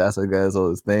 especially the bastard guys, all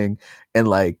this thing, and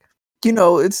like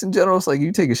it's in general. It's like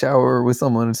you take a shower with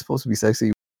someone, it's supposed to be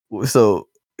sexy. So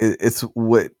it's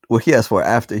what he asked for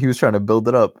after. He was trying to build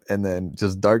it up, and then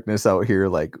just darkness out here.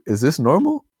 Like, is this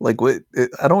normal? Like, what?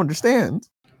 I don't understand.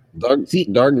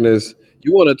 Darkness.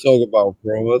 You want to talk about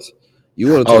promos?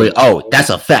 You want to? Oh, that's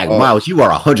a fact, Miles. You are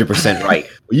 100% right.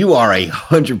 You are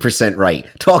 100% right.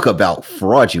 Talk about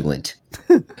fraudulent.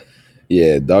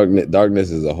 Yeah,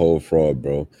 darkness is a whole fraud,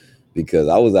 bro. Because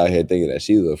I was out here thinking that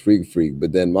she's a freak,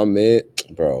 but then my man,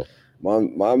 bro.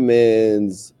 my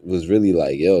man's was really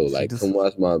like, yo, like come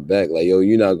watch my back. Like, yo,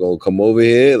 you're not gonna come over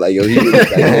here. Like, yo, he really like,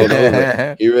 hold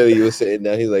over. He really was sitting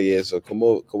down. He's like, yeah, so come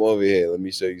over here. Let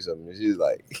me show you something. And she's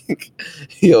like,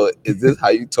 yo, is this how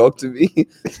you talk to me?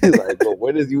 She's like, but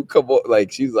when does you come over?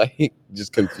 Like, she's like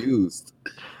just confused.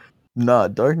 Nah,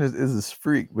 Darkness is a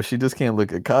freak, but she just can't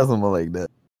look at Cosmo like that.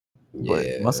 But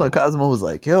Yeah. my son Cosmo was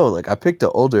like, yo, like I picked an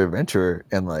older adventurer,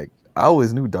 and like I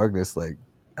always knew Darkness, like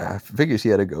I figured she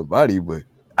had a good body, but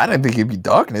I didn't think it'd be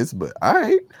Darkness, but all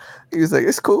right. He was like,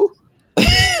 it's cool.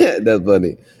 That's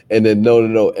funny. And then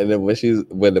no. And then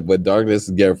when Darkness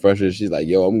is getting frustrated, she's like,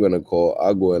 yo, I'm gonna call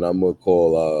Agua and I'm gonna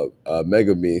call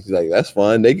Mega Bean. She's like, that's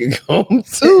fine, they can come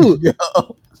too.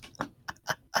 Yo.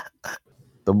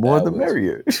 The more the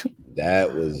merrier.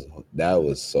 That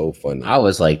was so funny. I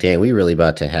was like, damn, we really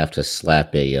about to have to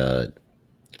slap a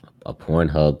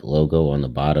Pornhub logo on the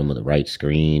bottom of the right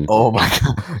screen. Oh my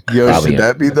god. Yo, probably should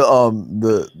that be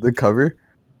the cover?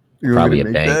 You probably a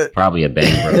bang. That? Probably a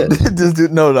bang, bro. Just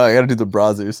no, I gotta do the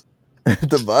browsers.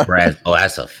 Oh,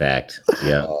 that's a fact.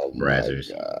 Yeah,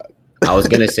 browsers. I was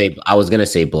gonna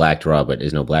say Black Draw, but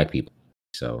there's no black people.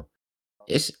 So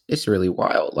it's really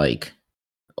wild. Like,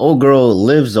 old girl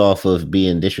lives off of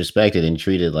being disrespected and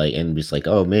treated like, and just like,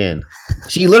 oh man,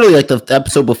 she literally like the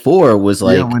episode before was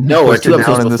like, or 2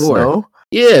 episodes before.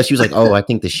 Yeah, she was like, oh, I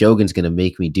think the Shogun's gonna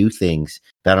make me do things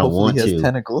that I don't want to.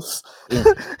 Tentacles. Yeah.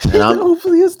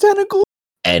 Hopefully he has tentacles.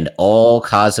 And all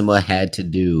Kazuma had to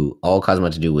do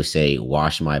was say,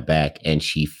 wash my back, and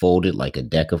she folded like a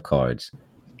deck of cards.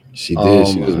 She did.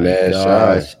 She was mad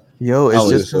shy. Yo, it's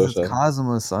just because it's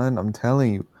Kazuma, son. I'm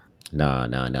telling you. Nah.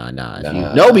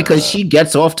 No, because she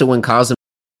gets off to when Kazuma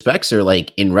respects her,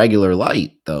 like in regular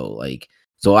light, though. Like,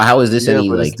 so how is this any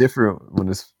like? It's different when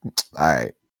it's all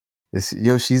right.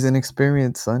 She's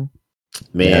inexperienced, son.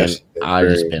 Man, I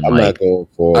just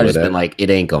been like, it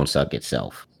ain't gonna suck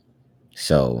itself.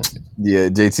 So yeah,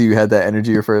 JT, you had that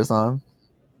energy your first time.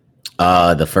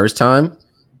 The first time,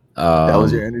 that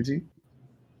was your energy.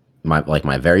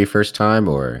 My very first time,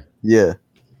 or yeah.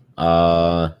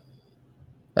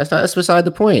 That's beside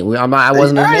the point. I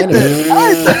wasn't in an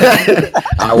anime.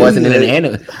 I wasn't in an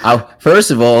anime.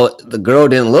 First of all, the girl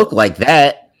didn't look like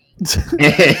that.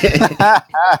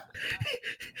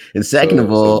 And second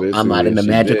of all, I'm not in the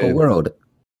magical world.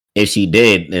 If she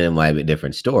did, then it might be a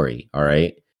different story. All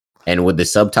right. And would the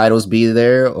subtitles be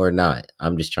there or not?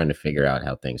 I'm just trying to figure out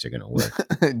how things are going to work.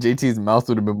 JT's mouth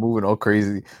would have been moving all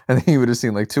crazy. I think he would have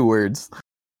seen like 2 words.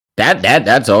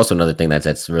 That's also another thing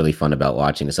that's really fun about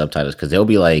watching the subtitles, because it'll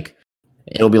be like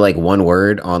 1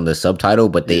 word on the subtitle,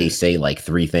 but they say like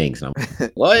 3 things. And I'm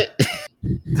like, what?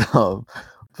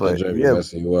 But yeah,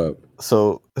 messing you up.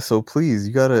 So please,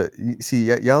 you gotta see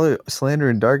y'all are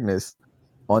slandering Darkness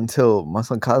until my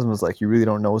son Cosmo's like, you really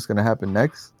don't know what's gonna happen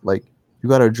next. Like, you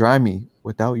gotta dry me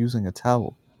without using a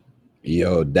towel.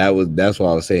 Yo, that's what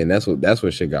I was saying. That's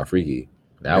when shit got freaky.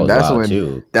 That's wild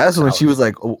too. That's when she was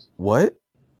like, oh, what?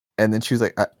 And then she was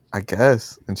like, I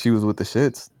guess. And she was with the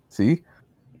shits. See?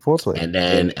 Foreplay.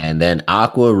 And then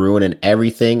Aqua ruining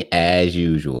everything as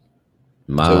usual.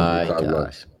 My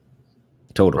gosh.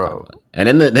 Total.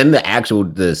 And then the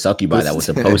actual succubi that was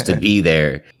supposed to be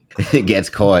there gets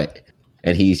caught.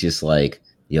 And he's just like,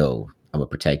 yo, I'm gonna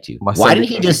protect you. Why didn't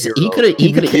he just he could have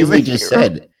easily just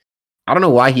said, I don't know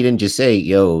why he didn't just say,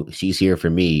 yo, she's here for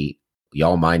me.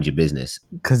 Y'all mind your business.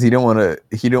 Because he don't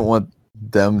want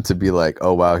them to be like,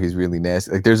 oh wow, he's really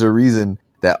nasty. Like, there's a reason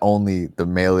that only the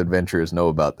male adventurers know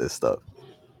about this stuff.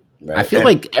 Right. I feel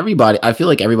like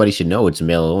everybody should know it's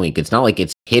male only. It's not like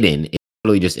it's hidden. It's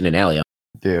literally just in an alley.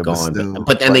 Yeah,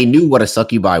 but then they knew what a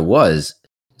succubi was.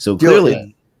 So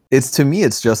clearly, it's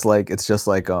just like if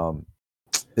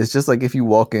you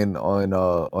walk in on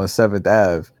 7th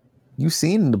Ave, you've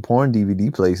seen the porn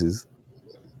DVD places.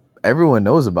 Everyone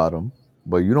knows about them,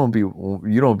 but you don't be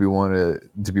wanted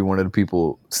to be one of the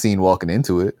people seen walking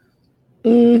into it.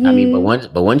 Mm-hmm. I mean,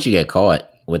 but once you get caught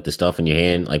with the stuff in your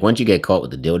hand, like once you get caught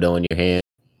with the dildo in your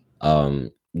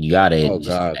hand, you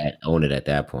gotta own it at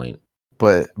that point.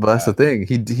 But that's the thing.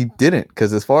 He didn't,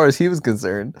 because as far as he was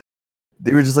concerned,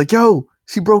 they were just like, yo,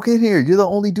 she broke in here. You're the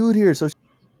only dude here, so she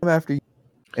came after you.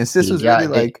 And sis was really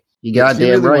like, you got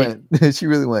damn right. She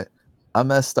really went, I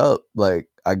messed up. Like,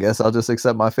 I guess I'll just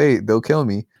accept my fate. They'll kill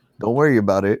me. Don't worry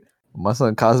about it. My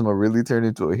son Cosmo really turned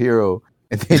into a hero,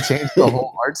 and they changed the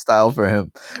whole art style for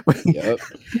him. Yep.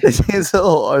 They changed the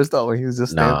whole art style when he was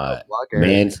just standing up blocking.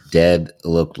 Man's dead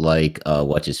looked like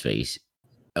what's his face?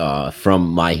 From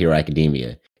My Hero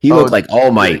Academia. He looked like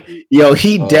All Might. Yo,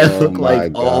 he dead looked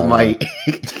like All Might.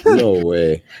 No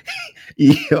way.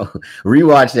 Yo,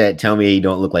 rewatch that. Tell me you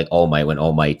don't look like All Might when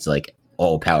All Might's like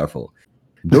all powerful.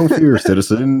 Don't fear,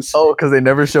 citizens. Oh, because they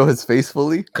never show his face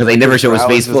fully. Because they never show his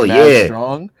face fully. Yeah,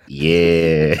 strong.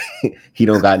 Yeah. He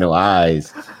don't got no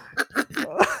eyes.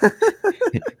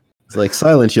 It's like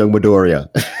silence, young Midoriya.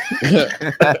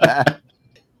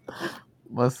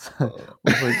 Must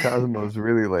like Cosmo's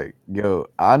really like, yo,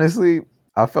 honestly,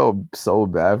 I felt so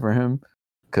bad for him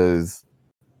because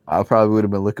I probably would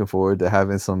have been looking forward to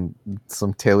having some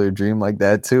tailored dream like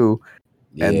that too.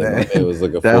 Yeah, and then it was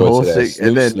looking that forward to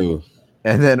that snoo,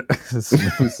 and then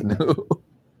snoo.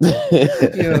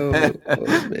 Yo,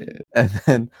 oh,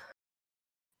 man.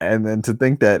 And then to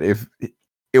think that if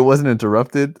it wasn't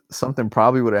interrupted, something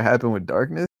probably would have happened with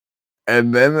Darkness.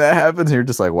 And then that happens, and you're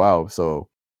just like, wow. So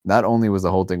not only was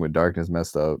the whole thing with Darkness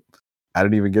messed up, I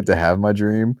didn't even get to have my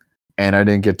dream, and I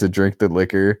didn't get to drink the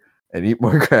liquor and eat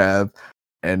more crab,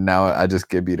 and now I just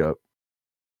get beat up.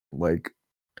 Like,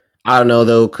 I don't know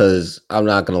though, because I'm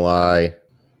not gonna lie.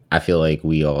 I feel like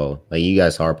we all, like, you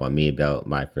guys harp on me about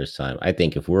my first time. I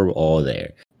think if we're all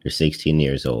there, you're 16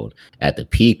 years old, at the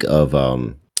peak of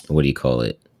what do you call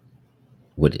it?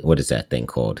 What is that thing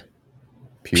called?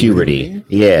 Puberty.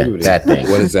 Yeah, puberty. That thing.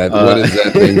 What is that? What is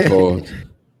that thing called?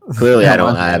 Clearly, I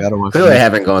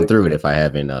haven't gone through it if I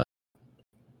haven't.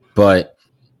 But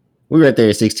we were right there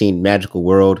at 16, magical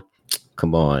world.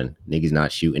 Come on, niggas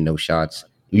not shooting no shots.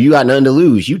 You got nothing to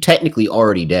lose. You technically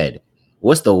already dead.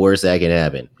 What's the worst that can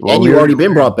happen? Well, and you already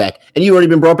been brought back. And you already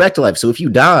been brought back to life. So if you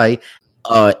die,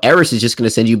 Eris is just going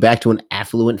to send you back to an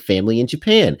affluent family in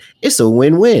Japan. It's a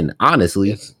win-win,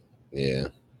 honestly. Yeah.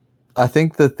 I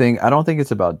think I don't think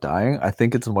it's about dying. I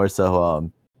think it's more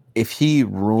so if he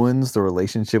ruins the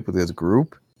relationship with his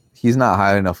group, he's not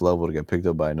high enough level to get picked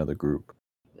up by another group.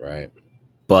 Right.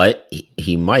 But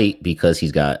he might, because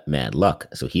he's got mad luck.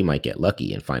 So he might get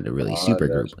lucky and find a really super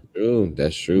group. True.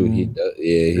 That's true. He does.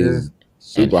 Yeah, he's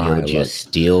super high. He'll just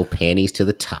steal panties to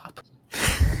the top.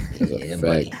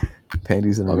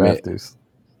 Panties in the rafters.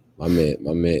 My man.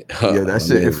 Yeah, that's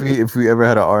it. If we ever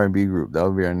had an R&B group, that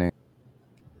would be our name.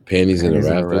 Panties in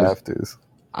the rafters.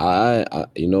 I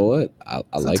you know what? I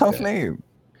like a tough that name.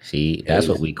 See, that's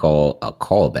what we call a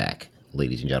callback,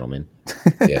 ladies and gentlemen.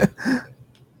 Yeah.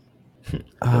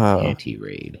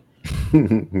 Anti-raid.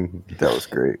 That was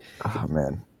great. Oh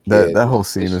man, that whole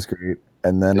scene is great.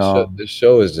 And then this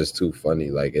show is just too funny.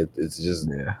 Like it's just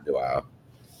wow.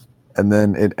 And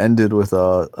then it ended with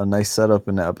a nice setup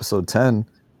in episode 10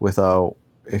 with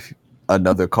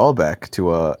another callback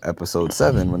to episode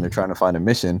 7 when they're trying to find a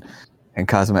mission, and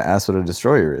Cosmo asks what a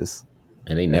destroyer is.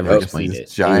 And they never explained it.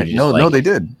 Giant. No, they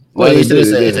did. Well, they said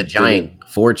it's a giant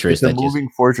fortress. It's a moving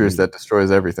fortress that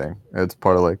destroys everything. It's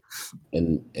part of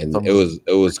and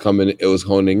it was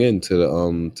honing into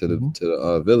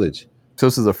the village. So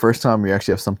this is the first time we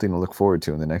actually have something to look forward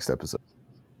to in the next episode.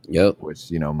 Yep.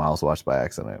 Which Miles watched by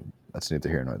accident. That's neither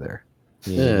here nor there.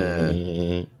 Yeah.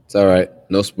 It's all right.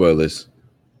 No spoilers.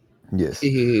 Yes.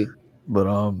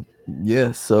 But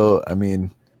yeah. So I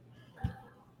mean,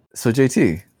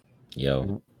 JT.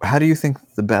 Yo. How do you think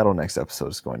the battle next episode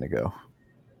is going to go?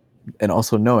 And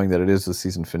also knowing that it is the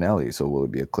season finale, so will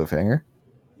it be a cliffhanger?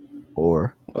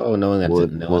 Or knowing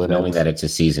that it's a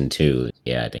season 2,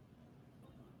 yeah, I think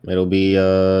it'll be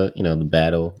the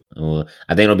battle.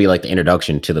 I think it'll be like the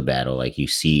introduction to the battle, like you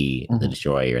see the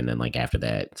destroyer, and then like after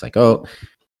that, it's like and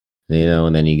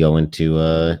then you go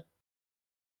into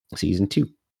season 2.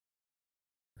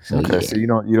 So, okay, so you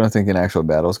don't think an actual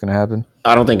battle is going to happen?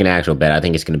 I don't think an actual battle. I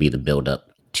think it's going to be the build up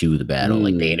to the battle.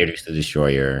 Like they introduce the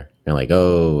destroyer, and like,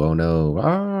 oh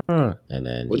no, and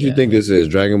then. What do you think this is?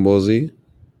 Dragon Ball Z?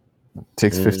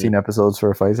 Takes 15 episodes for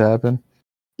a fight to happen?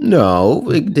 No,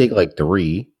 it could take like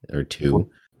 3 or 2.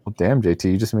 Well, damn,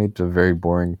 JT, you just made a very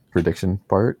boring prediction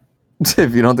part.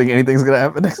 If you don't think anything's going to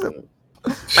happen next episode.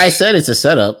 I said it's a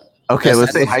setup. Okay,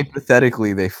 let's say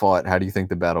hypothetically they fought. How do you think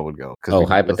the battle would go?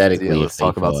 Hypothetically, let's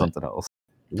talk about something else.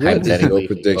 Hypothetical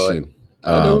prediction.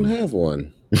 I don't have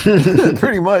one.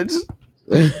 Pretty much.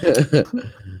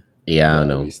 Yeah, I don't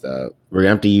know. We're gonna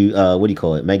have to use what do you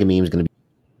call it? Mega Meme's gonna be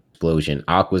explosion.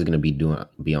 Aqua's gonna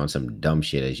be on some dumb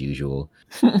shit as usual.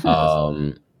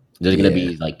 There's gonna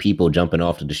be like people jumping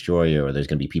off the destroyer, or there's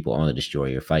gonna be people on the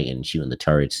destroyer fighting, shooting the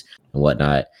turrets and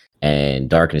whatnot. And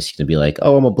Darkness is gonna be like,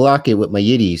 oh, I'm gonna block it with my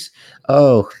yiddies.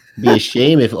 Oh, be a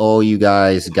shame if all you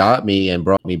guys got me and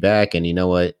brought me back. And you know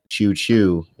what? Choo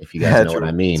choo, if you guys know what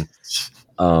I mean.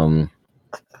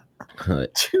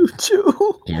 Choo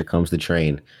choo. Here comes the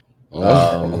train.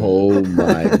 Oh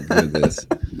my goodness!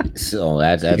 So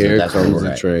that's comes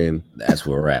the train. That's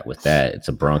where we're at with that. It's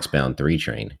a Bronx bound 3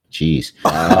 train. Jeez.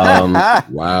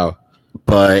 Wow.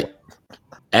 But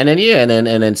And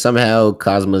then somehow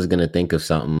Cosmo's gonna think of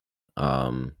something,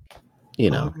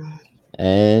 you know. Oh,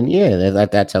 and yeah,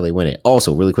 that's how they win it.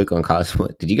 Also, really quick on Cosmo,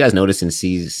 did you guys notice in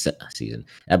season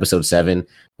episode 7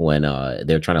 when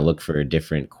they're trying to look for a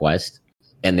different quest,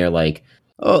 and they're like,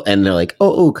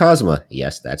 oh, Cosmo,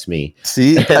 yes, that's me.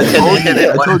 See, I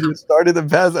told you it started the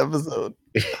past episode.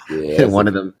 Yeah,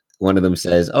 one of them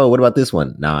says, "Oh, what about this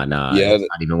one?" Nah, yeah, it's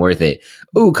not even worth it.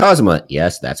 Ooh, Cosmo,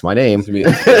 yes, that's my name. That's me.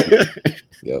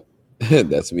 Yep,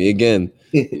 that's me again.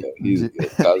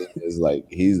 Cosmo is like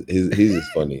he's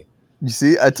just funny. You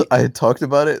see, I had talked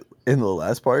about it in the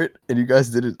last part, and you guys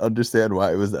didn't understand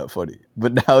why it was that funny.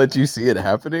 But now that you see it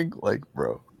happening, like,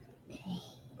 bro,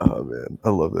 oh man, I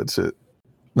love that shit.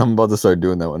 I'm about to start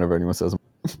doing that whenever anyone says,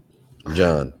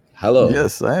 John, hello.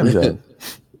 Yes, I am John.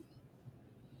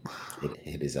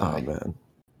 It is. Oh man,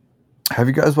 have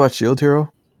you guys watched Shield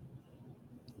Hero?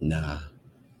 Nah.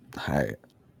 Hi.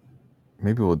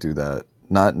 Maybe we'll do that.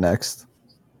 Not next,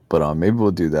 but maybe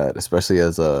we'll do that, especially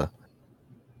as to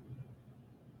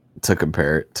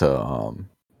compare it to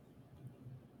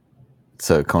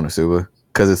Konosuba,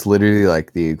 because it's literally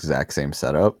like the exact same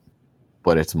setup,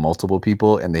 but it's multiple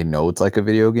people and they know it's like a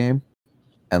video game,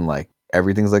 and like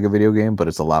everything's like a video game, but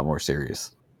it's a lot more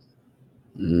serious.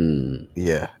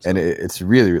 Yeah, and it's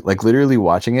really like literally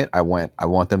watching it. I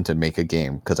want them to make a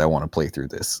game because I want to play through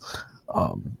this.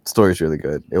 Story's really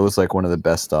good. It was like one of the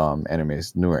best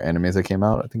newer animes that came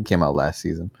out. I think it came out last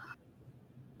season,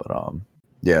 but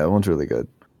yeah, that one's really good.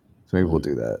 So maybe we'll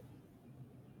do that.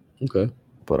 Okay.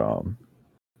 But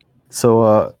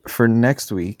so for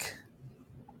next week,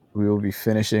 we will be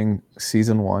finishing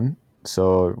season 1.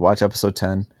 So watch episode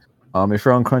 10. If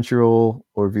you're on Crunchyroll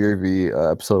or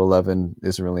VRV, episode 11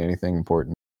 isn't really anything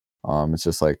important. It's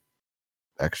just like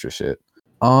extra shit.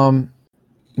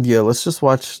 Yeah, let's just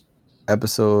watch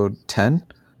episode 10.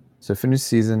 So finish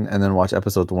season and then watch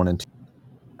episodes 1 and 2.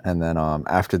 And then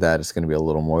after that, it's going to be a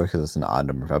little more because it's an odd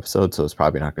number of episodes. So it's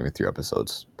probably not going to be 3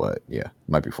 episodes. But yeah, it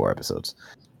might be 4 episodes.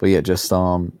 But yeah, just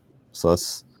so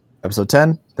that's episode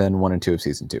 10, then 1 and 2 of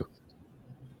season 2.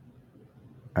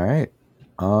 All right.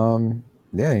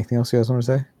 Yeah, anything else you guys want to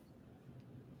say?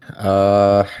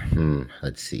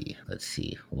 Let's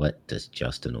see. What does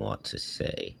Justin want to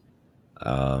say?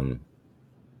 How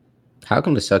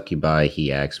come the succubi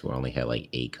he asked for only had like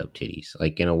A-cup titties?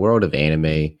 Like in a world of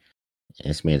anime,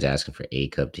 this man's asking for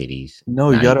A-cup titties.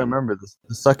 No, you gotta remember the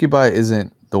succubi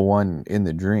isn't the one in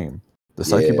the dream. The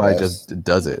succubi just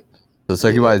does it. The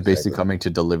succubi is basically coming to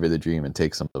deliver the dream and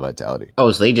take some of the vitality.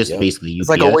 Oh, so they just basically UPS? It's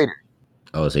like a waiter.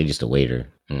 Oh, so they just a waiter.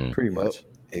 Pretty much.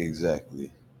 Exactly.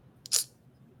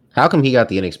 How come he got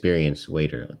the inexperienced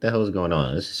waiter? What the hell is going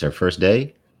on? This is her first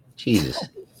day? Jesus.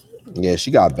 Yeah,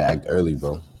 she got bagged early,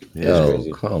 bro. Yo,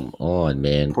 come on,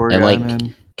 man. Poor and guy, like,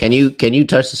 man. Can you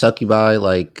touch the succubi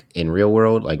like in real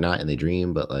world, like not in the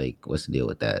dream, but like what's the deal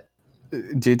with that?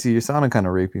 JT, you're sounding kind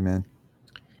of rapey, man.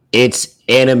 It's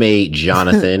anime,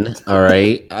 Jonathan. All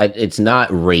right, it's not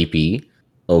rapey.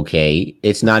 Okay,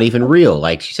 it's not even real.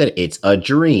 Like she said, it's a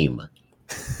dream.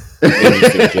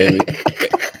 JT,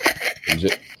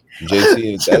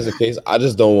 if that's the case, I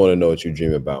just don't want to know what you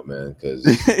dream about, man. Because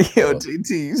yo,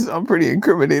 JT, I'm pretty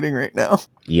incriminating right now.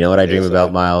 You know what I dream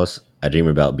about, Miles? I dream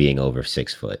about being over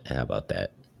 6 foot. How about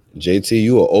that? JT,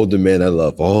 you an older man that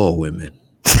love all women.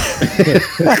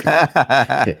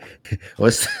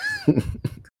 What's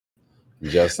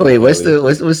Justin what's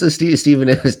the Stephen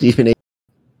A?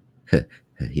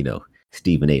 You know,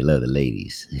 Stephen A. love the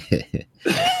ladies.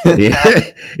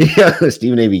 Yeah,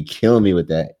 Stephen A. be killing me with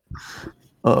that.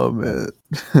 Oh man.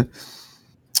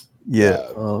 Yeah.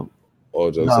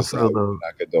 All jokes aside,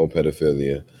 I condone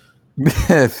pedophilia.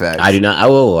 Facts. I do not.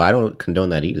 I don't condone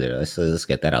that either. Let's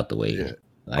get that out the way. Yeah.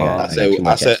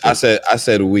 I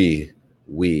said we.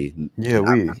 Yeah,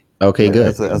 we. Okay, yeah,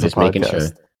 good. As just making sure.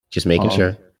 Just making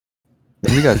sure.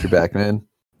 We got your back, man.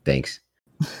 Thanks.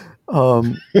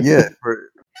 Yeah.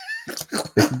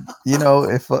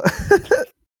 If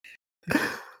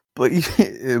but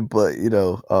you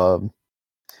know,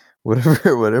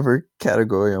 whatever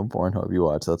category on Pornhub you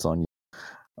watch, that's on you.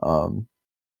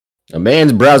 A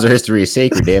man's browser history is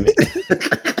sacred, damn it.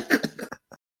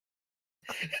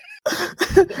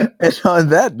 And on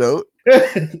that note,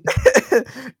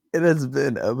 it has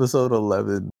been episode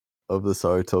 11 of the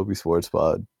Saratobi Sports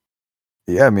Pod.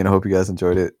 Yeah, I mean, I hope you guys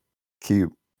enjoyed it. Keep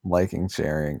liking,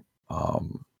 sharing.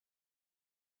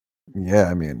 Yeah,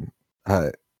 I mean,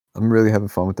 I'm really having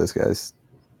fun with this, guys.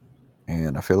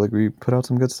 And I feel like we put out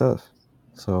some good stuff.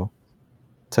 So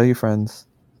tell your friends.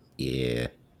 Yeah.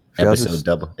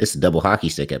 Double. It's a double hockey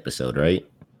stick episode, right?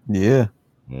 Yeah.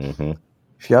 Mm-hmm.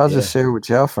 If y'all just share with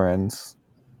y'all friends,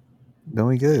 Then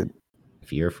we good.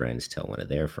 If your friends tell one of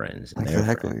their friends, and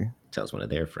Exactly. their friend tells one of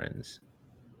their friends,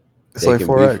 It's they like can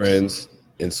 4X. be friends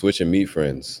and switch and meet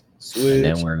friends. Switch.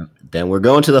 And then we're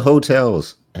going to the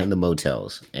hotels and the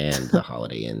motels and the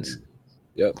Holiday Inns.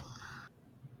 Yep.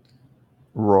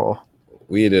 Raw.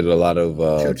 We did a lot of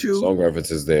Choo-choo. song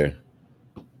references there.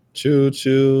 Choo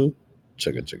choo.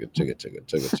 Chugga chugga chugga chugga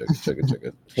chugga chugga chugga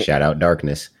chugga. Shout out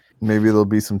Darkness. Maybe there'll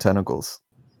be some tentacles.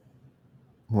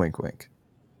 Wink, wink.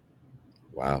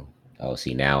 Wow. Oh,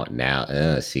 see now,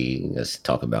 see, let's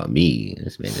talk about me.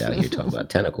 This man's out here talking about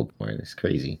tentacle porn. It's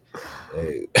crazy.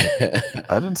 Hey.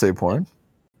 I didn't say porn.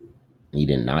 You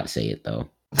did not say it though.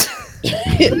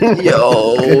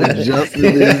 Yo,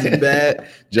 Justin is bad.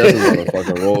 Justin's on a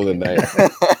fucking roll tonight.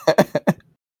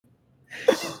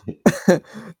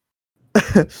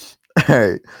 All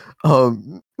right.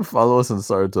 Follow us on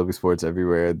Saratobi Sports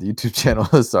everywhere. The YouTube channel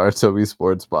is Saratobi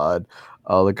Sports Pod.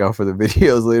 I'll look out for the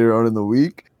videos later on in the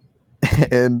week.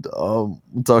 And we'll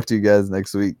talk to you guys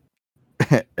next week.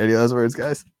 Any last words,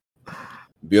 guys?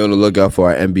 Be on the lookout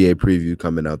for our NBA preview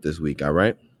coming out this week, all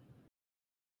right?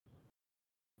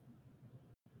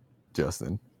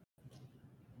 Justin.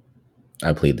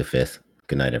 I plead the fifth.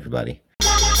 Good night, everybody.